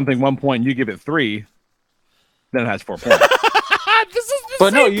I give something 1 point and you give it 3, then it has 4 points. This is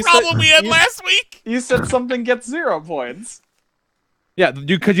the same problem we had last week. You said something gets 0 points. Yeah,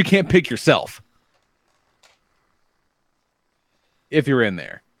 because you can't pick yourself. If you're in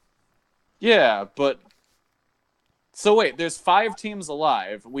there. Yeah, but... So wait, there's 5 teams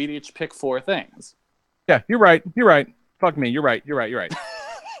alive. We'd each pick 4 things. Yeah, you're right. Fuck me, you're right. Okay,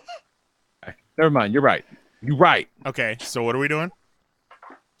 never mind, you're right. Okay, so what are we doing?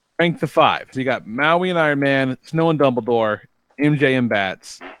 Rank the 5. So you got Maui and Iron Man, Snow and Dumbledore, MJ and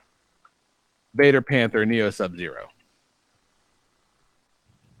Bats, Vader, Panther, Neo, Sub-Zero.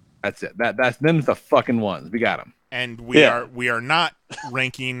 That's it. That's them's the fucking ones. We got them. And we are not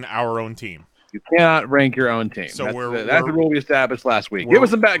ranking our own team. You cannot rank your own team. So that's the rule we established last week. Give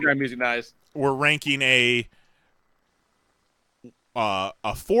us some background music, guys. We're ranking a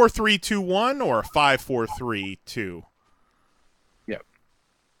 4-3-2-1 or a 5-4-3-2. Yep.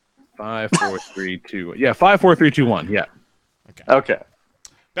 5-4-3-2. Yeah, 5-4-3-2-1. Yeah. Okay.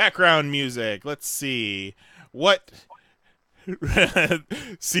 Background music. Let's see. What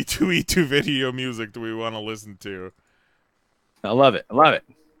C2E2 video music do we want to listen to? I love it. What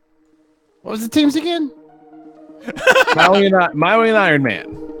was the teams again? Maui and Iron Man.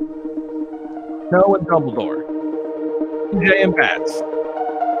 Snow and Dumbledore. MJ and Bats.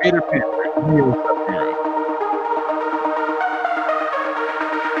 Vader, Panther, Neo, Sub-Zero.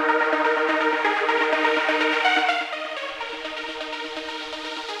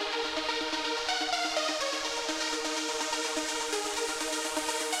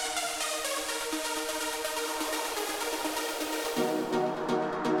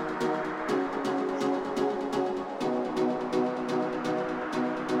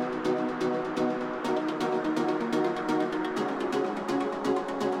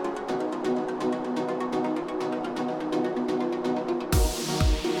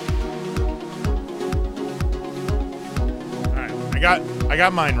 I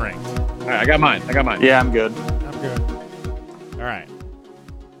got mine ranked. All right, I got mine. Yeah, I'm good. good. All right.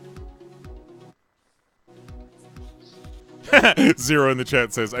 Zero in the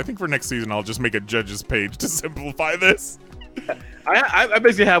chat says, I think for next season I'll just make a judges page to simplify this. I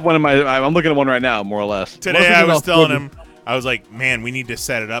basically have one in my. I'm looking at one right now, more or less. Today I was telling him, I was like, man, we need to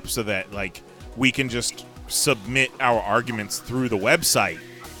set it up so that like we can just submit our arguments through the website.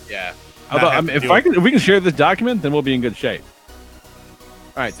 Yeah. Although, if we can share this document, then we'll be in good shape.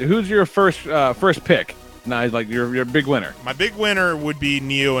 All right. So who's your first pick? Now, like your big winner. My big winner would be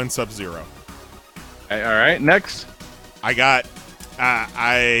Neo and Sub-Zero. Okay, all right. Next. I got.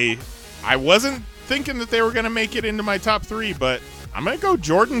 I wasn't thinking that they were gonna make it into my top 3, but I'm gonna go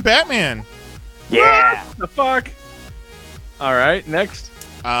Jordan Batman. Yeah. What the fuck? All right. Next.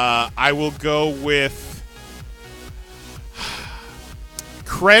 I will go with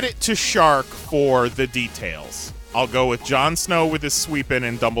credit to Shark for the details. I'll go with Jon Snow with his sweeping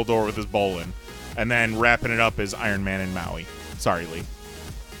and Dumbledore with his bowling, and then wrapping it up as Iron Man and Maui. Sorry, Lee.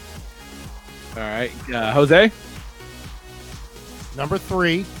 All right. Jose. Number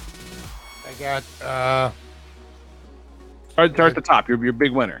 3. I got. Start at the top. Your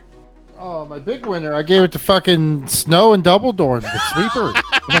big winner. Oh, my big winner. I gave it to fucking Snow and Dumbledore, the sweeper.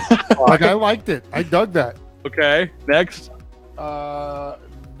 Like, I liked it. I dug that. Okay. Next.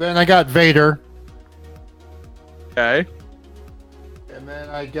 Then I got Vader. Okay. And then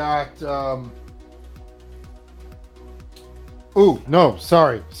I got. Ooh, no,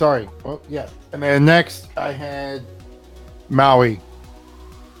 sorry. Oh, yeah. And then next I had Maui.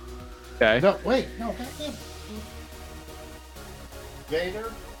 Okay. No, wait, no, goddamn.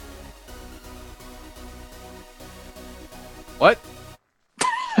 Vader. What?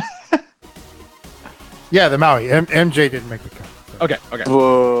 Yeah, the Maui. MJ didn't make the cut. So. Okay.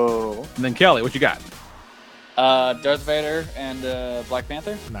 Whoa. And then Kelly, what you got? Darth Vader and Black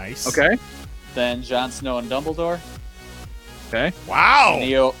Panther. Nice. Okay. Then Jon Snow and Dumbledore. Okay. Wow.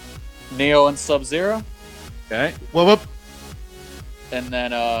 Neo and Sub-Zero. Okay. Whoop. And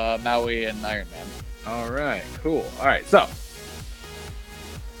then Maui and Iron Man. All right. Cool. All right. So.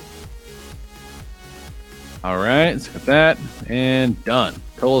 All right. Let's get that and done.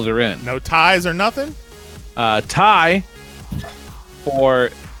 Totals are in. No ties or nothing? Tie for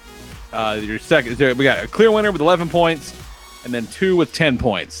your second. We got a clear winner with 11 points, and then 2 with 10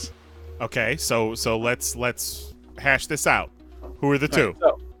 points. Okay, so let's hash this out. Who are the two?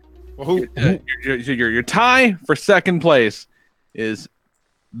 Right, so, your tie for second place is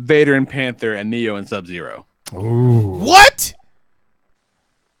Vader and Panther and Neo and Sub-Zero. Ooh. What?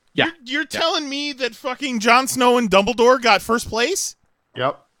 Yeah. You're telling me that fucking Jon Snow and Dumbledore got first place?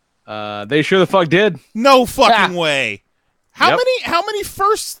 Yep. They sure the fuck did. No fucking way. How Yep. many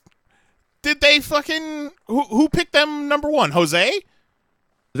firsts did they fucking who picked them number 1? Jose?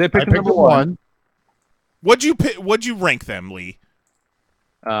 They picked I number 1. What'd you rank them, Lee?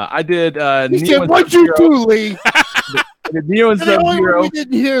 I did. He Neo said, and "What'd you Sub-Zero. do, Lee?" I did Neo and The only one Sub-Zero. we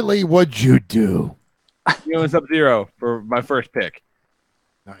didn't hear, Lee. What'd you do? Neo and Sub-Zero for my first pick.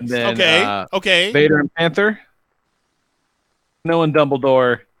 Nice. And then, Okay. Vader and Panther, Snow and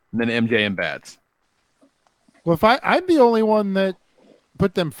Dumbledore, and then MJ and Bats. Well, if I'm the only one that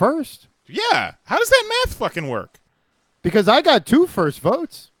put them first Yeah. How does that math fucking work? because I got 2 first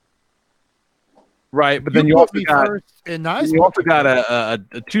votes. Right, but then you you put also me got first, and I you also got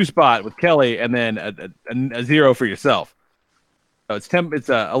a 2 spot with Kelly, and then a 0 for yourself. So it's 10. It's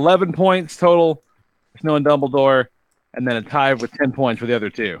 11 points total for Snow and Dumbledore, and then a tie with 10 points for the other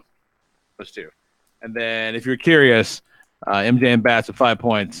 2. Those 2, and then if you're curious, MJ and Bats with 5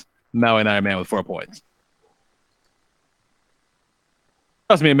 points, Maui and Iron Man with 4 points.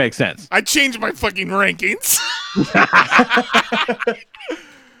 Trust me, it makes sense. I changed my fucking rankings.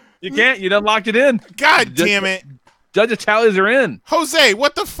 You can't. You done locked it in. God damn it. Judges' tallies are in. Jose,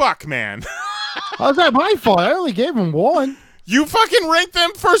 what the fuck, man? How's that my fault? I only gave him 1 You fucking ranked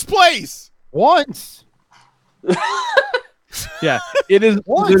them first place. once. Yeah, it is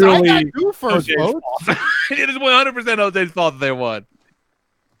Once literally I got 2 first Jose's votes. fault. It is 100% Jose's fault that they won.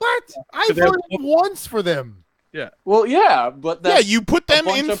 What? I So they're- voted once for them. Well, yeah, but Yeah, that's you put them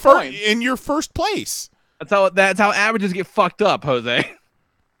bunch in of points. in your first place. That's how averages get fucked up, Jose.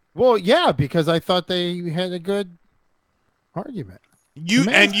 Well, yeah, because I thought they had a good argument. You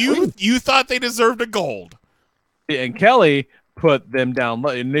thought they deserved a gold. And Kelly put them down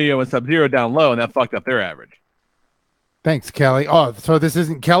low, Neo and Sub-Zero down low, and that fucked up their average. Thanks, Kelly. Oh, so this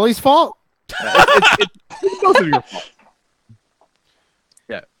isn't Kelly's fault? It's both of your fault.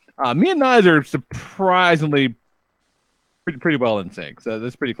 Yeah, me and Nice are surprisingly pretty well in sync, so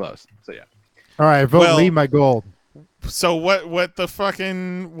that's pretty close. So yeah. All right, vote Well- Lee my gold. So what the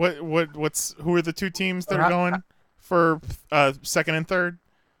fucking what's who are the 2 teams that are going? for second and third?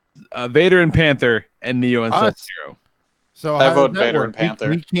 Vader and Panther and Neo and Us. Sub-Zero. So I how vote does that Vader work? and Panther.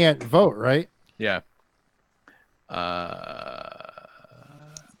 We can't vote, right? Yeah. I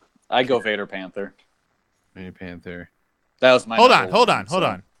go Vader Panther. Vader Panther. That was my Hold number on.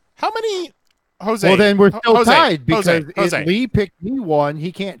 one. How many? Jose. Well, then we're still Jose, tied because Jose. if Lee picked me one,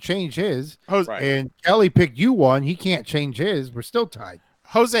 he can't change his. Jose, Right. And Kelly picked you one, he can't change his. We're still tied.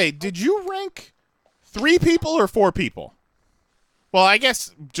 Jose, did you rank 3 people or 4 people? Well, I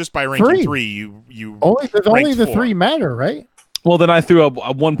guess just by ranking 3, you Only the ranked 4. 3 matter, right? Well, then I threw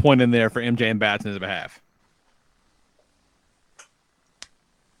a 1 point in there for MJ and Bats in his behalf.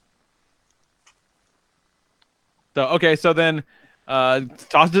 So then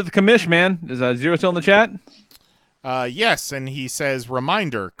toss it to the commish, man. Is Zero still in the chat? Yes, and he says,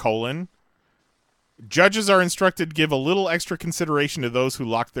 reminder, : judges are instructed to give a little extra consideration to those who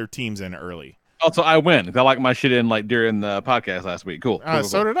locked their teams in early. Also, I win because I locked my shit in like during the podcast last week. Cool.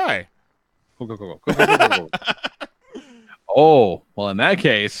 So did I. Cool. Oh, well, in that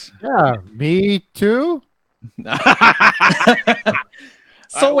case. Yeah, me too.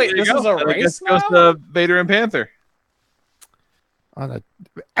 So wait, this is a I race guess it goes now? to Vader and Panther. I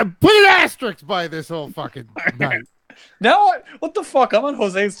put an asterisk by this whole fucking night. No, what the fuck? I'm on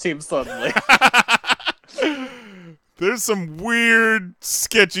Jose's team suddenly. There's some weird,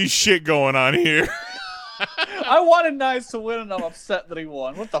 sketchy shit going on here. I wanted Knives to win, and I'm upset that he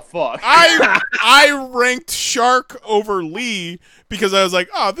won. What the fuck? I ranked Shark over Lee because I was like,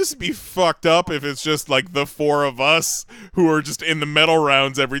 oh, this would be fucked up if it's just like the 4 of us who are just in the medal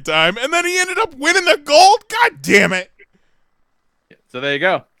rounds every time. And then he ended up winning the gold? God damn it. So there you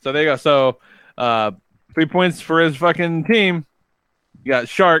go. So 3 points for his fucking team. You got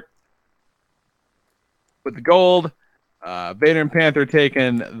Shark with the gold, Vader and Panther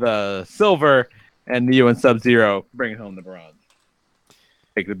taking the silver, and Neo and Sub-Zero bringing home the bronze.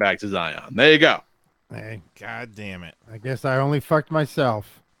 Take it back to Zion. There you go. Hey, God damn it. I guess I only fucked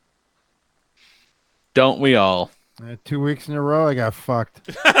myself. Don't we all? 2 weeks in a row, I got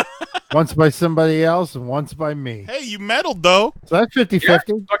fucked. Once by somebody else and once by me. Hey, you medaled, though. So that's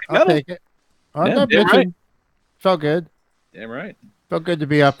 50-50. I'll take it. I'm Yeah, not damn bitching. right. Felt good. Damn right. Felt good to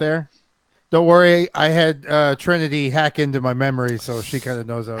be up there. Don't worry, I had Trinity hack into my memory, so she kind of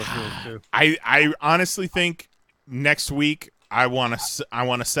knows how it feels too. I honestly think next week I want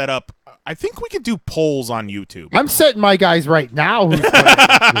to set up. I think we could do polls on YouTube. I'm setting my guys right now. Who's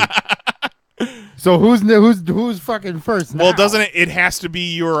so who's fucking first? Now? Well, doesn't it? It has to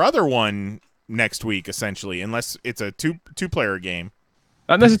be your other one next week, essentially, unless it's a two-player game.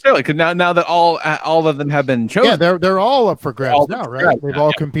 Not necessarily, because now that all of them have been chosen. Yeah, they're all up for grabs now, right? grabs They've now,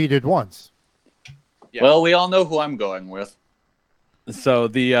 all competed once. Yeah. Well, we all know who I'm going with. So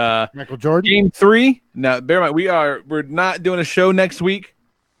the Michael Jordan. Game 3. Now, bear in mind, we're not doing a show next week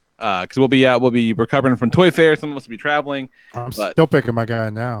because we'll be recovering from Toy Fair. Some of us will be traveling. I'm still picking my guy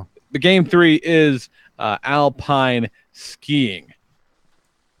now. The Game 3 is alpine skiing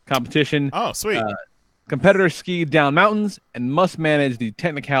competition. Oh, sweet. Competitors ski down mountains and must manage the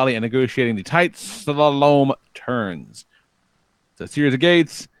technicality and negotiating the tight slalom turns. It's a series of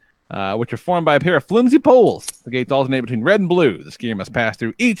gates, which are formed by a pair of flimsy poles. The gates alternate between red and blue. The skier must pass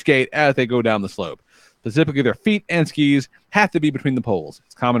through each gate as they go down the slope. Specifically, their feet and skis have to be between the poles.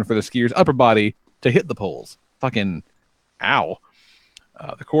 It's common for the skier's upper body to hit the poles. Fucking ow.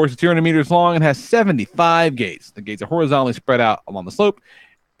 The course is 200 meters long and has 75 gates. The gates are horizontally spread out along the slope,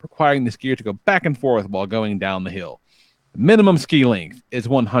 requiring the skier to go back and forth while going down the hill. The minimum ski length is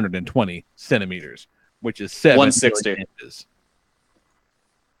 120 centimeters, which is 160 inches.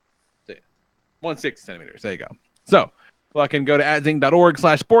 160 centimeters. There you go. So, fucking go to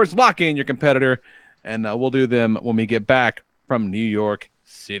 @zing.org/sports, lock in your competitor, and we'll do them when we get back from New York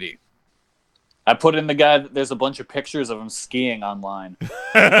City. I put in the guy that there's a bunch of pictures of him skiing online.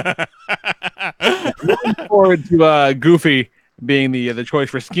 Looking forward to Goofy being the choice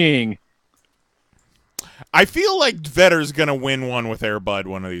for skiing. I feel like Vetter's gonna win one with Air Bud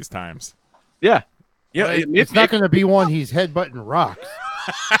one of these times. Yeah. It's not going to be one he's headbutting rocks.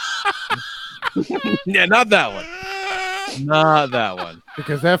 Yeah, not that one. Not that one.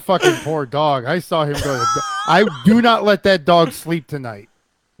 Because that fucking poor dog, I saw him go to bed. I do not let that dog sleep tonight.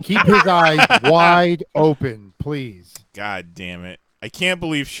 Keep his eyes wide open, please. God damn it. I can't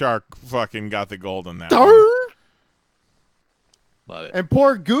believe Shark fucking got the gold on that. Love it. And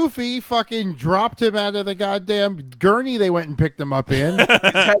poor Goofy fucking dropped him out of the goddamn gurney they went and picked him up in.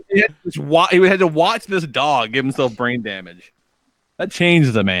 He had to watch this dog give himself brain damage. That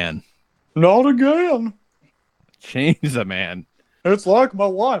changed the man. Not again. Changed the man. It's like my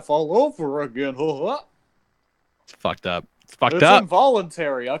wife all over again. It's fucked up. It's fucked It's up.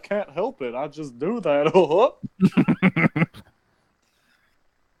 involuntary. I can't help it. I just do that.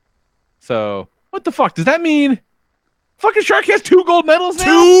 So, what the fuck does that mean? Fucking Shark has 2 gold medals now?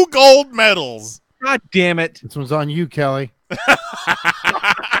 2 gold medals. God damn it. This one's on you, Kelly.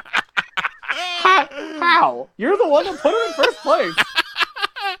 How? You're the one that put it in first place.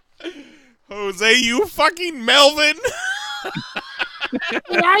 Jose, you fucking Melvin. What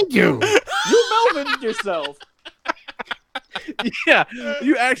did I do? You Melvin yourself. Yeah,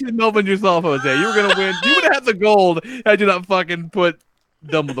 you actually Melvin yourself, Jose. You were gonna win. You would have had the gold had you not fucking put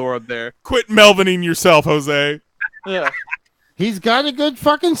Dumbledore up there. Quit Melvining yourself, Jose. Yeah. He's got a good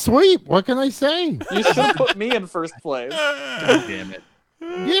fucking sweep. What can I say? You should have put me in first place. God damn it.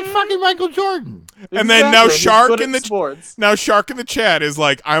 Get fucking Michael Jordan. And then now Exactly. He's Shark good in at the sports. now Shark in the chat is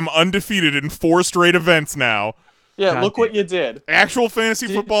like, I'm undefeated in 4 straight events now. Yeah, God look damn. what you did. Actual fantasy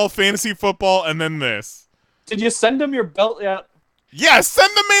football, and then this. Did you send him your belt yet? Yes,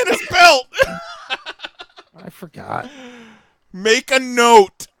 send the man his belt. I forgot. Make a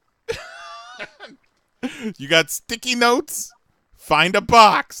note. You got sticky notes? Find a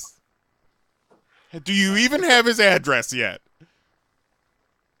box. Do you even have his address yet?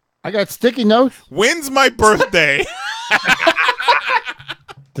 I got sticky notes. When's my birthday?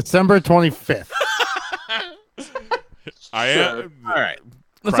 December 25th. I am. All right.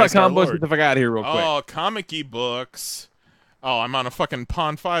 Let's Christ talk our comic books. Lord. Get the fuck out of here real quick. Oh, comic-y books. Oh, I'm on a fucking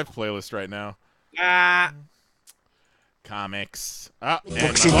Pond 5 playlist right now. Comics.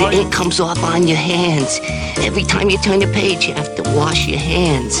 Books and the ink comes off on your hands. Every time you turn the page, you have to wash your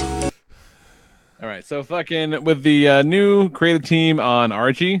hands. All right, so fucking with the new creative team on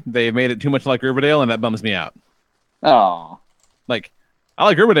Archie, they made it too much like Riverdale, and that bums me out. Oh. Like, I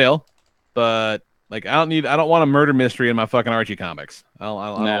like Riverdale, but like I don't want a murder mystery in my fucking Archie comics. I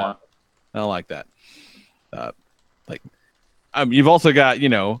don't like that. You've also got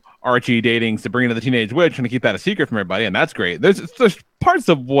Archie dating Sabrina the Teenage Witch, trying to keep that a secret from everybody, and that's great. There's parts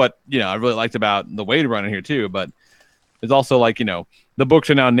of what I really liked about the Wade run in here too, but there's also the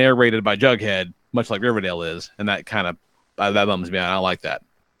books are now narrated by Jughead, much like Riverdale is, and that kind of that bums me out. I don't like that.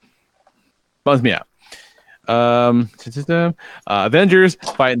 Bums me out. Avengers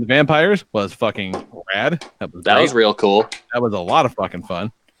fighting the vampires was fucking rad. That was real cool. That was a lot of fucking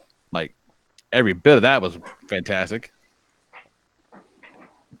fun. Like every bit of that was fantastic.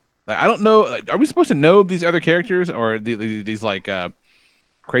 Like, I don't know. Are we supposed to know these other characters or these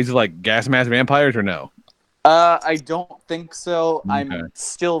crazy gas mask vampires or no? I don't think so. Okay. I'm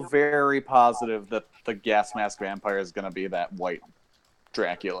still very positive that the gas mask vampire is going to be that white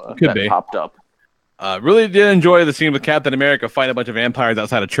Dracula Could that be. popped up. Really did enjoy the scene with Captain America fighting a bunch of vampires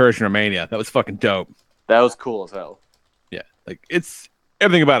outside a church in Romania. That was fucking dope. That was cool as hell. Yeah,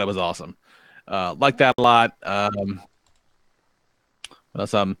 everything about it was awesome. Like that a lot.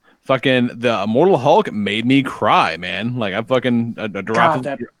 Fucking the Immortal Hulk made me cry, man. Like I fucking God,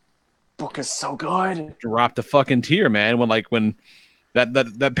 that book is so good. Dropped a fucking tear, man. When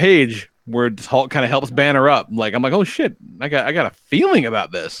that page where Hulk kind of helps Banner up, like I'm like, oh shit, I got a feeling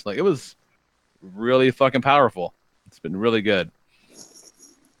about this. Like it was really fucking powerful. It's been really good,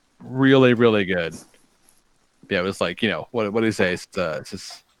 really really good. Yeah, it was like what do you say? It's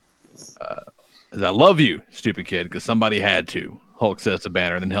just I love you, stupid kid, because somebody had to. Hulk says to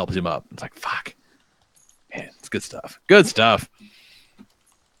Banner and then helps him up. It's like, fuck. Man, it's good stuff. Good stuff.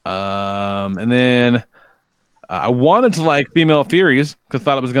 And then I wanted to like Female Furies because I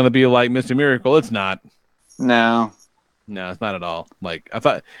thought it was going to be like Mr. Miracle. It's not. No, it's not at all. Like I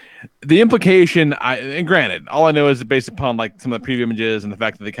thought the implication, and granted, all I know is based upon like some of the preview images and the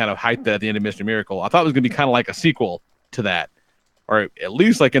fact that they kind of hyped that at the end of Mr. Miracle. I thought it was going to be kind of like a sequel to that. Or at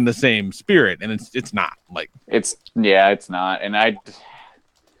least like in the same spirit, and it's not like it's not, and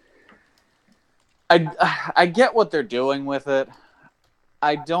I get what they're doing with it.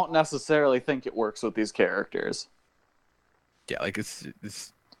 I don't necessarily think it works with these characters. Yeah, like it's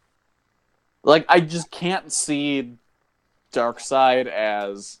like I just can't see Darkseid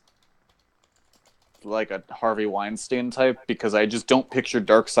as like a Harvey Weinstein type because I just don't picture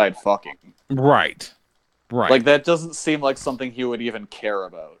Darkseid fucking. Right. Like that doesn't seem like something he would even care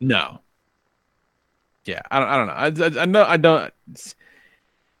about. No. Yeah, I don't know.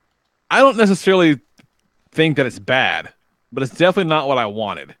 I don't necessarily think that it's bad, but it's definitely not what I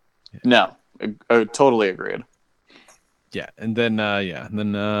wanted. No, I totally agreed. Yeah, and then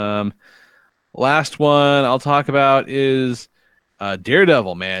last one I'll talk about is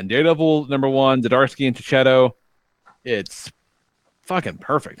Daredevil, man. Daredevil #1, Zdarsky and Chichetto. It's fucking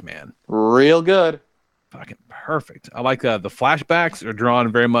perfect, man. Real good. Fucking perfect. I like the flashbacks are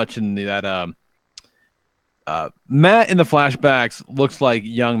drawn very much in that Matt in the flashbacks looks like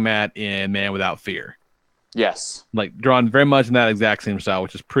young Matt in Man Without Fear. Yes. Like drawn very much in that exact same style,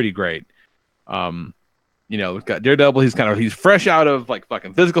 which is pretty great. We've got Daredevil. He's fresh out of like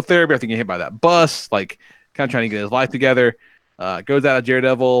fucking physical therapy after getting hit by that bus, like kind of trying to get his life together. Goes out of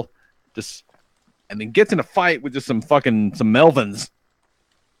Daredevil, and then gets in a fight with just some Melvins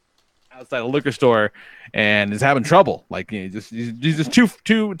outside a liquor store, and is having trouble. Like he's just too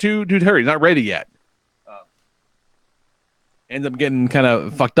hurried. He's not ready yet. Ends up getting kind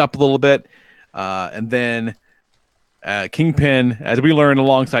of fucked up a little bit, and then Kingpin, as we learned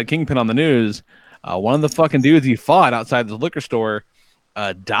alongside Kingpin on the news, one of the fucking dudes he fought outside the liquor store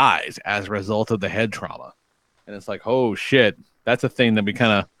dies as a result of the head trauma. And it's like, oh shit, that's a thing that we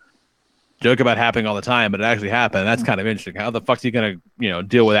kind of joke about happening all the time, but it actually happened. That's kind of interesting. How the fuck's he gonna,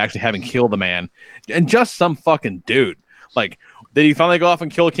 deal with actually having killed the man? And just some fucking dude. Like, did he finally go off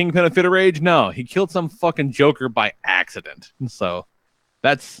and kill Kingpin in a fit of rage? No, he killed some fucking Joker by accident. So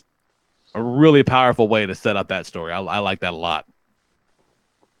that's a really powerful way to set up that story. I like that a lot.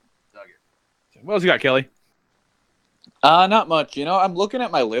 What else you got, Kelly? Not much. I'm looking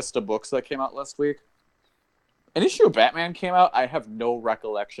at my list of books that came out last week. An issue of Batman came out. I have no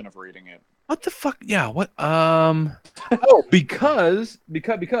recollection of reading it. What the fuck? Yeah, what? Oh, because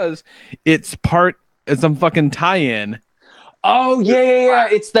it's some fucking tie-in. Oh, yeah.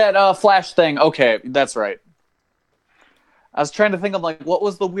 It's that Flash thing. Okay, that's right. I was trying to think of, like, what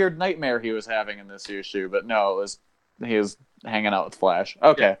was the weird nightmare he was having in this issue, but no, he was hanging out with Flash.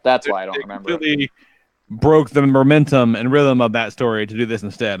 Okay, yeah, that's why I don't remember. Completely broke the momentum and rhythm of that story to do this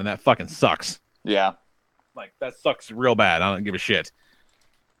instead, and that fucking sucks. Yeah. Like, that sucks real bad. I don't give a shit.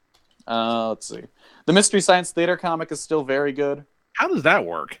 Let's see. The Mystery Science Theater comic is still very good. How does that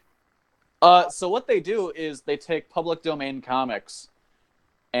work? So what they do is they take public domain comics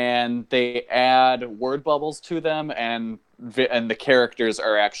and they add word bubbles to them, and the characters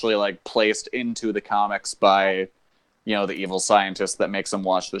are actually like placed into the comics by, the evil scientist that makes them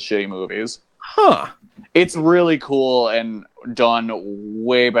watch the shitty movies. Huh. It's really cool and done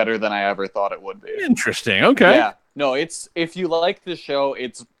way better than I ever thought it would be. Interesting. Okay. Yeah. No, if you like the show,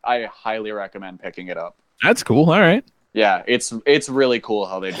 I highly recommend picking it up. That's cool. All right. Yeah, it's really cool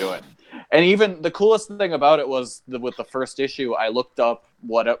how they do it. And even the coolest thing about it was with the first issue, I looked up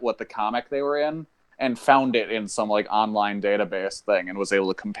what the comic they were in and found it in some like online database thing and was able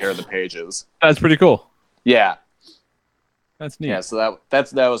to compare the pages. That's pretty cool. Yeah. That's neat. Yeah, so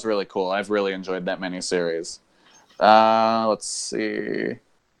that was really cool. I've really enjoyed that miniseries. Let's see.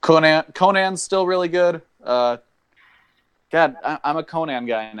 Conan's still really good. God, I'm a Conan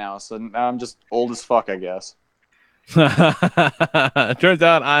guy now, so now I'm just old as fuck, I guess. Turns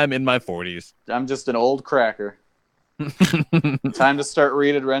out I'm in my 40s. I'm just an old cracker. Time to start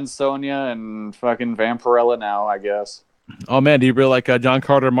reading Ren Sonja and fucking Vampirella now, I guess. Oh man, do you really like John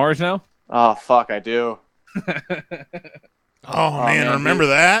Carter Mars now? Oh fuck, I do. Oh man, remember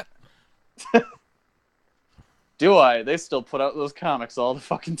that? Do I? They still put out those comics all the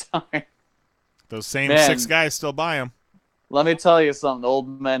fucking time. Those same 6 guys still buy them. Let me tell you something.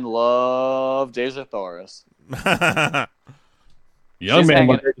 Old men love Deja Thoris. Young man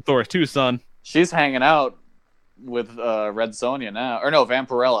loves Deja Thoris too, son. She's hanging out with Red Sonja now. Or no,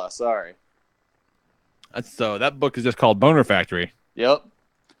 Vampirella, sorry. So that book is just called Boner Factory. Yep.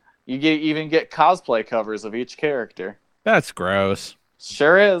 You even get cosplay covers of each character. That's gross.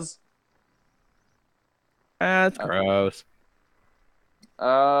 Sure is. That's gross.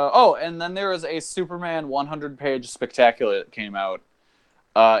 And then there was a Superman 100-page spectacular that came out.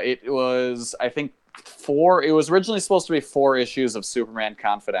 It was, I think, it was originally supposed to be 4 issues of Superman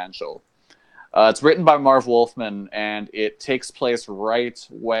Confidential. It's written by Marv Wolfman, and it takes place right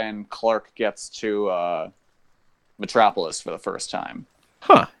when Clark gets to Metropolis for the first time.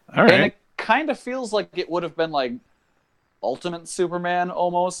 Huh. All right. And it kind of feels like it would have been like Ultimate Superman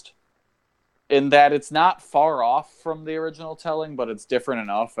almost, in that it's not far off from the original telling, but it's different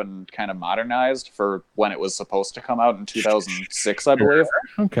enough and kind of modernized for when it was supposed to come out in 2006, I believe.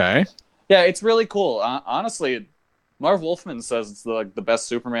 Okay. Yeah, it's really cool. Honestly, Marv Wolfman says it's the best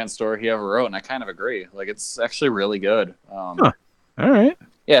Superman story he ever wrote, and I kind of agree. Like, it's actually really good. All right.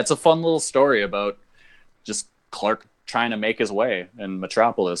 Yeah, it's a fun little story about just Clark trying to make his way in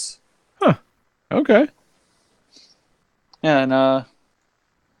Metropolis. Huh. Okay. Yeah, and I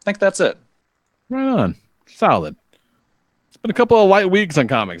think that's it. Right on. Solid. It's been a couple of light weeks on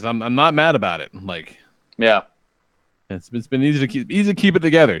comics. I'm not mad about it. Like, yeah, it's been easy to keep it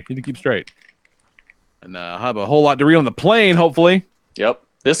together. Easy to keep straight. And I'll have a whole lot to read on the plane, hopefully. Yep.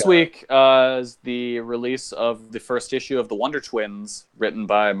 This week is the release of the first issue of the Wonder Twins, written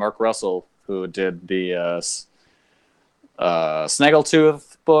by Mark Russell, who did the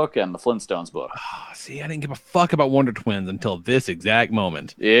Snaggletooth book and the Flintstones book. Oh, see, I didn't give a fuck about Wonder Twins until this exact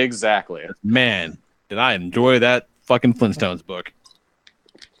moment. Exactly. Man, did I enjoy that fucking Flintstones book.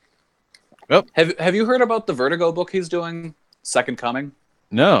 Oh. Have you heard about the Vertigo book he's doing, Second Coming?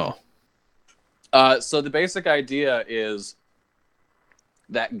 No. So the basic idea is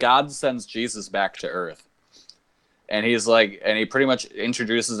that God sends Jesus back to Earth. And he's like, and he pretty much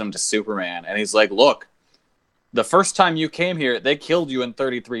introduces him to Superman. And he's like, look, the first time you came here, they killed you in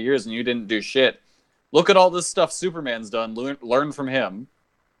 33 years and you didn't do shit. Look at all this stuff Superman's done. Learn from him.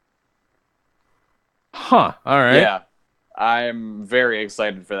 Huh. All right. Yeah. I'm very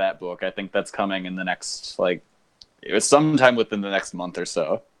excited for that book. I think that's coming in the next, it was sometime within the next month or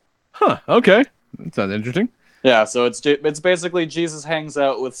so. Huh. Okay. That sounds interesting. Yeah, so it's basically Jesus hangs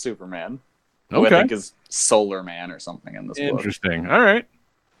out with Superman, who I think is Solar Man or something in this book. Interesting. All right.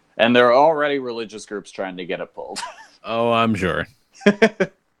 And there are already religious groups trying to get it pulled. Oh, I'm sure.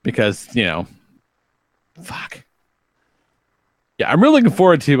 Because, fuck. Yeah, I'm really looking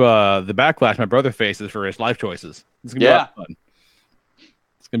forward to the backlash my brother faces for his life choices. It's going to be a lot of fun.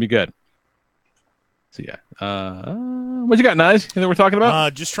 It's going to be good. So, yeah. What you got, Nice? Anything we're talking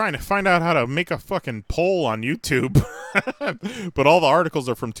about? Just trying to find out how to make a fucking poll on YouTube. But all the articles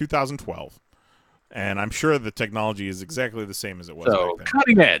are from 2012. And I'm sure the technology is exactly the same as it was back then.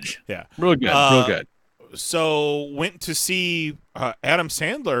 Cutting edge. Yeah. Real good. Real good. So, went to see Adam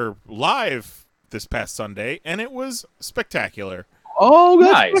Sandler live this past Sunday, and it was spectacular. Oh,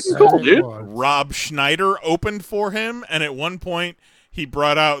 that's nice. Cool, dude. Rob Schneider opened for him, and at one point, he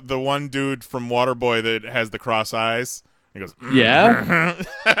brought out the one dude from Waterboy that has the cross eyes. He goes, yeah,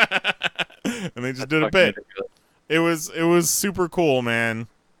 and they just did a bit. It was super cool, man.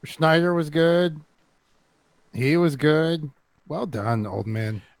 Schneider was good. He was good. Well done, old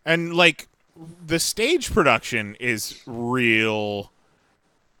man. And the stage production is real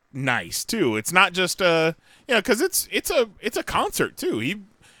nice too. It's not just because it's a concert too.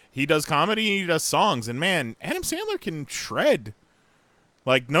 He does comedy, he does songs, and man, Adam Sandler can shred.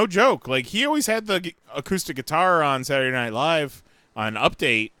 No joke. He always had the acoustic guitar on Saturday Night Live on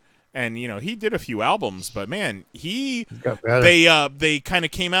Update, and he did a few albums, but man, they kind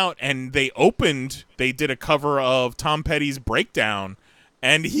of came out and they did a cover of Tom Petty's Breakdown,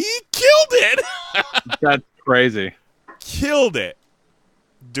 and he killed it. That's crazy. Killed it.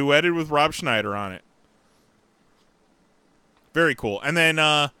 Duetted with Rob Schneider on it. Very cool. And then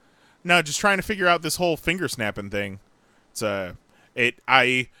now just trying to figure out this whole finger snapping thing.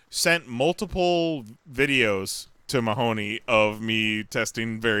 I sent multiple videos to Mahoney of me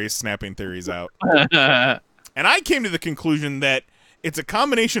testing various snapping theories out. And I came to the conclusion that it's a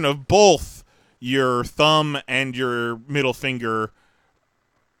combination of both your thumb and your middle finger,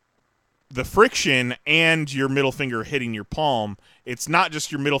 the friction and your middle finger hitting your palm. It's not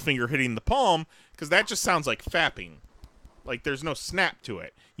just your middle finger hitting the palm, because that just sounds like fapping. There's no snap to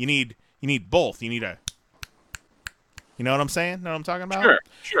it. You need both. You need a... You know what I'm saying? Know what I'm talking about?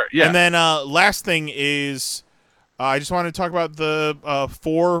 Sure, yeah. And then last thing is, I just wanted to talk about the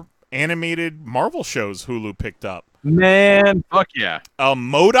 4 animated Marvel shows Hulu picked up. Man, fuck yeah.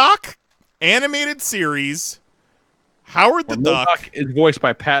 MODOK animated series, Howard the Duck. MODOK is voiced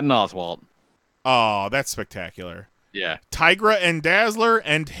by Patton Oswalt. Oh, that's spectacular. Yeah. Tigra and Dazzler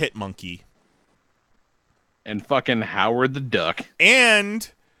and Hitmonkey. And fucking Howard the Duck. And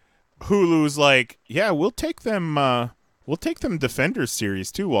Hulu's like, yeah, we'll take them Defenders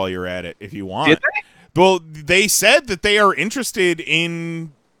series too while you're at it if you want. Did they? Well, they said that they are interested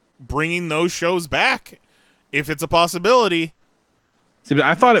in bringing those shows back if it's a possibility. See, but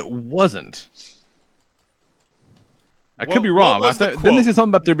I thought it wasn't. I could be wrong. Didn't they say something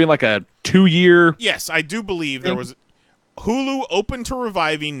about there being a 2-year? Yes, I do believe there was. Hulu open to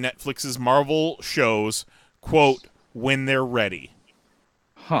reviving Netflix's Marvel shows, quote, when they're ready.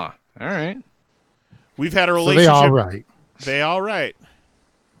 Huh. All right. We've had a relationship. So they all right. They all right.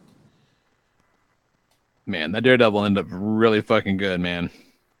 Man, that Daredevil ended up really fucking good, man.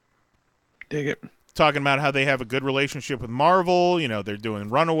 Dig it. Talking about how they have a good relationship with Marvel. They're doing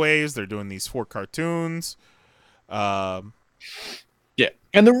Runaways. They're doing these 4 cartoons. Yeah.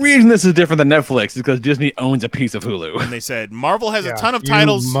 And the reason this is different than Netflix is because Disney owns a piece of Hulu. And they said Marvel has a ton of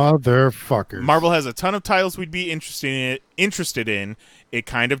titles. Motherfuckers. Marvel has a ton of titles we'd be interested in. It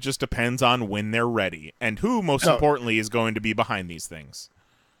kind of just depends on when they're ready and who, most importantly, is going to be behind these things.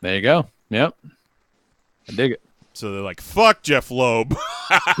 There you go. Yep. I dig it. So they're like, fuck Jeff Loeb.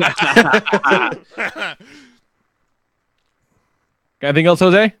 Got anything else,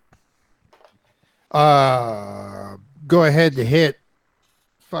 Jose? Go ahead to hit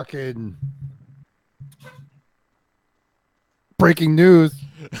fucking Breaking news.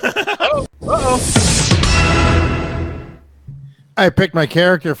 I picked my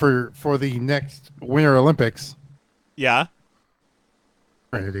character for the next Winter Olympics. Yeah.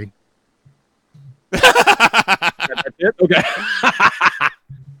 Trinity. That's it? Okay.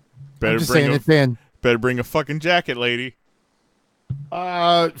 Better I'm just bring saying a, it's in. better bring a fucking jacket, lady.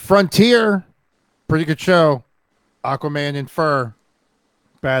 Frontier. Pretty good show. Aquaman in fur.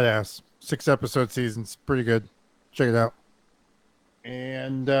 Badass. 6-episode seasons. Pretty good. Check it out.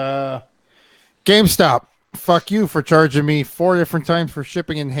 And GameStop. Fuck you for charging me 4 different times for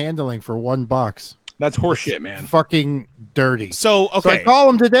shipping and handling for $1. That's horseshit, man. Fucking dirty. So okay, So I call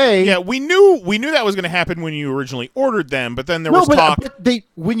them today. yeah, we knew that was going to happen when you originally ordered them, but then there was talk. But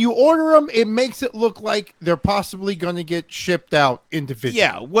when you order them, it makes it look like they're possibly going to get shipped out individually.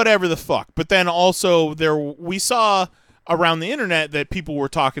 Yeah, whatever the fuck. But then also we saw around the internet that people were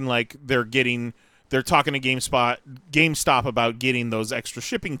talking like they're talking to GameStop about getting those extra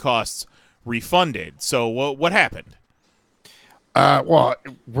shipping costs refunded. So what happened? Well,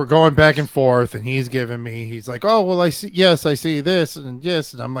 we're going back and forth, and he's like, oh, well, I see this and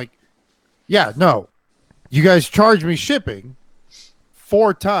yes, and I'm like, yeah, no, you guys charge me shipping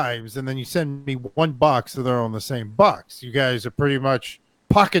 4 times, and then you send me $1, so they're on the same box. You guys are pretty much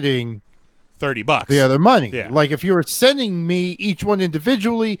pocketing $30 the other money. Yeah. Like if you were sending me each one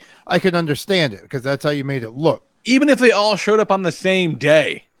individually, I could understand it because that's how you made it look. Even if they all showed up on the same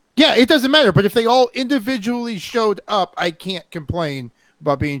day. Yeah, it doesn't matter. But if they all individually showed up, I can't complain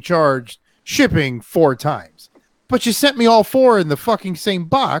about being charged shipping 4 times. But you sent me all 4 in the fucking same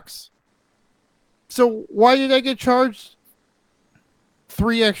box. So why did I get charged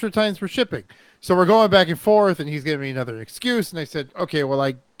 3 extra times for shipping? So we're going back and forth, and he's giving me another excuse. And I said, okay, well,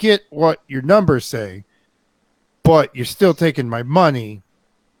 I get what your numbers say, but you're still taking my money.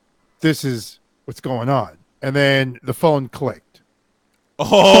 This is what's going on. And then the phone clicked.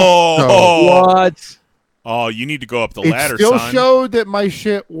 Oh, what? Oh, you need to go up the ladder, It still son. showed that my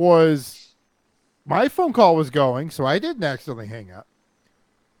phone call was going, so I didn't accidentally hang up.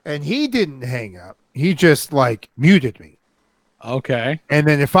 And he didn't hang up. He just muted me. Okay. And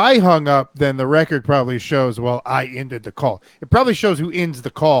then if I hung up, then the record probably shows, well, I ended the call. It probably shows who ends the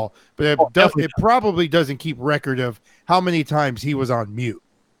call, but it probably doesn't keep record of how many times he was on mute.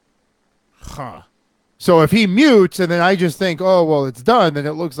 Huh. So if he mutes and then I just think, oh, well, it's done, then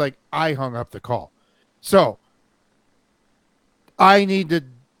it looks like I hung up the call. So I need to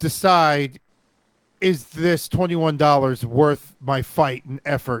decide, is this $21 worth my fight and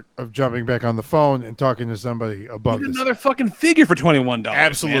effort of jumping back on the phone and talking to somebody above Get this? another fucking figure for $21.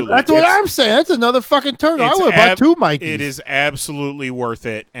 Absolutely. Man. That's what I'm saying. That's another fucking turn. I would buy 2 Mikeys. It is absolutely worth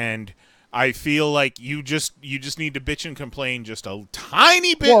it, and I feel like you just need to bitch and complain just a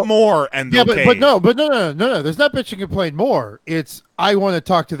tiny bit more, and yeah, they'll but no. There's not bitch and complain more. It's I want to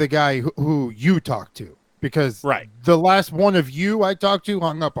talk to the guy who you talked to because the last one of you I talked to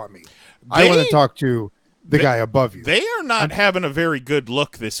hung up on me. I want to talk to the guy above you. They are not having a very good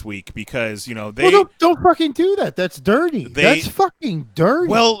look this week because they don't fucking do that. That's dirty. That's fucking dirty.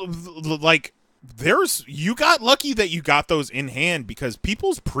 Well, you got lucky that you got those in hand because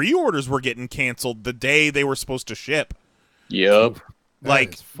people's pre-orders were getting canceled the day they were supposed to ship. Yep.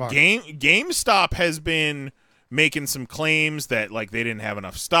 GameStop has been making some claims that they didn't have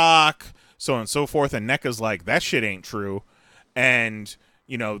enough stock, so on and so forth, and NECA's like, that shit ain't true. And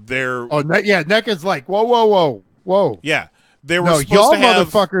they're NECA's like, whoa. Yeah. They were supposed y'all to have,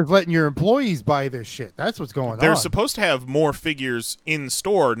 motherfuckers letting your employees buy this shit. That's what's going on. They're supposed to have more figures in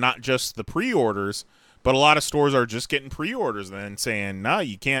store, not just the pre-orders, but a lot of stores are just getting pre-orders and then saying, "No,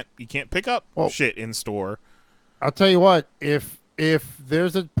 you can't pick up shit in store." I'll tell you what, if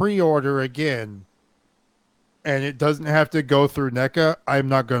there's a pre-order again and it doesn't have to go through NECA,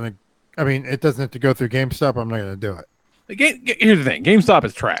 it doesn't have to go through GameStop, I'm not going to do it. Here's the thing. GameStop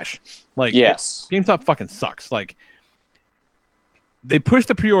is trash. Yes. GameStop fucking sucks. They push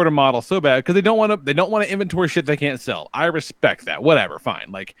the pre-order model so bad because they don't want to inventory shit they can't sell. I respect that. Whatever,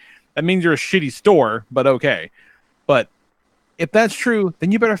 fine. That means you're a shitty store, but okay. But if that's true,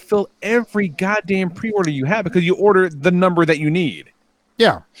 then you better fill every goddamn pre-order you have because you order the number that you need.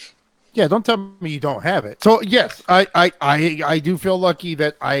 Yeah. Yeah, don't tell me you don't have it. So yes, I do feel lucky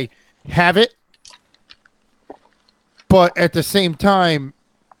that I have it. But at the same time,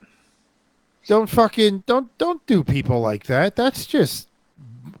 don't do people like that. That's just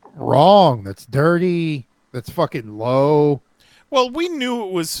wrong. That's dirty. That's fucking low. Well, we knew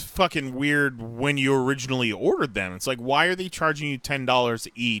it was fucking weird when you originally ordered them. It's like, why are they charging you $10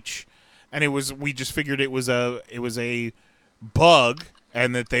 each? And we just figured it was a bug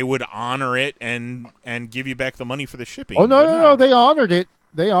and that they would honor it and give you back the money for the shipping. Oh, But no. They honored it.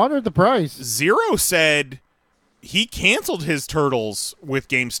 They honored the price. Zero said he canceled his turtles with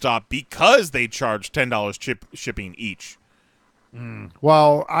GameStop because they charged $10 shipping each.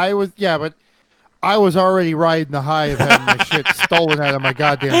 Well, but I was already riding the high of having my shit stolen out of my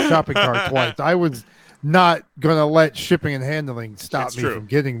goddamn shopping cart twice. I was not going to let shipping and handling stop me from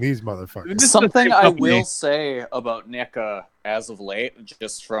getting these motherfuckers. Something I will say about NECA as of late,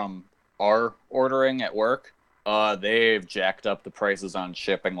 just from our ordering at work, they've jacked up the prices on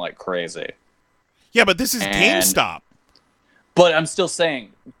shipping like crazy. Yeah, but this is GameStop. But I'm still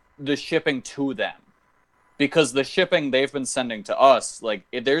saying the shipping to them. Because the shipping they've been sending to us, like,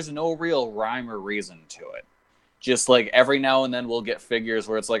 there's no real rhyme or reason to it. Just, like, every now and then we'll get figures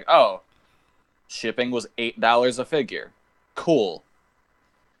where it's like, oh, shipping was $8 a figure. Cool.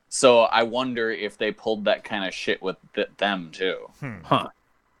 So I wonder if they pulled that kind of shit with them, too. Huh.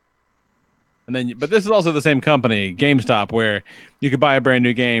 And then, but this is also the same company, GameStop, where you could buy a brand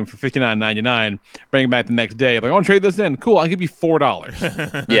new game for $59.99, bring it back the next day. Like, I want to trade this in. Cool, I'll give you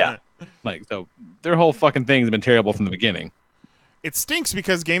 $4. Yeah. Like, so their whole fucking thing has been terrible from the beginning. It stinks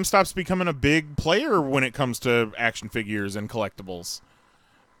because GameStop's becoming a big player when it comes to action figures and collectibles.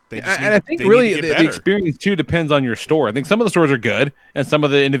 I think really the experience, too, depends on your store. I think some of the stores are good, and some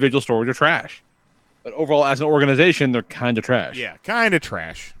of the individual stores are trash. But overall, as an organization, they're kind of trash. Yeah, kind of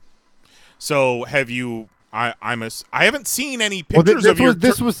trash. So have you... I haven't seen any pictures of your...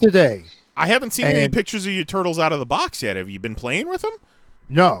 This was today. I haven't seen any pictures of your turtles out of the box yet. Have you been playing with them?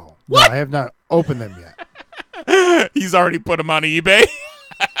 No. What? No, I have not opened them yet. He's already put them on eBay.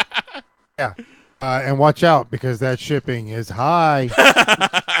 Yeah. And watch out, because that shipping is high.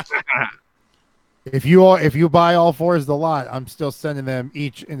 If you buy all four as the lot, I'm still sending them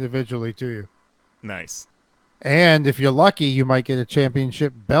each individually to you. Nice. And if you're lucky, you might get a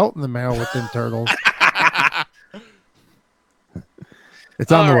championship belt in the mail with them turtles.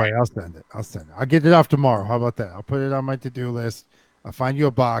 It's on the way. I'll send it. I'll get it off tomorrow. How about that? I'll put it on my to-do list. I'll find you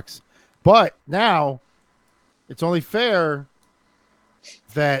a box. But now, it's only fair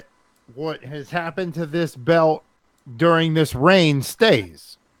that what has happened to this belt during this reign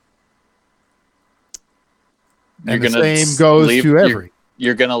stays. And the same goes to every.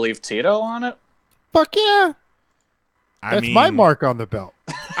 You're going to leave Tito on it? Fuck yeah. That's my mark on the belt.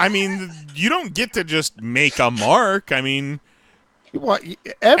 I mean, you don't get to just make a mark. I mean...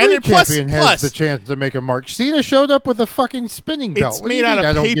 Every champion has the chance to make a mark. Cena showed up with a fucking spinning belt. It's made out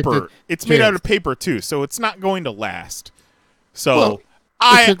of paper. It's made out of paper, too, so it's not going to last. So...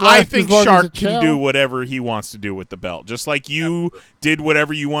 I think Shark can do whatever he wants to do with the belt, just like you did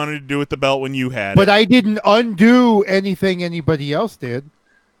whatever you wanted to do with the belt when you had it. But I didn't undo anything anybody else did.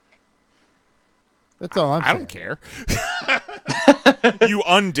 That's all I'm saying. I don't care. You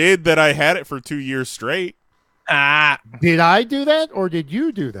undid that I had it for 2 years straight. Did I do that, or did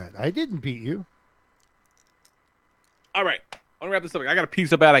you do that? I didn't beat you. All right. I'm going to wrap this up. I got a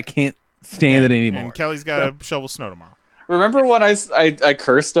piece so bad I can't stand it anymore. And Kelly's got to shovel snow tomorrow. Remember when I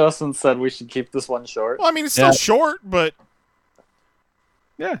cursed us and said we should keep this one short? Well, I mean, it's still short, but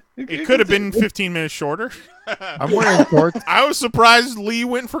yeah, it could have been 15 minutes shorter. I'm wearing shorts. I was surprised Lee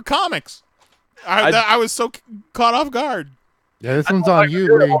went for comics. I was so caught off guard. Yeah, this one's on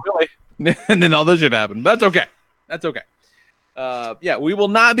you, Lee. Really. And then all this shit happened. That's okay. That's okay. Yeah, we will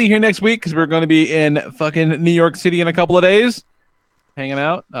not be here next week because we're going to be in fucking New York City in a couple of days, hanging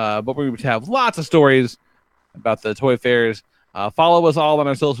out. But we have lots of stories about the toy fairs. Follow us all on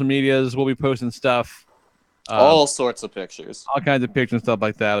our social medias. We'll be posting stuff. All sorts of pictures. All kinds of pictures and stuff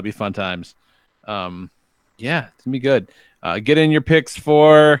like that. It'll be fun times. Yeah, it's going to be good. Get in your picks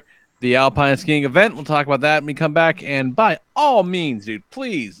for the Alpine skiing event. We'll talk about that when we come back. And by all means, dude,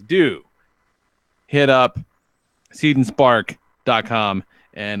 please do hit up seedandspark.com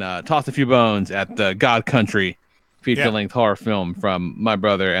and toss a few bones at the God Country feature-length horror film from my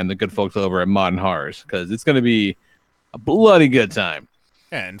brother and the good folks over at Modern Horrors, because it's going to be a bloody good time.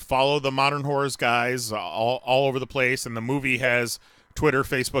 And follow the Modern Horrors guys all over the place. And the movie has Twitter,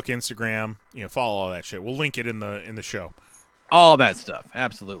 Facebook, Instagram. You know, follow all that shit. We'll link it in the show. All that stuff,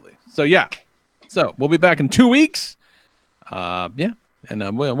 absolutely. So yeah, so we'll be back in 2 weeks. Yeah,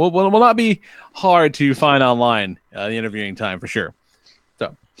 and we'll not be hard to find online the interviewing time for sure.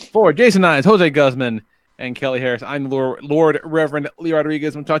 So for Jason Nines, Jose Guzman, and Kelly Harris, I'm Lord Reverend Lee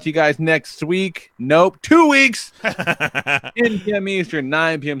Rodriguez. We'll talk to you guys next week. Nope, 2 weeks. 10 p.m. Eastern,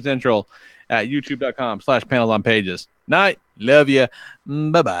 9 p.m. Central at youtube.com/panelsonpages. Night. Love you.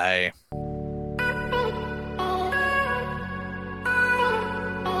 Bye-bye.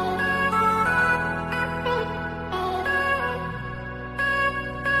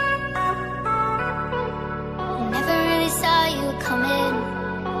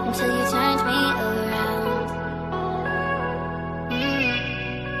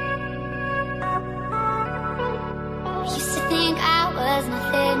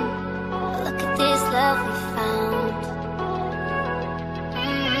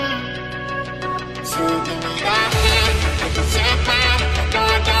 Thank you.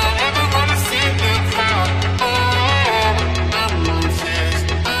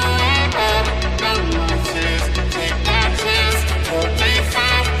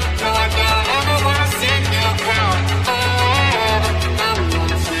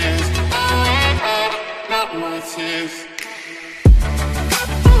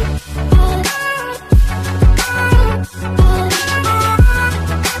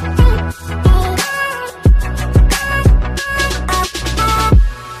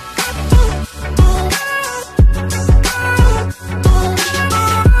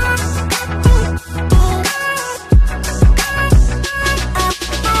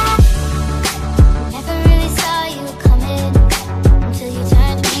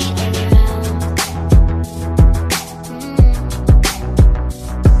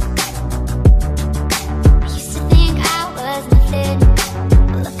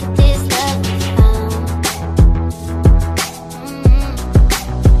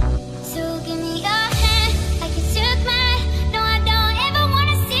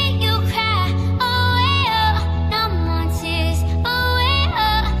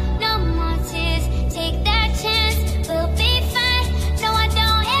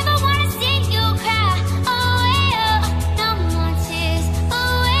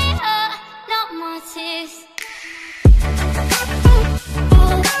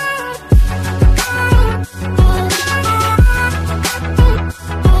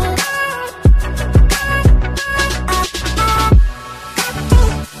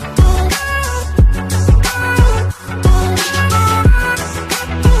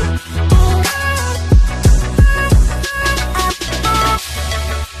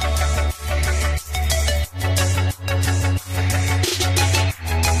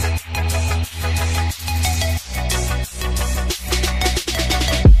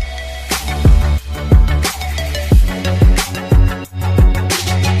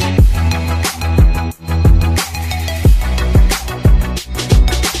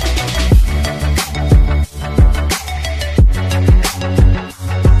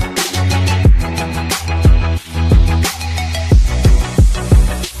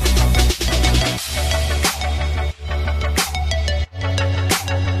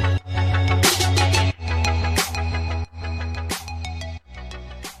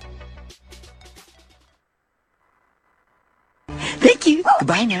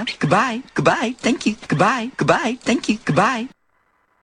 Goodbye now. Goodbye. Goodbye. Thank you. Goodbye. Goodbye. Thank you. Goodbye.